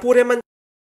นิคการพูดให้มัน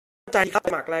ใจครับส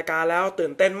มัครรายการแล้วตื่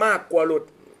นเต้นมากกลัวหลุด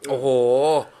โอ้โห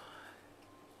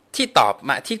ที่ตอบม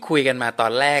าที่คุยกันมาตอ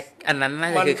นแรกอันนั้นน่า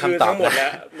จะคือคำตอบหมดแล้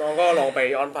วน้องก็ลองไป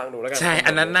ย้อนฟังดูแล้วกันใช่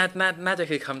อันนั้นน่าจะ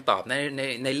คือคำตอบ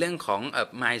ในเรื่องของ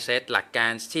mindset หลักกา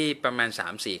รที่ประมาณ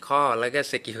 3-4 ข้อแล้วก็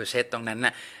skill set ตรงนั้น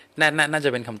น่าจะ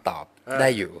เป็นคำตอบได้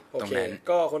อยู่ตรงนั้น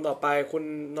ก็คนต่อไปคุณ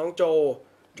น้องโจ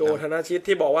ธนชิต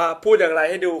ที่บอกว่าพูดอย่างไร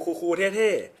ให้ดูคูลๆเ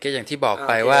ท่ๆก็อย่างที่บอกไ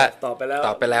ปว่าตอบไป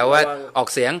แล้วว่าออก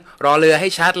เสียงรอเรือให้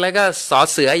ชัดแล้วก็สอ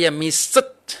เสืออย่ามีซึด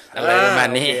อะไรประมาณ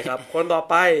นี้ครับคนต่อ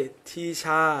ไปทีช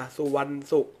าสุวรรณ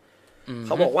สุขเข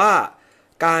าบอกว่า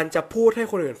การจะพูดให้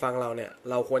คนอื่นฟังเราเนี่ย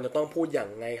เราควรจะต้องพูดอย่าง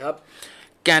ไงครับ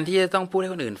การที่จะต้องพูดให้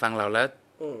คนอื่นฟังเราแล้ว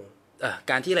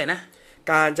การที่อะไรนะ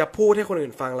การจะพูดให้คน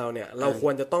อื่นฟังเราเนี่ยเราค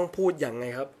วรจะต้องพูดอย่างไง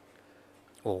ครับ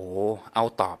โอ้เอา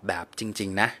ตอบแบบจริง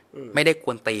ๆนะไม่ได้ก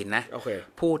วนตีนนะ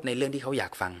พูดในเรื่องที่เขาอยา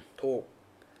กฟังถูก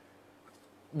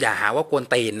อย่าหาว่ากวน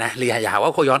ตีนนะหรืออย่าหาว่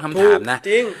าเขาย้อนคำถามนะ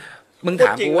จริงมึงถ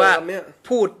ามกูว่า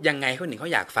พูดยังไงคนหนึ่งเขา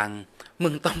อยากฟังมึ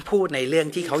งต้องพูดในเรื่อง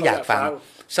ที่เขาอยากฟัง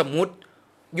สมมุติ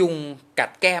ยุงกั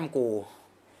ดแก้ม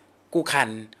กูคัน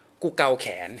กูเกาแข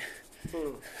น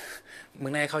มึ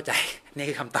งน่าจะเข้าใจนี่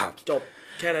คือคำตอบจบ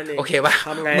แค่นั้นเองโอเคป่ะ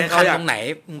มึงคันตรงไหน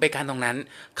มึงไปคันตรงนั้น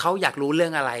เขาอยากรู้เรื่อ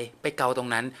งอะไรไปเกาตรง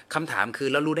นั้นคำถามคือ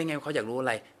แล้วรู้ได้ไงว่าเขาอยากรู้อะ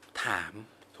ไรถาม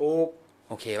ถูก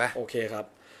โอเคป่ะโอเคครับ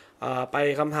ไป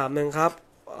คำถามนึงครับ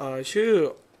ชื่อ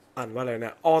อ่านว่าอะไรเ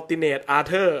นี่ย alternate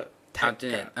Arthur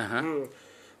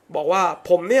บอกว่า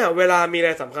ผมเนี่ยเวลามีอะไ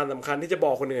รสำคัญที่จะบ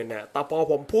อกคนอื่นเนี่ยแต่พอ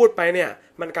ผมพูดไปเนี่ย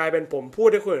มันกลายเป็นผมพูด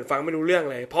ให้คนอื่นฟังไม่รู้เรื่อง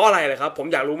เลยเพราะอะไรเลยครับผม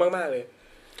อยากรู้มากๆเลย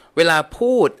เวลา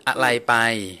พูดอะไรไป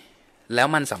แล้ว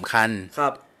มันสำคัญครั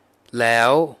บแล้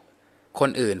วคน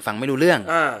อื่นฟังไม่รู้เรื่อง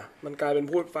มันกลายเป็น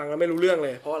พูดฟังแล้วไม่รู้เรื่องเล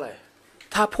ยเพราะอะไร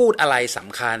ถ้าพูดอะไรส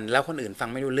ำคัญแล้วคนอื่นฟัง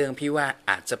ไม่รู้เรื่องพี่ว่า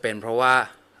อาจจะเป็นเพราะว่า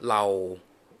เร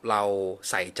า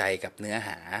ใส่ใจกับเนื้อห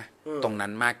าตรงนั้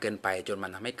นมากเกินไปจนมั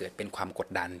นทำให้เกิดเป็นความกด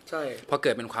ดันใช่พอเ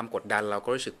กิดเป็นความกดดันเราก็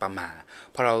รู้สึกประหม่า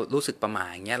พอเรารู้สึกประหม่า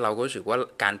อย่างเงี้ยเราก็รู้สึกว่า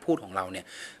การพูดของเราเนี่ย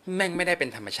แม่งไม่ได้เป็น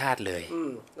ธรรมชาติเลย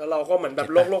แล้วเราก็เหมือนแบบ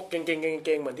โลกๆเ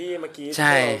ก่งๆเหมือนที่เมื่อกี้เ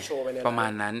ราโชว์ไปเนี่ยประมา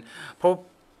ณนั้นเ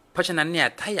พราะฉะนั้นเนี่ย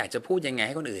ถ้าอยากจะพูดยังไงใ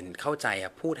ห้คนอื่นเข้าใจ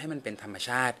พูดให้มันเป็นธรรมช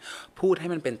าติพูดให้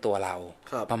มันเป็นตัวเรา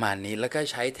ประมาณนี้แล้วก็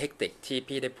ใช้เทคนิคที่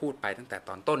พี่ได้พูดไปตั้งแต่ต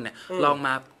อนต้นเนี่ยลองม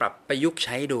าปรับประยุกต์ใ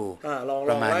ช้ดูลอ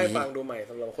งไล่ฟังดูใหม่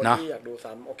สำหรับคนที่อยากดู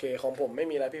ซ้ำโอเคของผมไม่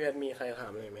มีอะไรพี่เพชรมีใครถา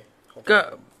มอะไรไหมก็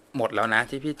หมดแล้วนะ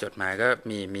ที่พี่จดมาก็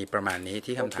มีประมาณนี้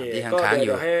ที่คำถามที่ค้างอ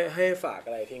ยู่ให้ฝากอ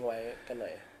ะไรทิ้งไว้กันหน่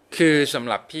อยคือสำ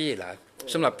หรับพี่เหรอ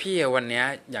สำหรับพี่วันนี้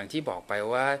อย่างที่บอกไป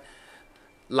ว่า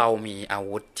เรามีอา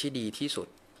วุธที่ดีที่สุด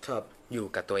อยู่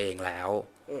กับตัวเองแล้ว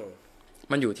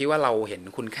มันอยู่ที่ว่าเราเห็น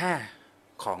คุณค่า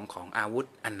ของอาวุธ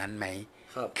อันนั้นไหม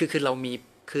คือเรา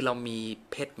มี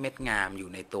เพชรเม็ดงามอยู่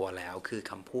ในตัวแล้วคือ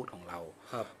คำพูดของเรา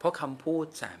เพราะคำพูด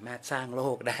สามารถสร้างโล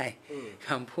กได้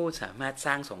คำพูดสามารถส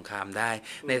ร้างสงครามได้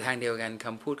ในทางเดียวกันค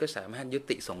ำพูดก็สามารถยุ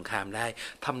ติสงครามได้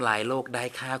ทำลายโลกได้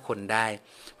ฆ่าคนได้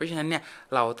เพราะฉะนั้นเนี่ย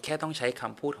เราแค่ต้องใช้ค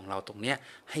ำพูดของเราตรงเนี้ย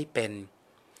ใ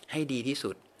ห้ดีที่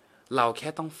สุดเราแค่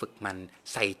ต้องฝึกมัน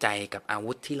ใส่ใจกับอา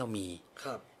วุธที่เรามี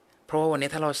เพราะว่าวันนี้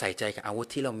ถ้าเราใส่ใจกับอาวุธ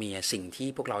ที่เรามีสิ่งที่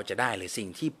พวกเราจะได้หรือสิ่ง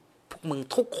ที่พวกมึง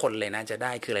ทุกคนเลยนะจะไ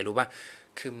ด้คืออะไรรู้ป่ะ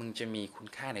คือมึงจะมีคุณ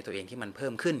ค่าในตัวเองที่มันเพิ่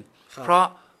มขึ้นเพราะ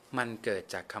มันเกิด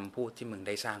จากคำพูดที่มึงไ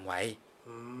ด้สร้างไว้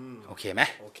โอเคไหม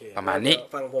ประมาณนี้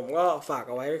ฝั่งผมก็ฝาก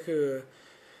เอาไว้ก็คือ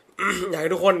อยากให้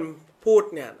ทุกคนพูด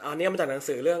เนี่ยอันนี้มาจากหนัง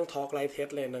สือเรื่อง Talk Like TED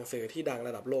เลยหนังสือที่ดังร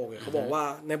ะดับโลกเลยเขาบอกว่า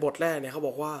ในบทแรกเนี่ยเขาบ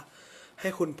อกว่าให้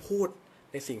คุณพูด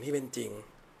ในสิ่งที่เป็นจริง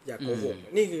อย่าโกหก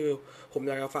นี่คือผมอ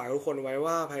ยากจะฝากทุกคนไว้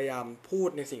ว่าพยายามพูด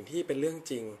ในสิ่งที่เป็นเรื่อง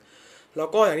จริงแล้ว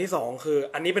ก็อย่างที่สองคือ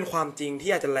อันนี้เป็นความจริง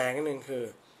ที่อาจจะแรงนิดนึงคือ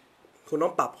คุณต้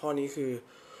องปรับข้อนี้คือ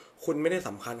คุณไม่ได้ส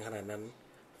ำคัญขนาดนั้น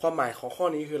ความหมายของข้อ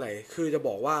นี้คืออะไรคือจะบ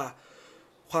อกว่า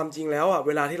ความจริงแล้วเ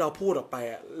วลาที่เราพูดออกไป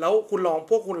แล้ว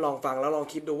พวกคุณลองฟังแล้วลอง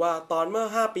คิดดูว่าตอนเมื่อ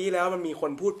5 ปีแล้วมันมีค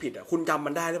นพูดผิดคุณจำ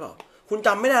มันได้หรือเปล่าคุณจ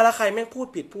ำไม่ได้แล้วใครแม่งพูด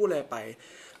ผิดพูดอะไรไป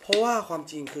พอ ราะว่าความ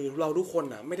จริงคือเราทุกคน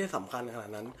อ่ะไม่ได้สำคัญขนา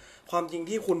ดนั้นความจริง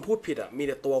ที่คุณพูดผิดอ่ะมี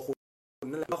แต่ตัวคุณ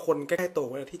นั่นแหละว่าคนใกล้ๆตัว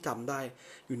ที่จำได้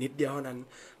อยู่นิดเดียวเท่านั้น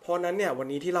เพราะนั้นเนี่ยวัน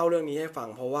นี้ที่เล่าเรื่องนี้ให้ฟัง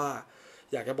เพราะว่า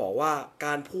อยากจะบอกว่าก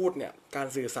ารพูดเนี่ยการ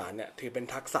สื่อสารเนี่ยถือเป็น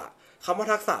ทักษะคำว่า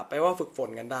ทักษะแปลว่าฝึกฝน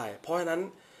กันได้เพราะฉะนั้น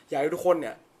อยากให้ทุกคนเ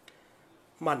นี่ย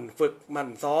หมั่นฝึกหมั่น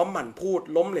ซ้อมหมั่นพูด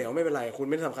ล้มเหลวไม่เป็นไรคุณ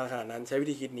ไม่สำคัญขนาดนั้นใช้วิ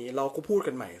ธีคิดนี้เราก็พูด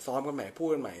กันใหม่ซ้อมกันใหม่พูด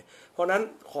กันใหม่เพราะนั้น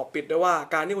ขอปิดด้วยว่า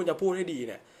การที่คุณจะพูดให้ดี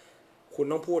เนี่ยคุณ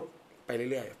ต้องพูดไปเ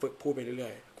รื่อยๆฝึกพูดไปเรื่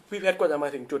อยๆพี่เพชรกว่าจะมา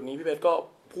ถึงจุดนี้พี่เพชรก็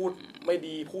พูดไม่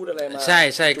ดีพูดอะไรมาใ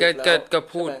ช่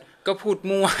ก็พูด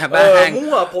มั่วบ้าง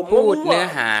มั่วผมพูดเนื้อ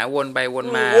หาวนไปวน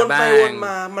มาบ้าง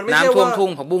มันไม่ใช่ว่าน้ำท่วมทุ่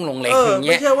งผักบุ้งลงเหลงอย่างเ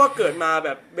งี้ยไม่ใช่ว่าเกิดมาแบ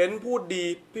บเบนพูดดี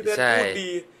พี่เพชรพูดดี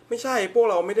ไม่ใช่พวก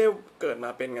เราไม่ได้เกิดมา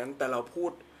เป็นงั้นแต่เราพู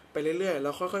ดไปเรื่อยๆแล้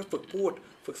วค่อยๆฝึกพูด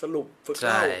ฝึกสรุปฝึกเ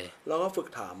ล่าแล้วก็ฝึก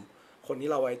ถามคนที่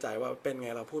เราไว้ใจว่าเป็นไง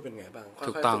เราพูดเป็นไงบ้างค่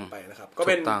อยๆฝึกไปนะครับก็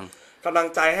เป็นกำลัง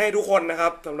ใจให้ทุกคนนะครั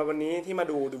บสำหรับวันนี้ที่มา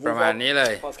ดูประมาณนี้เล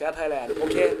ย Podcast Thailand โอ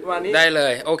เคประมาณนี้ได้เล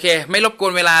ยโอเคไม่รบกว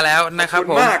นเวลาแล้วนะครับ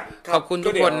ผมขอบคุณ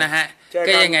ทุกคนนะฮะ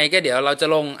ก็ยังไงก็เดี๋ยวเราจะ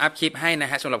ลงอัพคลิปให้นะ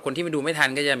ฮะสำหรับคนที่มาดูไม่ทัน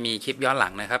ก็จะมีคลิปย้อนหลั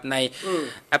งนะครับใน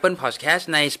Apple Podcast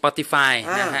ใน Spotify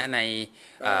นะฮะใน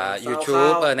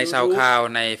YouTube ใน SoundCloud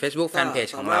ใน Facebook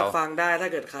Fanpage ของเราฟังได้ถ้า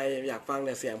เกิดใครอยากฟังแ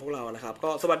ต่เสียงพวกเรานะครับก็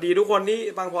สวัสดีทุกคนที่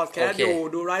ฟัง Podcast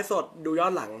ดูไลฟ์สดดูย้อ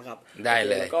นหลังนะครับได้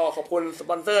เลยก็ขอบคุณสป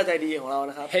อนเซอร์ใจดีของเรา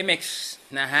นะครับ Hemex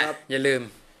นะฮะอย่าลืม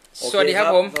สวัสดีครับ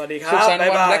ผมสวัสดีครับสุขสันต์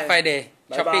วัน Black Friday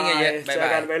ช้อปปิ้งเยอะๆบ๊ายบา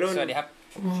ยสวัสดีครับ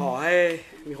ขอให้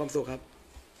มีความสุขครับ